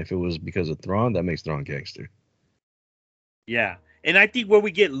died, and if it was because of Thrawn, that makes Thrawn gangster. Yeah, and I think where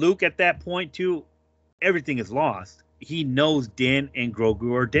we get Luke at that point too, everything is lost. He knows Din and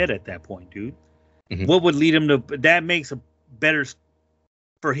Grogu are dead at that point, dude. Mm-hmm. What would lead him to? That makes a better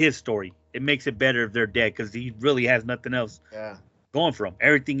for his story. It makes it better if they're dead because he really has nothing else going for him.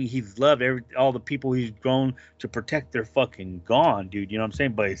 Everything he's loved, all the people he's grown to protect, they're fucking gone, dude. You know what I'm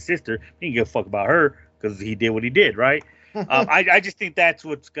saying? But his sister, he didn't give a fuck about her because he did what he did, right? I just think that's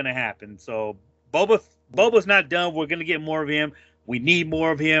what's gonna happen. So Boba's not done. We're gonna get more of him. We need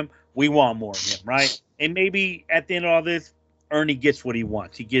more of him. We want more of him, right? And maybe at the end of all this, Ernie gets what he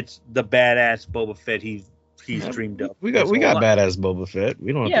wants. He gets the badass Boba Fett he's dreamed up. We got badass Boba Fett.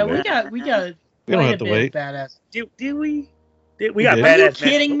 We don't have to wait. we got We don't have to wait. Badass. Did we? We got did. badass. Are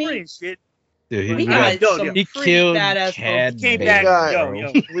you kidding me? Mandalorian shit. Dude, We got got some some he pretty killed badass Cad Came Bane, back.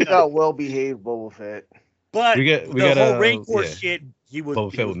 bro. We got well-behaved Boba Fett. But We got the whole a Rancor shit, he was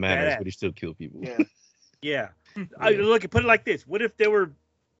Boba he Fett was with manners, badass. but he still killed people. Yeah. Yeah. Put it like this: what if there were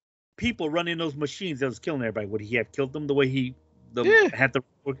people running those machines that was killing everybody? Would he have killed them the way he had the?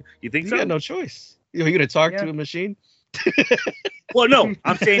 You think He so? got no choice. You gonna talk Yeah. to a machine? Well, no.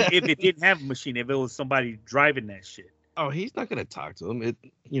 I'm saying if it didn't have a machine, if it was somebody driving that shit. Oh, he's not gonna talk to him.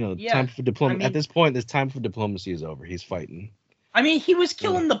 Yeah, Time for diplomacy. I mean- At this point, this time for diplomacy is over. He's fighting. I mean, he was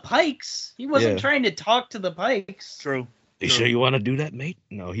killing the Pikes. He wasn't Yeah. trying to talk to the Pikes. True. You sure you want to do that, mate?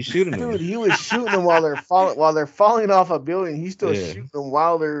 No, he's shooting them. Dude, he was shooting them while they're falling off a building. He's still Yeah. shooting them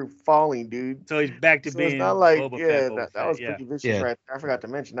while they're falling, dude. So he's back to So being. it's not like Boba Fett, Boba that Fett, was yeah. pretty vicious, Yeah. right? I forgot to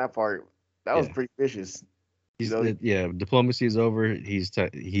mention that part. That was Yeah. pretty vicious. Diplomacy is over. He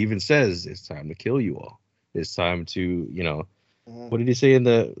even says it's time to kill you all. It's time to, what did he say in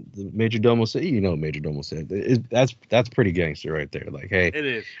the Major Domo said? Major Domo said that's pretty gangster right there. Like, hey, It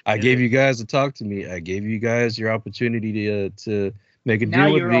is. I gave you guys to talk to me. I gave you guys your opportunity to make a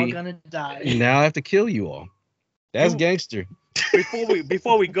deal with me. Now you're all gonna die. Now I have to kill you all. That's gangster.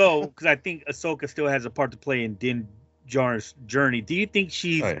 Before we go, because I think Ahsoka still has a part to play in Din Djarin's journey. Do you think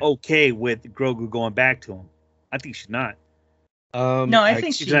she's okay with Grogu going back to him? I think she's not. No, I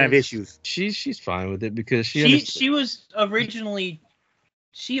think she's gonna have issues. She's fine with it because she was originally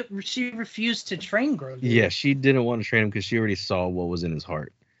she refused to train Grogu. Yeah, she didn't want to train him because she already saw what was in his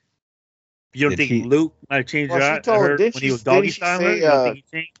heart. You don't think Luke might have changed her when he was doggy styling her? You don't think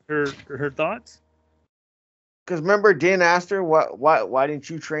he changed her thoughts? Because remember, Din asked her why didn't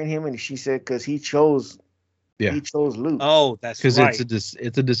you train him, and she said because he chose Luke. Oh, that's right. Because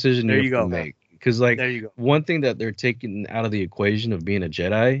it's a decision you have to make. Because there you go. One thing that they're taking out of the equation of being a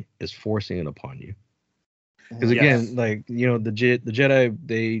Jedi is forcing it upon you. Because again, the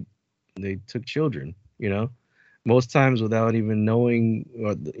Jedi they took children, most times without even knowing,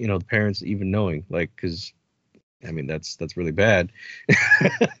 or the parents even knowing, because that's really bad.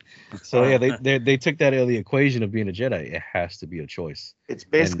 So yeah, they took that out of the equation of being a Jedi. It has to be a choice. It's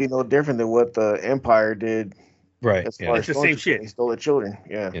basically no different than what the Empire did. Right. It's the same shit. They stole the children.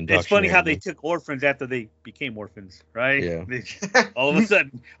 Yeah. It's funny how they took orphans after they became orphans, right? Yeah. All of a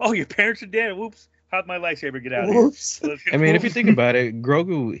sudden, your parents are dead. Whoops. How'd my lightsaber get out of here? If you think about it,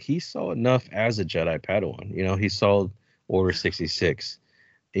 Grogu, he saw enough as a Jedi Padawan. He saw Order 66.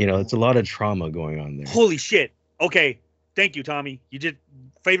 It's a lot of trauma going on there. Holy shit. Okay. Thank you, Tommy. You did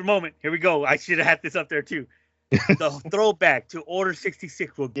favorite moment. Here we go. I should have had this up there too. The throwback to Order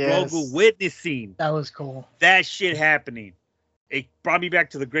 66 with Grogu witnessing. That was cool. That shit happening. It brought me back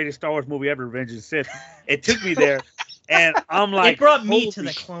to the greatest Star Wars movie ever, Revenge of the Sith. It took me there, and I'm like, it brought me to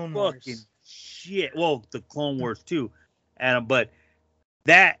the Clone Wars. Shit. Well, the Clone Wars too, Adam. But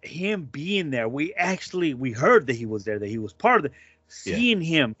that him being there, we heard that he was there, that he was part of the. Seeing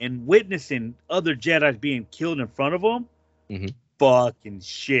him and witnessing other Jedi being killed in front of him. Mm-hmm. Fucking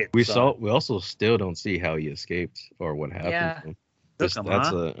shit. We also still don't see how he escaped or what happened. Yeah. That's an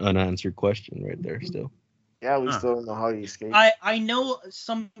unanswered question right there still. Yeah, we still don't know how he escaped. I know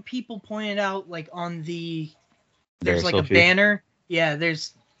some people pointed out on there's a banner. Yeah,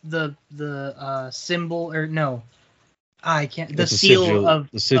 there's the symbol or no. I can't the sigil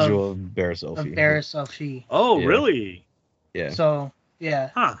of Barriss Offee. Of Barriss Offee. Oh, yeah. Really? Yeah. So, yeah.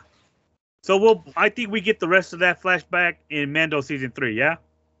 Huh. So I think we get the rest of that flashback in Mando season 3, yeah?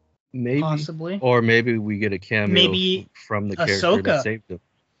 Maybe. Possibly. Or maybe we get a cameo from the character that saved him.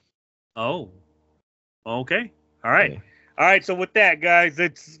 Oh. Okay. All right. Yeah. All right, so with that, guys,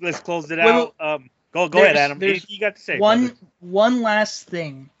 let's close it out. Go ahead, Adam. Anything you got to say? One last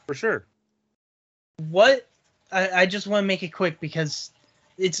thing. For sure. What I just want to make it quick because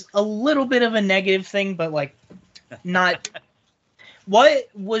it's a little bit of a negative thing, but not. What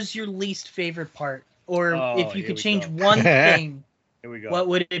was your least favorite part? Or if you could change one thing, here we go. What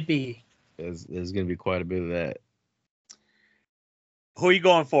would it be? There's going to be quite a bit of that. Who are you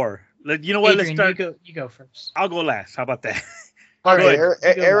going for? You know what? Adrian, let's start. You go first. I'll go last. How about that? All right,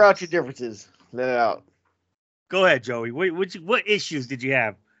 air out your differences. Let it out. Go ahead, Joey. What issues did you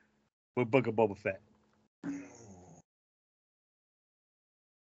have with Book of Boba Fett?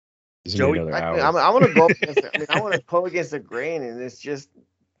 Joey, I want to go against. I want to go against the grain, and it's just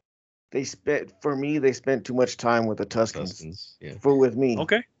they spent too much time with the Tuskens. With me.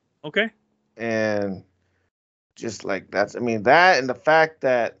 Okay. And just that's that, and the fact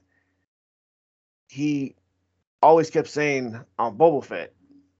that he always kept saying on Boba Fett.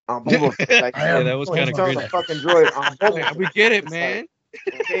 That was kind of cringe. Fucking droid on Boba Fett. We get it, man.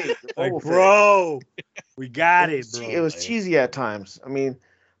 Okay, bro, we got it, bro. It was cheesy at times.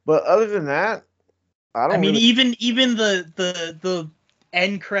 But other than that, even the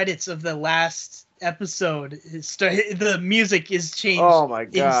end credits of the last episode, the music is changed. Oh my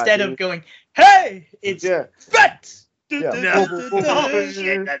god! Instead of going, "Hey, it's Fett." Oh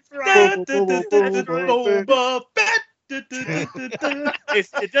shit, that's right. Boba Fett.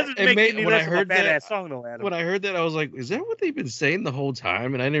 It doesn't make any less of a badass song, though, Adam. When I heard that, I was like, is that what they've been saying the whole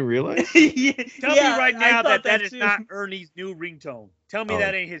time? And I didn't realize? Tell me right now that is not Ernie's new ringtone. Tell me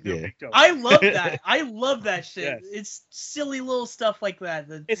that ain't his new ringtone. I love that. I love that shit. Yes. It's silly little stuff like that.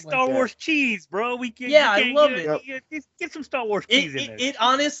 It's Star Wars cheese, bro. I love it. Get some Star Wars cheese in there. It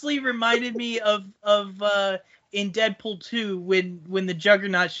honestly reminded me of in Deadpool 2 when the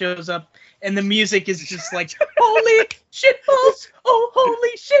Juggernaut shows up and the music is just like, holy shitballs! Oh,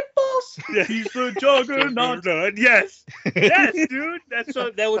 holy shitballs! Yeah, he's the juggernaut. Yes, yes, dude.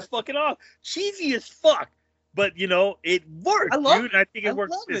 That was fucking off. Cheesy as fuck, but you know it worked, dude. I think it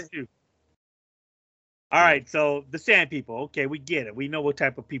works too. All right, so the Sand People. Okay, we get it. We know what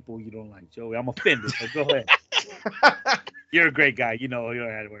type of people you don't like, Joey. I'm offended, but go ahead. You're a great guy. You know, you don't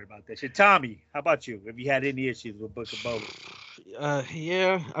have to worry about that shit. Tommy, how about you? Have you had any issues with Book of Boba?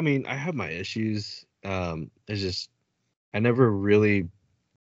 Yeah. I mean, I have my issues. It's just I never really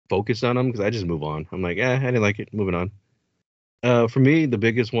focus on them because I just move on. I'm like, I didn't like it. Moving on. For me, the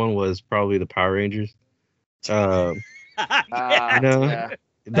biggest one was probably the Power Rangers. Yeah. The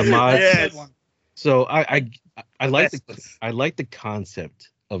mods. Yes. So I like the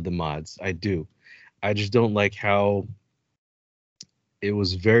concept of the mods. I do. I just don't like how it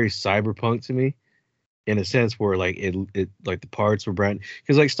was very cyberpunk to me, in a sense where like it like the parts were brand,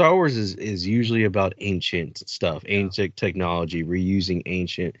 because like Star Wars is usually about ancient stuff, ancient technology, reusing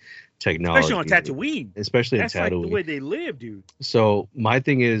ancient technology, Especially on Tatooine. Especially That's in Tatooine. like the way they live, dude. So my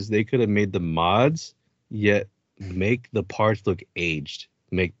thing is they could have made the mods yet make the parts look aged,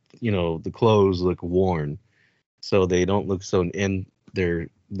 make the clothes look worn, so they don't look so in their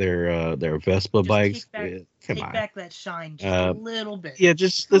Vespa Just bikes. Take back that shine just a little bit. Yeah,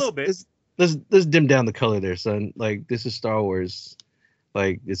 just a little bit. Let's dim down the color there, son. Like, this is Star Wars.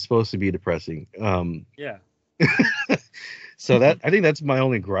 Like, it's supposed to be depressing. Yeah. So I think that's my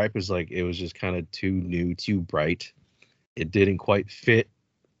only gripe, is like it was just kind of too new, too bright. It didn't quite fit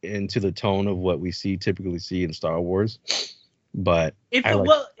into the tone of what we typically see in Star Wars. But if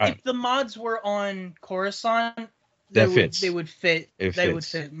the mods were on Coruscant, they would fit. They would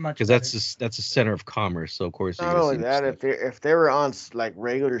fit much because better. that's a center of commerce. So of course, not only that, if they were on like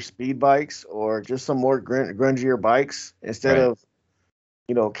regular speed bikes or just some more grungier bikes instead of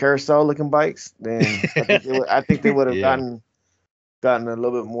carousel looking bikes, then I think they would have gotten a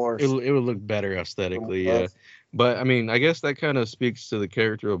little bit more. It would look better aesthetically, yeah. But I mean, I guess that kind of speaks to the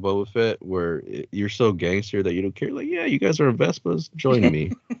character of Boba Fett, where you're so gangster that you don't care. Like, yeah, you guys are in Vespas, join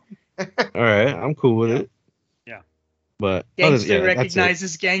me. All right, I'm cool with it. Yeah. But gangster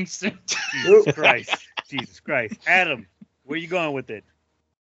recognizes gangster. Jesus Christ. Adam, where you going with it?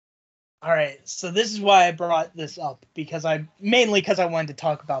 All right, so this is why I brought this up, mainly because I wanted to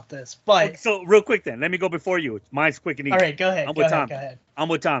talk about this. But so real quick then, let me go before you. Mine's quick and easy. All right, go ahead. Go ahead. I'm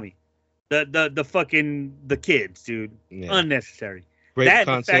with Tommy. The fucking the kids, dude. Yeah. Unnecessary. Great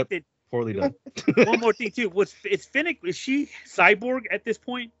concept. Poorly done. One more thing too. Is Finnick? Is she cyborg at this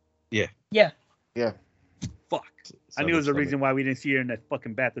point? Yeah. Fuck. I knew it was a reason why we didn't see her in that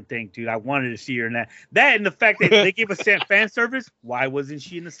fucking bathroom thing, dude. I wanted to see her in that. That and the fact that they gave us fan service. Why wasn't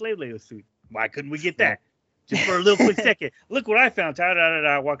she in the slave labor suit? Why couldn't we get that? Just for a little quick second. Look what I found.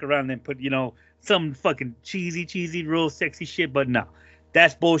 I walk around and put some fucking cheesy, real sexy shit. But no,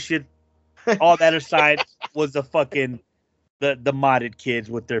 that's bullshit. All that aside was the fucking the modded kids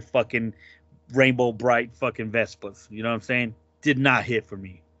with their fucking rainbow bright fucking Vespas. You know what I'm saying? Did not hit for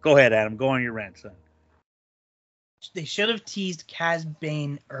me. Go ahead, Adam. Go on your rant, son. They should have teased Caz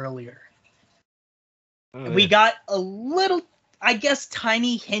Bane earlier. We got a little, I guess,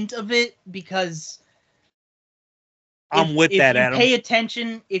 tiny hint of it because I'm with that, Adam.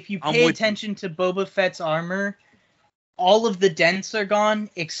 If you pay attention to Boba Fett's armor, all of the dents are gone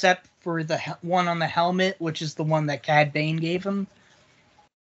except for the one on the helmet, which is the one that Cad Bane gave him.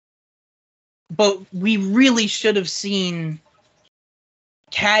 But we really should have seen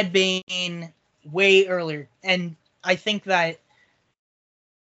Cad Bane way earlier, and I think that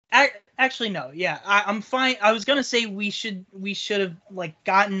actually no, yeah, I'm fine. I was gonna say we should have like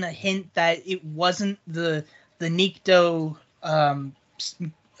gotten a hint that it wasn't the Nikto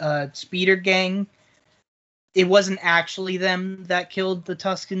speeder gang. It wasn't actually them that killed the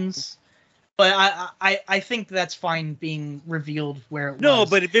Tuskens, but I think that's fine being revealed where it was. No,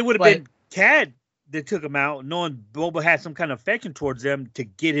 but if it would have been Cad that took him out, knowing Boba had some kind of affection towards them to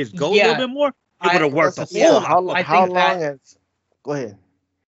get his goal a little bit more, it would have worked. Go ahead.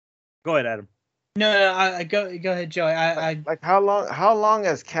 Go ahead, Adam. No, go ahead, Joey. Like how long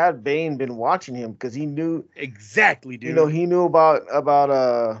has Cad Bane been watching him? Because he knew exactly, dude. He knew about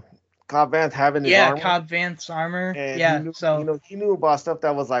Cobb Vanth having his armor. Cobb Vanth's armor. And he knew about stuff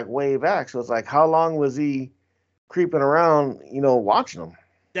that was like way back. So it's like, how long was he creeping around? Watching him.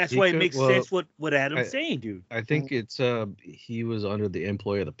 That's why it makes sense what Adam's saying, dude. I think it's he was under the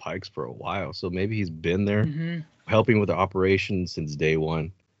employ of the Pikes for a while, so maybe he's been there helping with the operation since day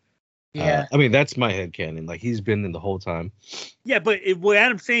one. Yeah, I mean that's my headcanon. Like he's been in the whole time. Yeah, but what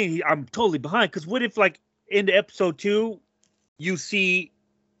Adam's saying, I'm totally behind. Because what if like into episode 2, you see?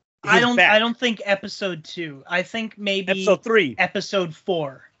 I don't think episode 2. I think maybe episode 3, episode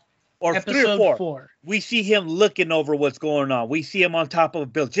 4. or 3 or Episode 4. 4. We see him looking over what's going on. We see him on top of a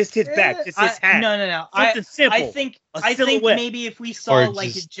building, just his back, just his hat. No. Something simple. I think silhouette. maybe if we saw Or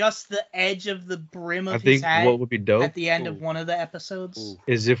like just- just the edge of the brim I of his think hat what would be dope at the end of Ooh. one of the episodes. Ooh.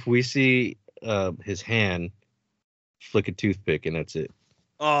 is if we see his hand flick a toothpick and that's it.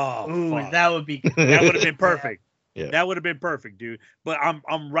 Oh, Ooh, fuck. that would be good. That would have been perfect. Yeah. That would have been perfect, dude. But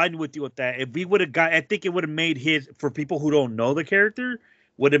I'm riding with you with that. If we would have got, I think it would have made his, for people who don't know the character,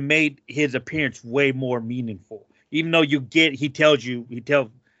 would have made his appearance way more meaningful. Even though he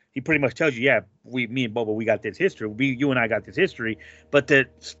pretty much tells you, yeah, me and Boba, we got this history. You and I got this history. But to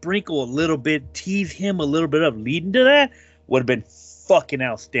sprinkle a little bit, tease him a little bit of leading to that would have been fucking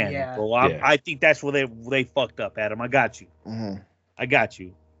outstanding, Yeah. bro. Yeah. I think that's where they fucked up, Adam. I got you. Mm-hmm. I got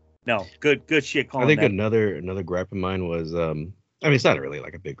you. No, good shit. I Calling think that. another gripe of mine was I mean it's not really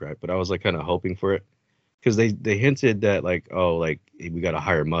like a big gripe, but I was like kind of hoping for it because they hinted that like, oh, like we got to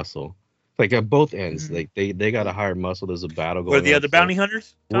hire muscle, like at both ends. Mhm. Like they got to hire muscle. There's a battle going Where the on, other so- bounty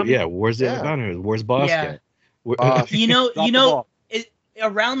hunters? Well, Tommy? yeah, where's the Yeah. other bounty hunters? Where's Boss Yeah. at? Where- Boss. You know, Drop the ball.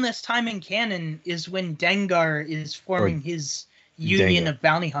 around this time in canon is when Dengar is forming his union Dengar. of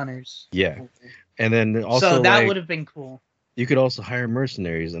bounty hunters. yeah, and then also so that like, would have been cool. you could also hire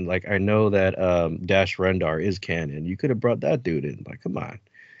mercenaries, and like I know that Dash Rendar is canon. You could have brought that dude in. Like, come on.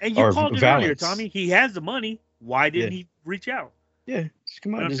 And you Or called it earlier, Valance. Tommy. He has the money. Why didn't Yeah. he reach out? Yeah, just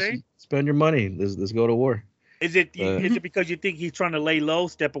come You know on, what I'm just saying? spend your money. Let's go to war. Is it because you think he's trying to lay low,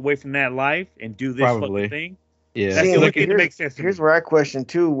 step away from that life, and do this Probably. fucking thing? Yeah, That's See, the only look, thing that makes sense to Here's me. where I question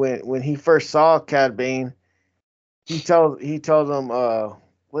too. When he first saw Cad Bane, he tells him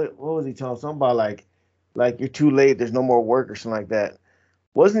what was he telling him? Something about like you're too late. There's no more work or something like that.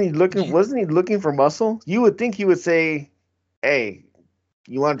 Wasn't he looking for muscle? You would think he would say, "Hey,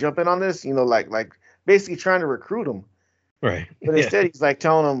 you want to jump in on this?" You know, like basically trying to recruit him. right. But Yeah. instead, he's like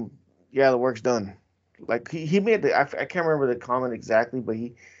telling him, "Yeah, the work's done." Like he made I can't remember the comment exactly, but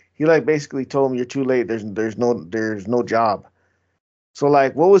he like basically told him, "You're too late. There's no job." So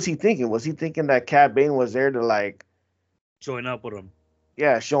like, what was he thinking? Was he thinking that Cad Bane was there to like, Join up with him.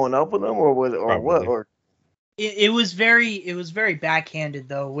 yeah, showing up with him, or what? Probably. Or It was very backhanded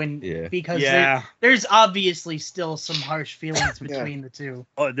though Yeah. because Yeah. there's obviously still some harsh feelings Yeah. between the two.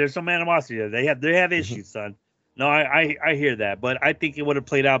 Oh, there's some animosity there. They have issues, son. No, I hear that, but I think it would have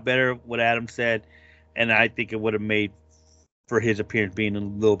played out better what Adam said, and I think it would have made for his appearance being a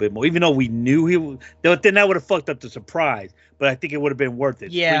little bit more. Even though we knew he would, then that would have fucked up the surprise. But I think it would have been worth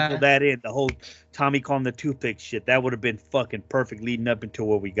it. Yeah. Sprinkle that in, the whole Tommy calling the toothpick shit. That would have been fucking perfect leading up into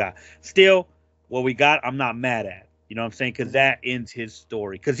what we got. Still, what we got, I'm not mad at. You know what I'm saying? Because that ends his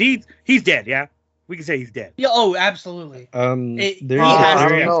story. Because he's dead. Yeah, we can say he's dead. Yeah, oh, absolutely. There's He a has to I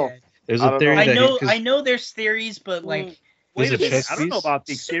theory. be don't know. dead. There's I a don't theory know. that I know there's theories, but like Wait There's a a minute. chess I don't know piece? about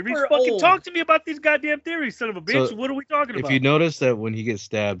these Super theories. Fucking old. talk to me about these goddamn theories, son of a bitch. So, What are we talking if about? you notice that when he gets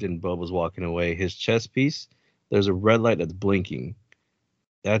stabbed and Boba's walking away, his chest piece, there's a red light that's blinking.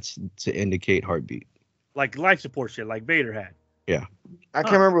 That's to indicate heartbeat. Like life support shit, like Vader had. I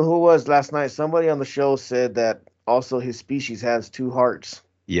can't remember who it was last night. Somebody on the show said that also his species has 2 hearts.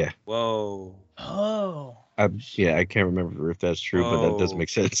 Yeah. Whoa. oh. I can't remember if that's true, but that does Whoa. make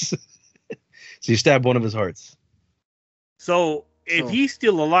sense. So you stab one of his hearts. So if So- he's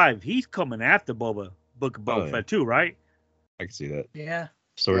still alive, he's coming after Boba Book of Boba Oh, yeah. Fett too, right? I can see that. Yeah.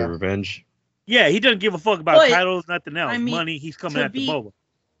 Story Yeah. of revenge. Yeah, he doesn't give a fuck about But, titles, nothing else. I mean, Money, he's coming to after be- Boba.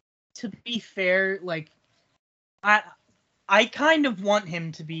 To be fair, like I kind of want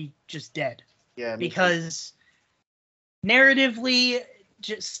him to be just dead. Yeah, me too. Because narratively,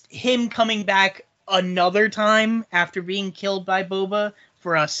 just him coming back another time after being killed by Boba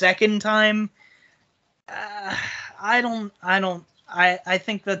for a second time, I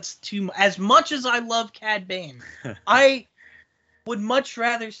think that's too. As much as I love Cad Bane, I would much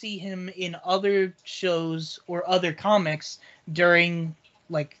rather see him in other shows or other comics during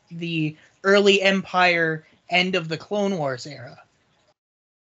like the early Empire, end of the Clone Wars era.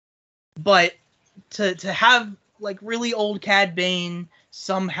 But to have like really old Cad Bane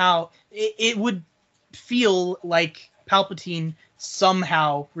somehow, it would feel like Palpatine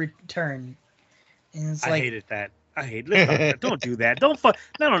somehow return. And it's I like, hated that. I hate. Listen, don't do that. Don't fuck.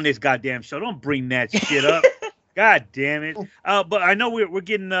 Not on this goddamn show. Don't bring that shit up. God damn it. But I know we're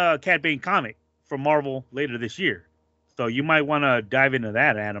getting a Cad Bane comic from Marvel later this year, so you might want to dive into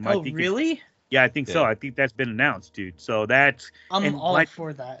that, Adam. I oh think really? Yeah, I think so. Yeah. I think that's been announced, dude. So that's I'm and all like-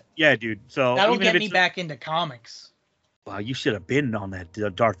 for that. yeah, dude. So That'll even get if me it's- back into comics. Wow, you should have been on that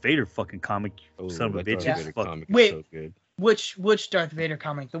Darth Vader fucking comic. Oh, Son of a that bitch, Darth it's Vader fuck- comic is Wait. so good. Which Darth Vader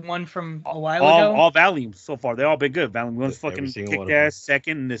comic? The one from a while ago? All volumes so far. They've all been good. Volume 1's Every fucking single one kicked of them. ass.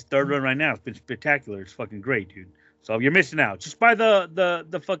 Second, and this third one right now, it's been spectacular. It's fucking great, dude. So you're missing out. Just buy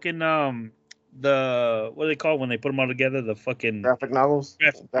the fucking the what do they call it when they put them all together? The fucking Graphic novels.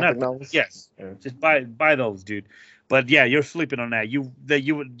 Graphic no, novels. Yes. Yeah. Just buy those, dude. But yeah, you're sleeping on that. You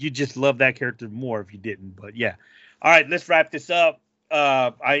just love that character more if you didn't. But yeah. All right, let's wrap this up.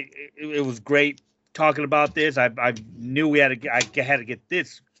 It was great talking about this. I knew I had to get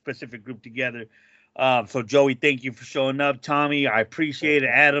this specific group together. So Joey, thank you for showing up. Tommy, I appreciate it.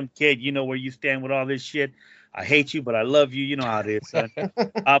 Adam, Kid, you know where you stand with all this shit. I hate you, but I love you. You know how it is, son.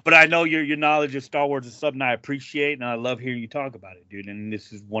 But I know your knowledge of Star Wars is something I appreciate, and I love hearing you talk about it, dude. And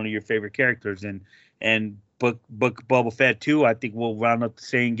this is one of your favorite characters. And book Boba Fett too. I think we'll round up the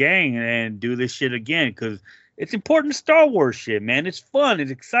same gang and do this shit again because it's important Star Wars shit, man. It's fun.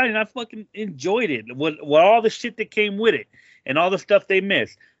 It's exciting. I fucking enjoyed it. With all the shit that came with it and all the stuff they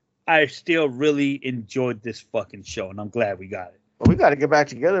missed, I still really enjoyed this fucking show, and I'm glad we got it. Well, we got to get back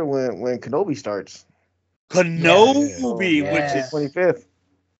together when Kenobi starts. Kenobi, Yeah. which is 25th.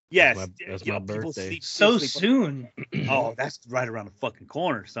 yes, That's you my know, people birthday. So sleep- soon. Oh, that's right around the fucking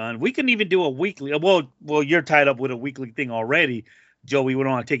corner, son. We can even do a weekly. Well, you're tied up with a weekly thing already, Joey. We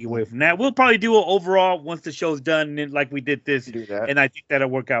don't want to take you away from that. We'll probably do it overall once the show's done, and then, like we did this, Do that. and I think that'll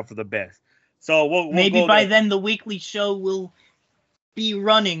work out for the best. So we'll Maybe go by there. then the weekly show will be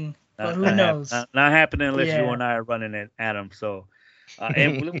running, but who knows? Not happening unless you Yeah. and I are running it, Adam. So,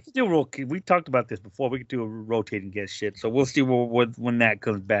 and we can do we talked about this before. We could do a rotating guest shit. So we'll see when that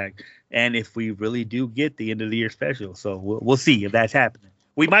comes back, and if we really do get the end of the year special. So we'll see if that's happening.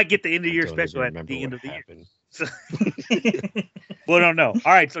 We might get the end of the year Don't special even at remember the end what of the year. happened. So, we don't know.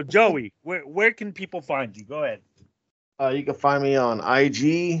 All right, so Joey, where can people find you? Go ahead. You can find me on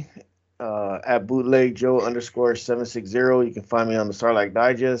IG at bootlegjoe_760. You can find me on the Starlight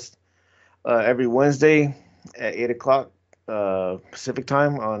Digest every Wednesday at 8 o'clock Pacific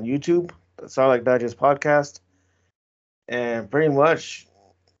time on YouTube, the Starlight Digest podcast. And pretty much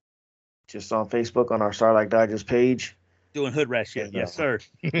just on Facebook on our Starlight Digest page. Doing hood rat shit. Yeah. Yes, sir.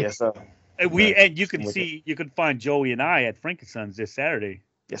 Yes, sir. And you can Look see you can find Joey and I at Frankensons this Saturday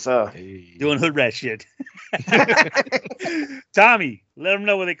Yes, sir. Hey. doing hood rat shit. Tommy, let them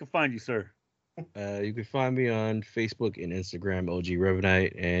know where they can find you, sir. You can find me on Facebook and Instagram, OG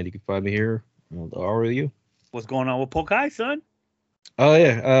Revenite, and you can find me here on the RLU. What's going on with Pokai, son? Oh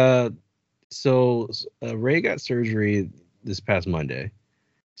yeah. So Ray got surgery this past Monday.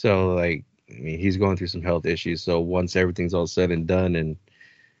 So like, I mean, he's going through some health issues. So once everything's all said and done, and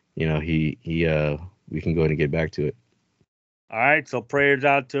you know, we can go ahead and get back to it. All right, so prayers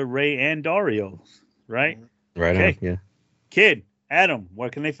out to Ray and Dario, right? Right Okay. on. Yeah. Kid, Adam, where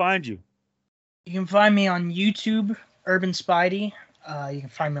can they find you? You can find me on YouTube, Urban Spidey. You can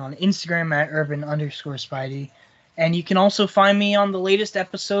find me on Instagram at Urban_Spidey. And you can also find me on the latest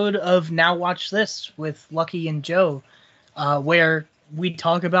episode of Now Watch This with Lucky and Joe, where we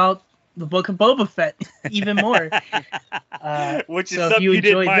talk about the Book of Boba Fett even more. Which is so if something you you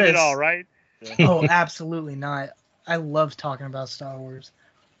didn't enjoyed mind at this- all, right? Oh, absolutely not. I love talking about Star Wars.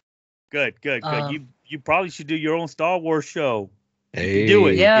 Good. Um, You probably should do your own Star Wars show. Hey. do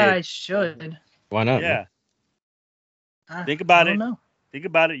it. Yeah, did. I should. Why not? Yeah. I- Think about I it. don't know. Think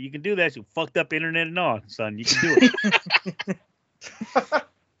about it. You can do that. You fucked up internet and all, son. You can do it.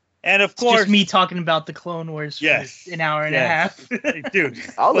 And of It's course, just me talking about the Clone Wars for Yes. an hour and Yes. a half. dude,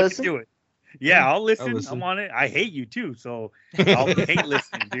 I'll fucking listen. do it. Yeah, I'll listen. listen. I'm on it. I hate you too, so I'll hate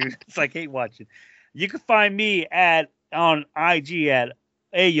listening, dude. It's like hate watching. You can find me on IG at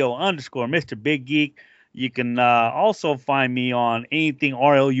Ayo_Mr. Big Geek. You can also find me on anything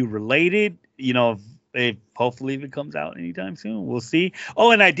RLU related. You know, if hopefully if it comes out anytime soon, we'll see.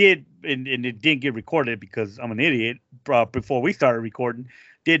 Oh, and I did, and it didn't get recorded because I'm an idiot. Before we started recording,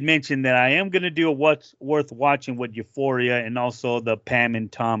 did mention that I am going to do a What's Worth Watching with Euphoria and also the Pam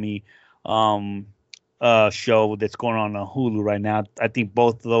and Tommy show that's going on Hulu right now. I think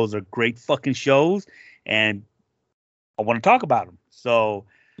both of those are great fucking shows, and I want to talk about them. So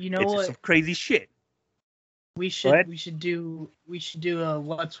You know it's what? some crazy shit. We ahead. should do a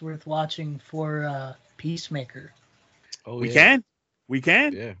What's Worth Watching for Peacemaker. Oh, We yeah.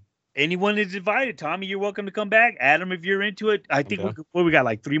 can. Yeah. Anyone is invited. Tommy, you're welcome to come back. Adam, if you're into it, I think down. we got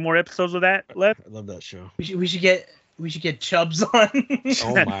like 3 more episodes of that left. I love that show. We should get Chubbs on.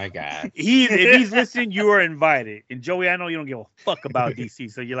 Oh my god. If he's listening, you are invited. And Joey, I know you don't give a fuck about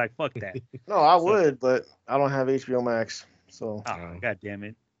DC, so you're like, fuck that. No, I would, but I don't have HBO Max, so Oh, god damn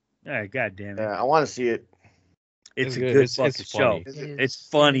it. God damn it. yeah, I want to see it. It's a good. good It's fucking show. funny. It's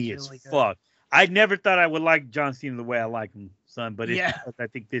funny as really good. fuck. I never thought I would like John Cena the way I like him, son. But it's Yeah. because I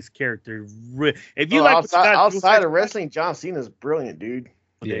think this character. If you Well, like outside of wrestling, John Cena's brilliant, dude.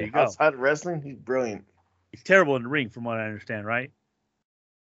 there Yeah. you go. Outside of wrestling, he's brilliant. He's terrible in the ring, from what I understand, right?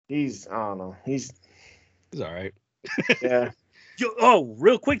 I don't know. He's It's all right. yeah. Oh,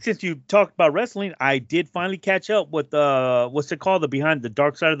 real quick, since you talked about wrestling, I did finally catch up with what's it called, the Behind the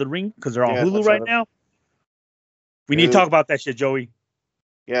Dark Side of the Ring, because they're on Yeah, Hulu that's right right. now. We need to Dude. talk about that shit, Joey.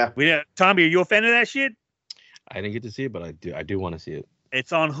 Yeah. Tommy, are you a fan of that shit? I didn't get to see it, but I do want to see it.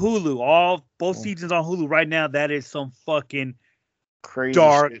 It's on Hulu. Both seasons on Hulu right now. That is some fucking Crazy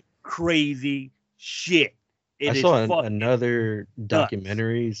dark, shit. crazy shit. It I is saw fucking another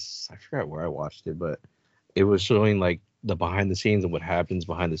documentaries. I forgot where I watched it, but it was showing like the behind the scenes and what happens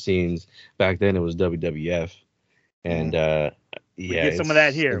behind the scenes. Back then, it was WWF, and get yeah, some of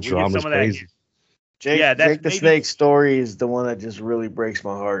that here. The We get drama's some of that crazy. here. Jake, Yeah, that's Jake the maybe- Snake story is the one that just really breaks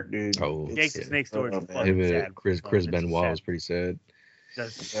my heart, dude. Oh, It's- Jake the Snake story is Oh, man. fucking Even sad. Chris It's Benoit sad. was pretty sad.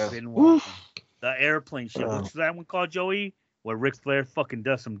 That's Yeah. Benoit. The airplane shit. Oh. What's that one called, Joey? Where Ric Flair fucking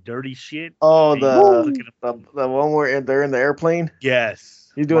does some dirty shit. Oh, And the you look at the one where they're in the airplane.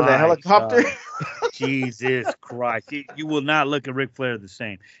 Yes. He's doing the My helicopter. God. Jesus Christ. You will not look at Ric Flair the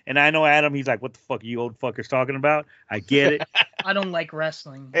same. And I know Adam, he's like, what the fuck are you old fuckers talking about? I get it. I don't like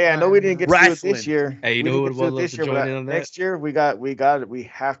wrestling. Hey, I know we didn't get to do it Wrestling. this year. Hey, you We know didn't what get would do it love this to year, join but in on that? next year we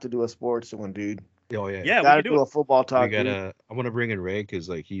have to do a sports one, dude. Oh yeah, Yeah, we Gotta can do do a it. football We talk. dude. gotta. I want to bring in Ray because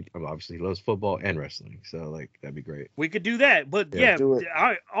like he obviously loves football and wrestling, so like that'd be great. We could do that. But Yeah, yeah, do it.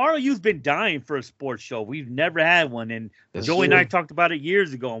 ROU's been dying for a sports show. We've never had one. And That's Joey and I true. talked about it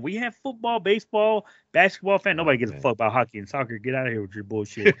years ago. And we have football, baseball, basketball fan. Nobody gives a man. fuck about hockey and soccer. Get out of here with your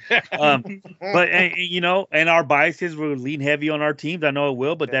bullshit. But and our biases will lean heavy on our teams. I know it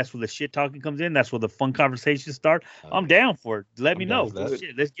will, but Yeah. that's where the shit talking comes in. That's where the fun conversations start. I'm Okay. down for it. Let me I'm know. down for that.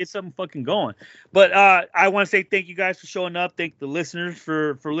 Shit, let's get something fucking going. But I want to say thank you guys for showing up. Thank the listeners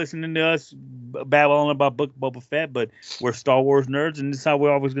for listening to us babble on about Book of Boba Fett. But we're Star Wars nerds, and this is how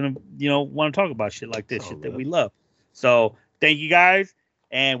we're always gonna want to talk about shit like this, Oh, shit that man. we love. So thank you guys,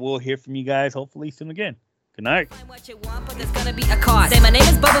 and we'll hear from you guys hopefully soon again. Good night. Find what you want, but there's gonna be a cost. Say my name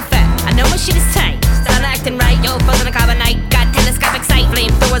is Boba Fett. I know my shit is tight. Start acting right, yo, frozen a carbonite. Got telescopic sight,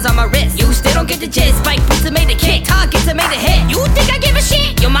 flamethrowers on my wrist. You still don't get the gist. Spike boots have made a kick, targets have made a hit. You think I give a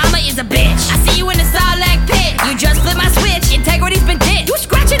shit? Your mama is a bitch. I see you in the Sarlacc pit. You just flip my switch. Integrity's been dit. You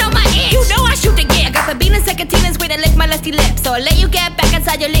scratching on my itch. You know I shoot the gift. I got Fabinas and Catinas way to lick my lusty lips. So I'll let you get back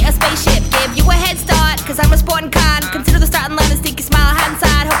inside your little spaceship. Give you a head start, cause I'm a sporting con. Consider the starting line a stinky smile, hand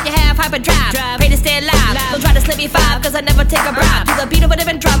side. Hope you have hyperdrive. Pray to stay alive. Don't try to slip me five, cause I never take a bribe. To the beat of a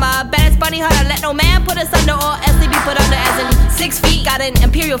different drama. Bad bunny hunter, let no man put us under or else they be put under as in 6 feet. Got an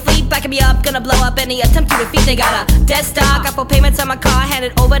imperial fleet backing me up, gonna blow up any attempt to defeat. They got a death star, got full payments on my car,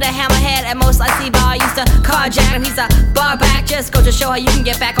 handed over to Hammerhead. At most I see bar, used to carjack him. He's a bar back, just go to show how you can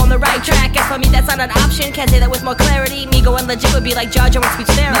get back on the right track. As for me, that's not an option, can't say that with more clarity. Me going legit would be like Jar Jar with speech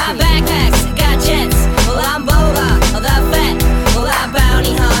therapy. My backpacks got jets, well I'm Boba, well that fat. Well I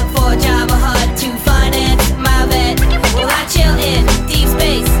bounty hunt for Jabba Hutt to finance my vet. Well I chill in deep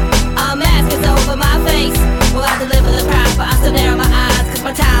space, a mask is over my face. Well I deliver the prize, but I still narrow my eyes, cause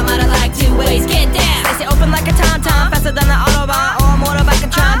my time I don't like to waste. Get down, slice it open like a tom-tom, faster than the Autobahn or a motorbike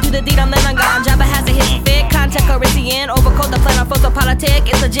and try. Do the deed, I'm then I'm gone. Jabba has a hidden fit, contact Corinthian, overcoat the plan on photopolitic,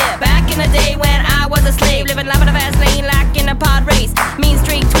 it's legit. Back in the day when I was a slave, living life in a fast lane, like in a pod race. Mean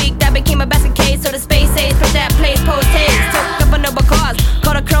streak tweak, that became a basket case, so the space age, put that place post haste. Took up a noble cause,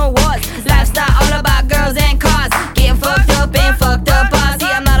 called a Clone Wars. Lifestyle all about girls and cars, getting fucked up and fucked up. See,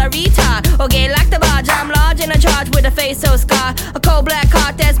 I'm not a retard, or gay like the barge. I'm large and in charge with a face so scarred. A cold black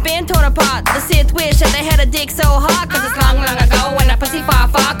heart that's been torn apart. The Sith wish that they had a dick so hard, cause it's long, long ago when I pussy far,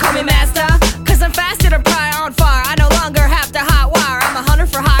 far. Call me master, cause I'm faster to pry on fire. I no longer have to hot wire. I'm a hunter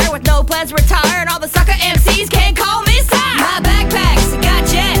for hire with no plans to retire, and all the sucker MCs can't call me sire. My backpacks got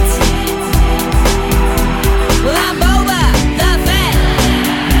jets. Well, I'm Boba, the Fett.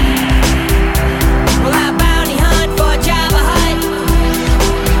 Well, I bounty hunt for Jabba Hutt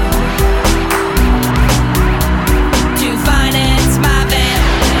to finance my vet.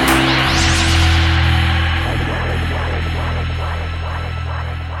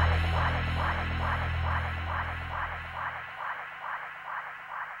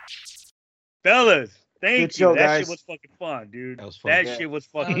 Fellas, thank Good you. show, That guys. shit was fucking fun, dude. That was fun. That Yeah. shit was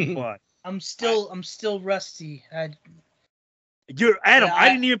fucking fun. I'm still rusty. You're Adam. Yeah, I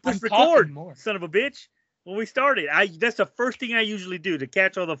didn't even push I'm talking record, more. son of a bitch. When we started, that's the first thing I usually do to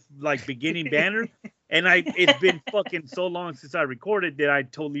catch all the like beginning banner. And it's been fucking so long since I recorded that I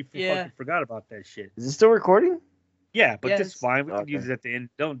totally Yeah. fucking forgot about that shit. Is it still recording? Yeah, but this is Yes. fine. We can Okay. use it at the end.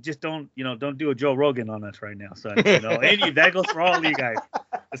 Don't do a Joe Rogan on us right now, son. And that goes for all of you guys.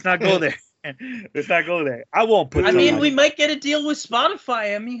 Let's not go there. Let's not go there. I won't put. I mean, somebody- we might get a deal with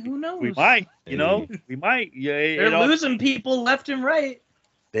Spotify. I mean, who knows? we might. Hey. We might. Yeah, They're losing people left and right.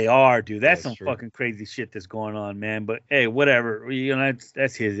 They are, dude. That's some True. fucking crazy shit that's going on, man. But hey, whatever.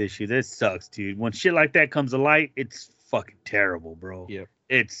 That's his issue. This sucks, dude. When shit like that comes to light, it's fucking terrible, bro. Yep.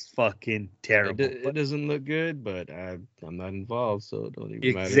 It's fucking terrible. It doesn't look good, but I'm not involved, so it don't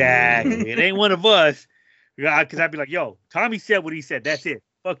even matter. Exactly. It ain't one of us. Because I'd be like, yo, Tommy said what he said. That's it.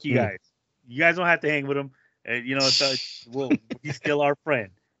 Fuck you guys. You guys don't have to hang with him. And, he's still our friend.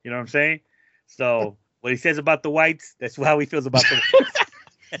 You know what I'm saying? So what he says about the whites, that's how he feels about the whites.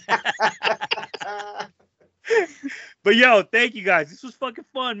 But yo, thank you guys. This was fucking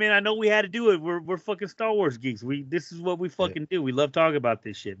fun, man. I know we had to do it. We're fucking Star Wars geeks. This is what we fucking do. We love talking about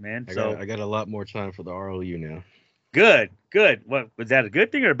this shit, man. I got a lot more time for the ROU now. Good. What was that, a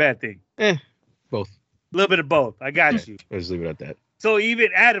good thing or a bad thing? Both. A little bit of both. I got you. I'll just leave it at that. So even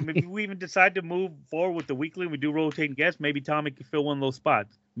Adam, if we even decide to move forward with the weekly, we do rotating guests. Maybe Tommy could fill one of those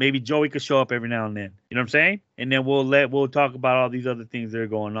spots. Maybe Joey could show up every now and then. You know what I'm saying? And then we'll talk about all these other things that are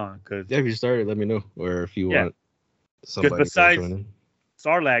going on. Because Yeah, if you started, let me know. Or if you Yeah. want somebody besides- to join in.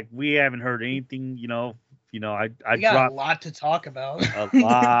 Sarlacc, we haven't heard anything. I We got dropped a lot to talk about. a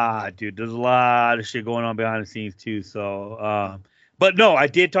lot, dude. There's a lot of shit going on behind the scenes too. So, but no, I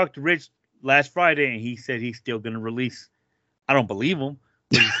did talk to Rich last Friday, and he said he's still gonna release. I don't believe him.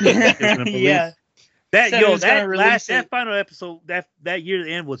 But he's still gonna release. Yeah. That Said he was gonna that release that it. final episode that year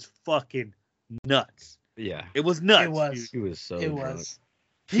the end was fucking nuts. Yeah. It was nuts. It was. dude. He was so It drunk. was.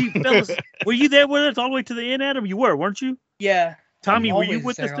 Fellas, were you there with us all the way to the end, Adam? You were, weren't you? Yeah. Tommy, I'm were you always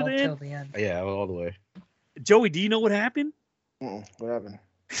with us there to the all end? till the end. Yeah, all the way. Joey, do you know what happened? What happened?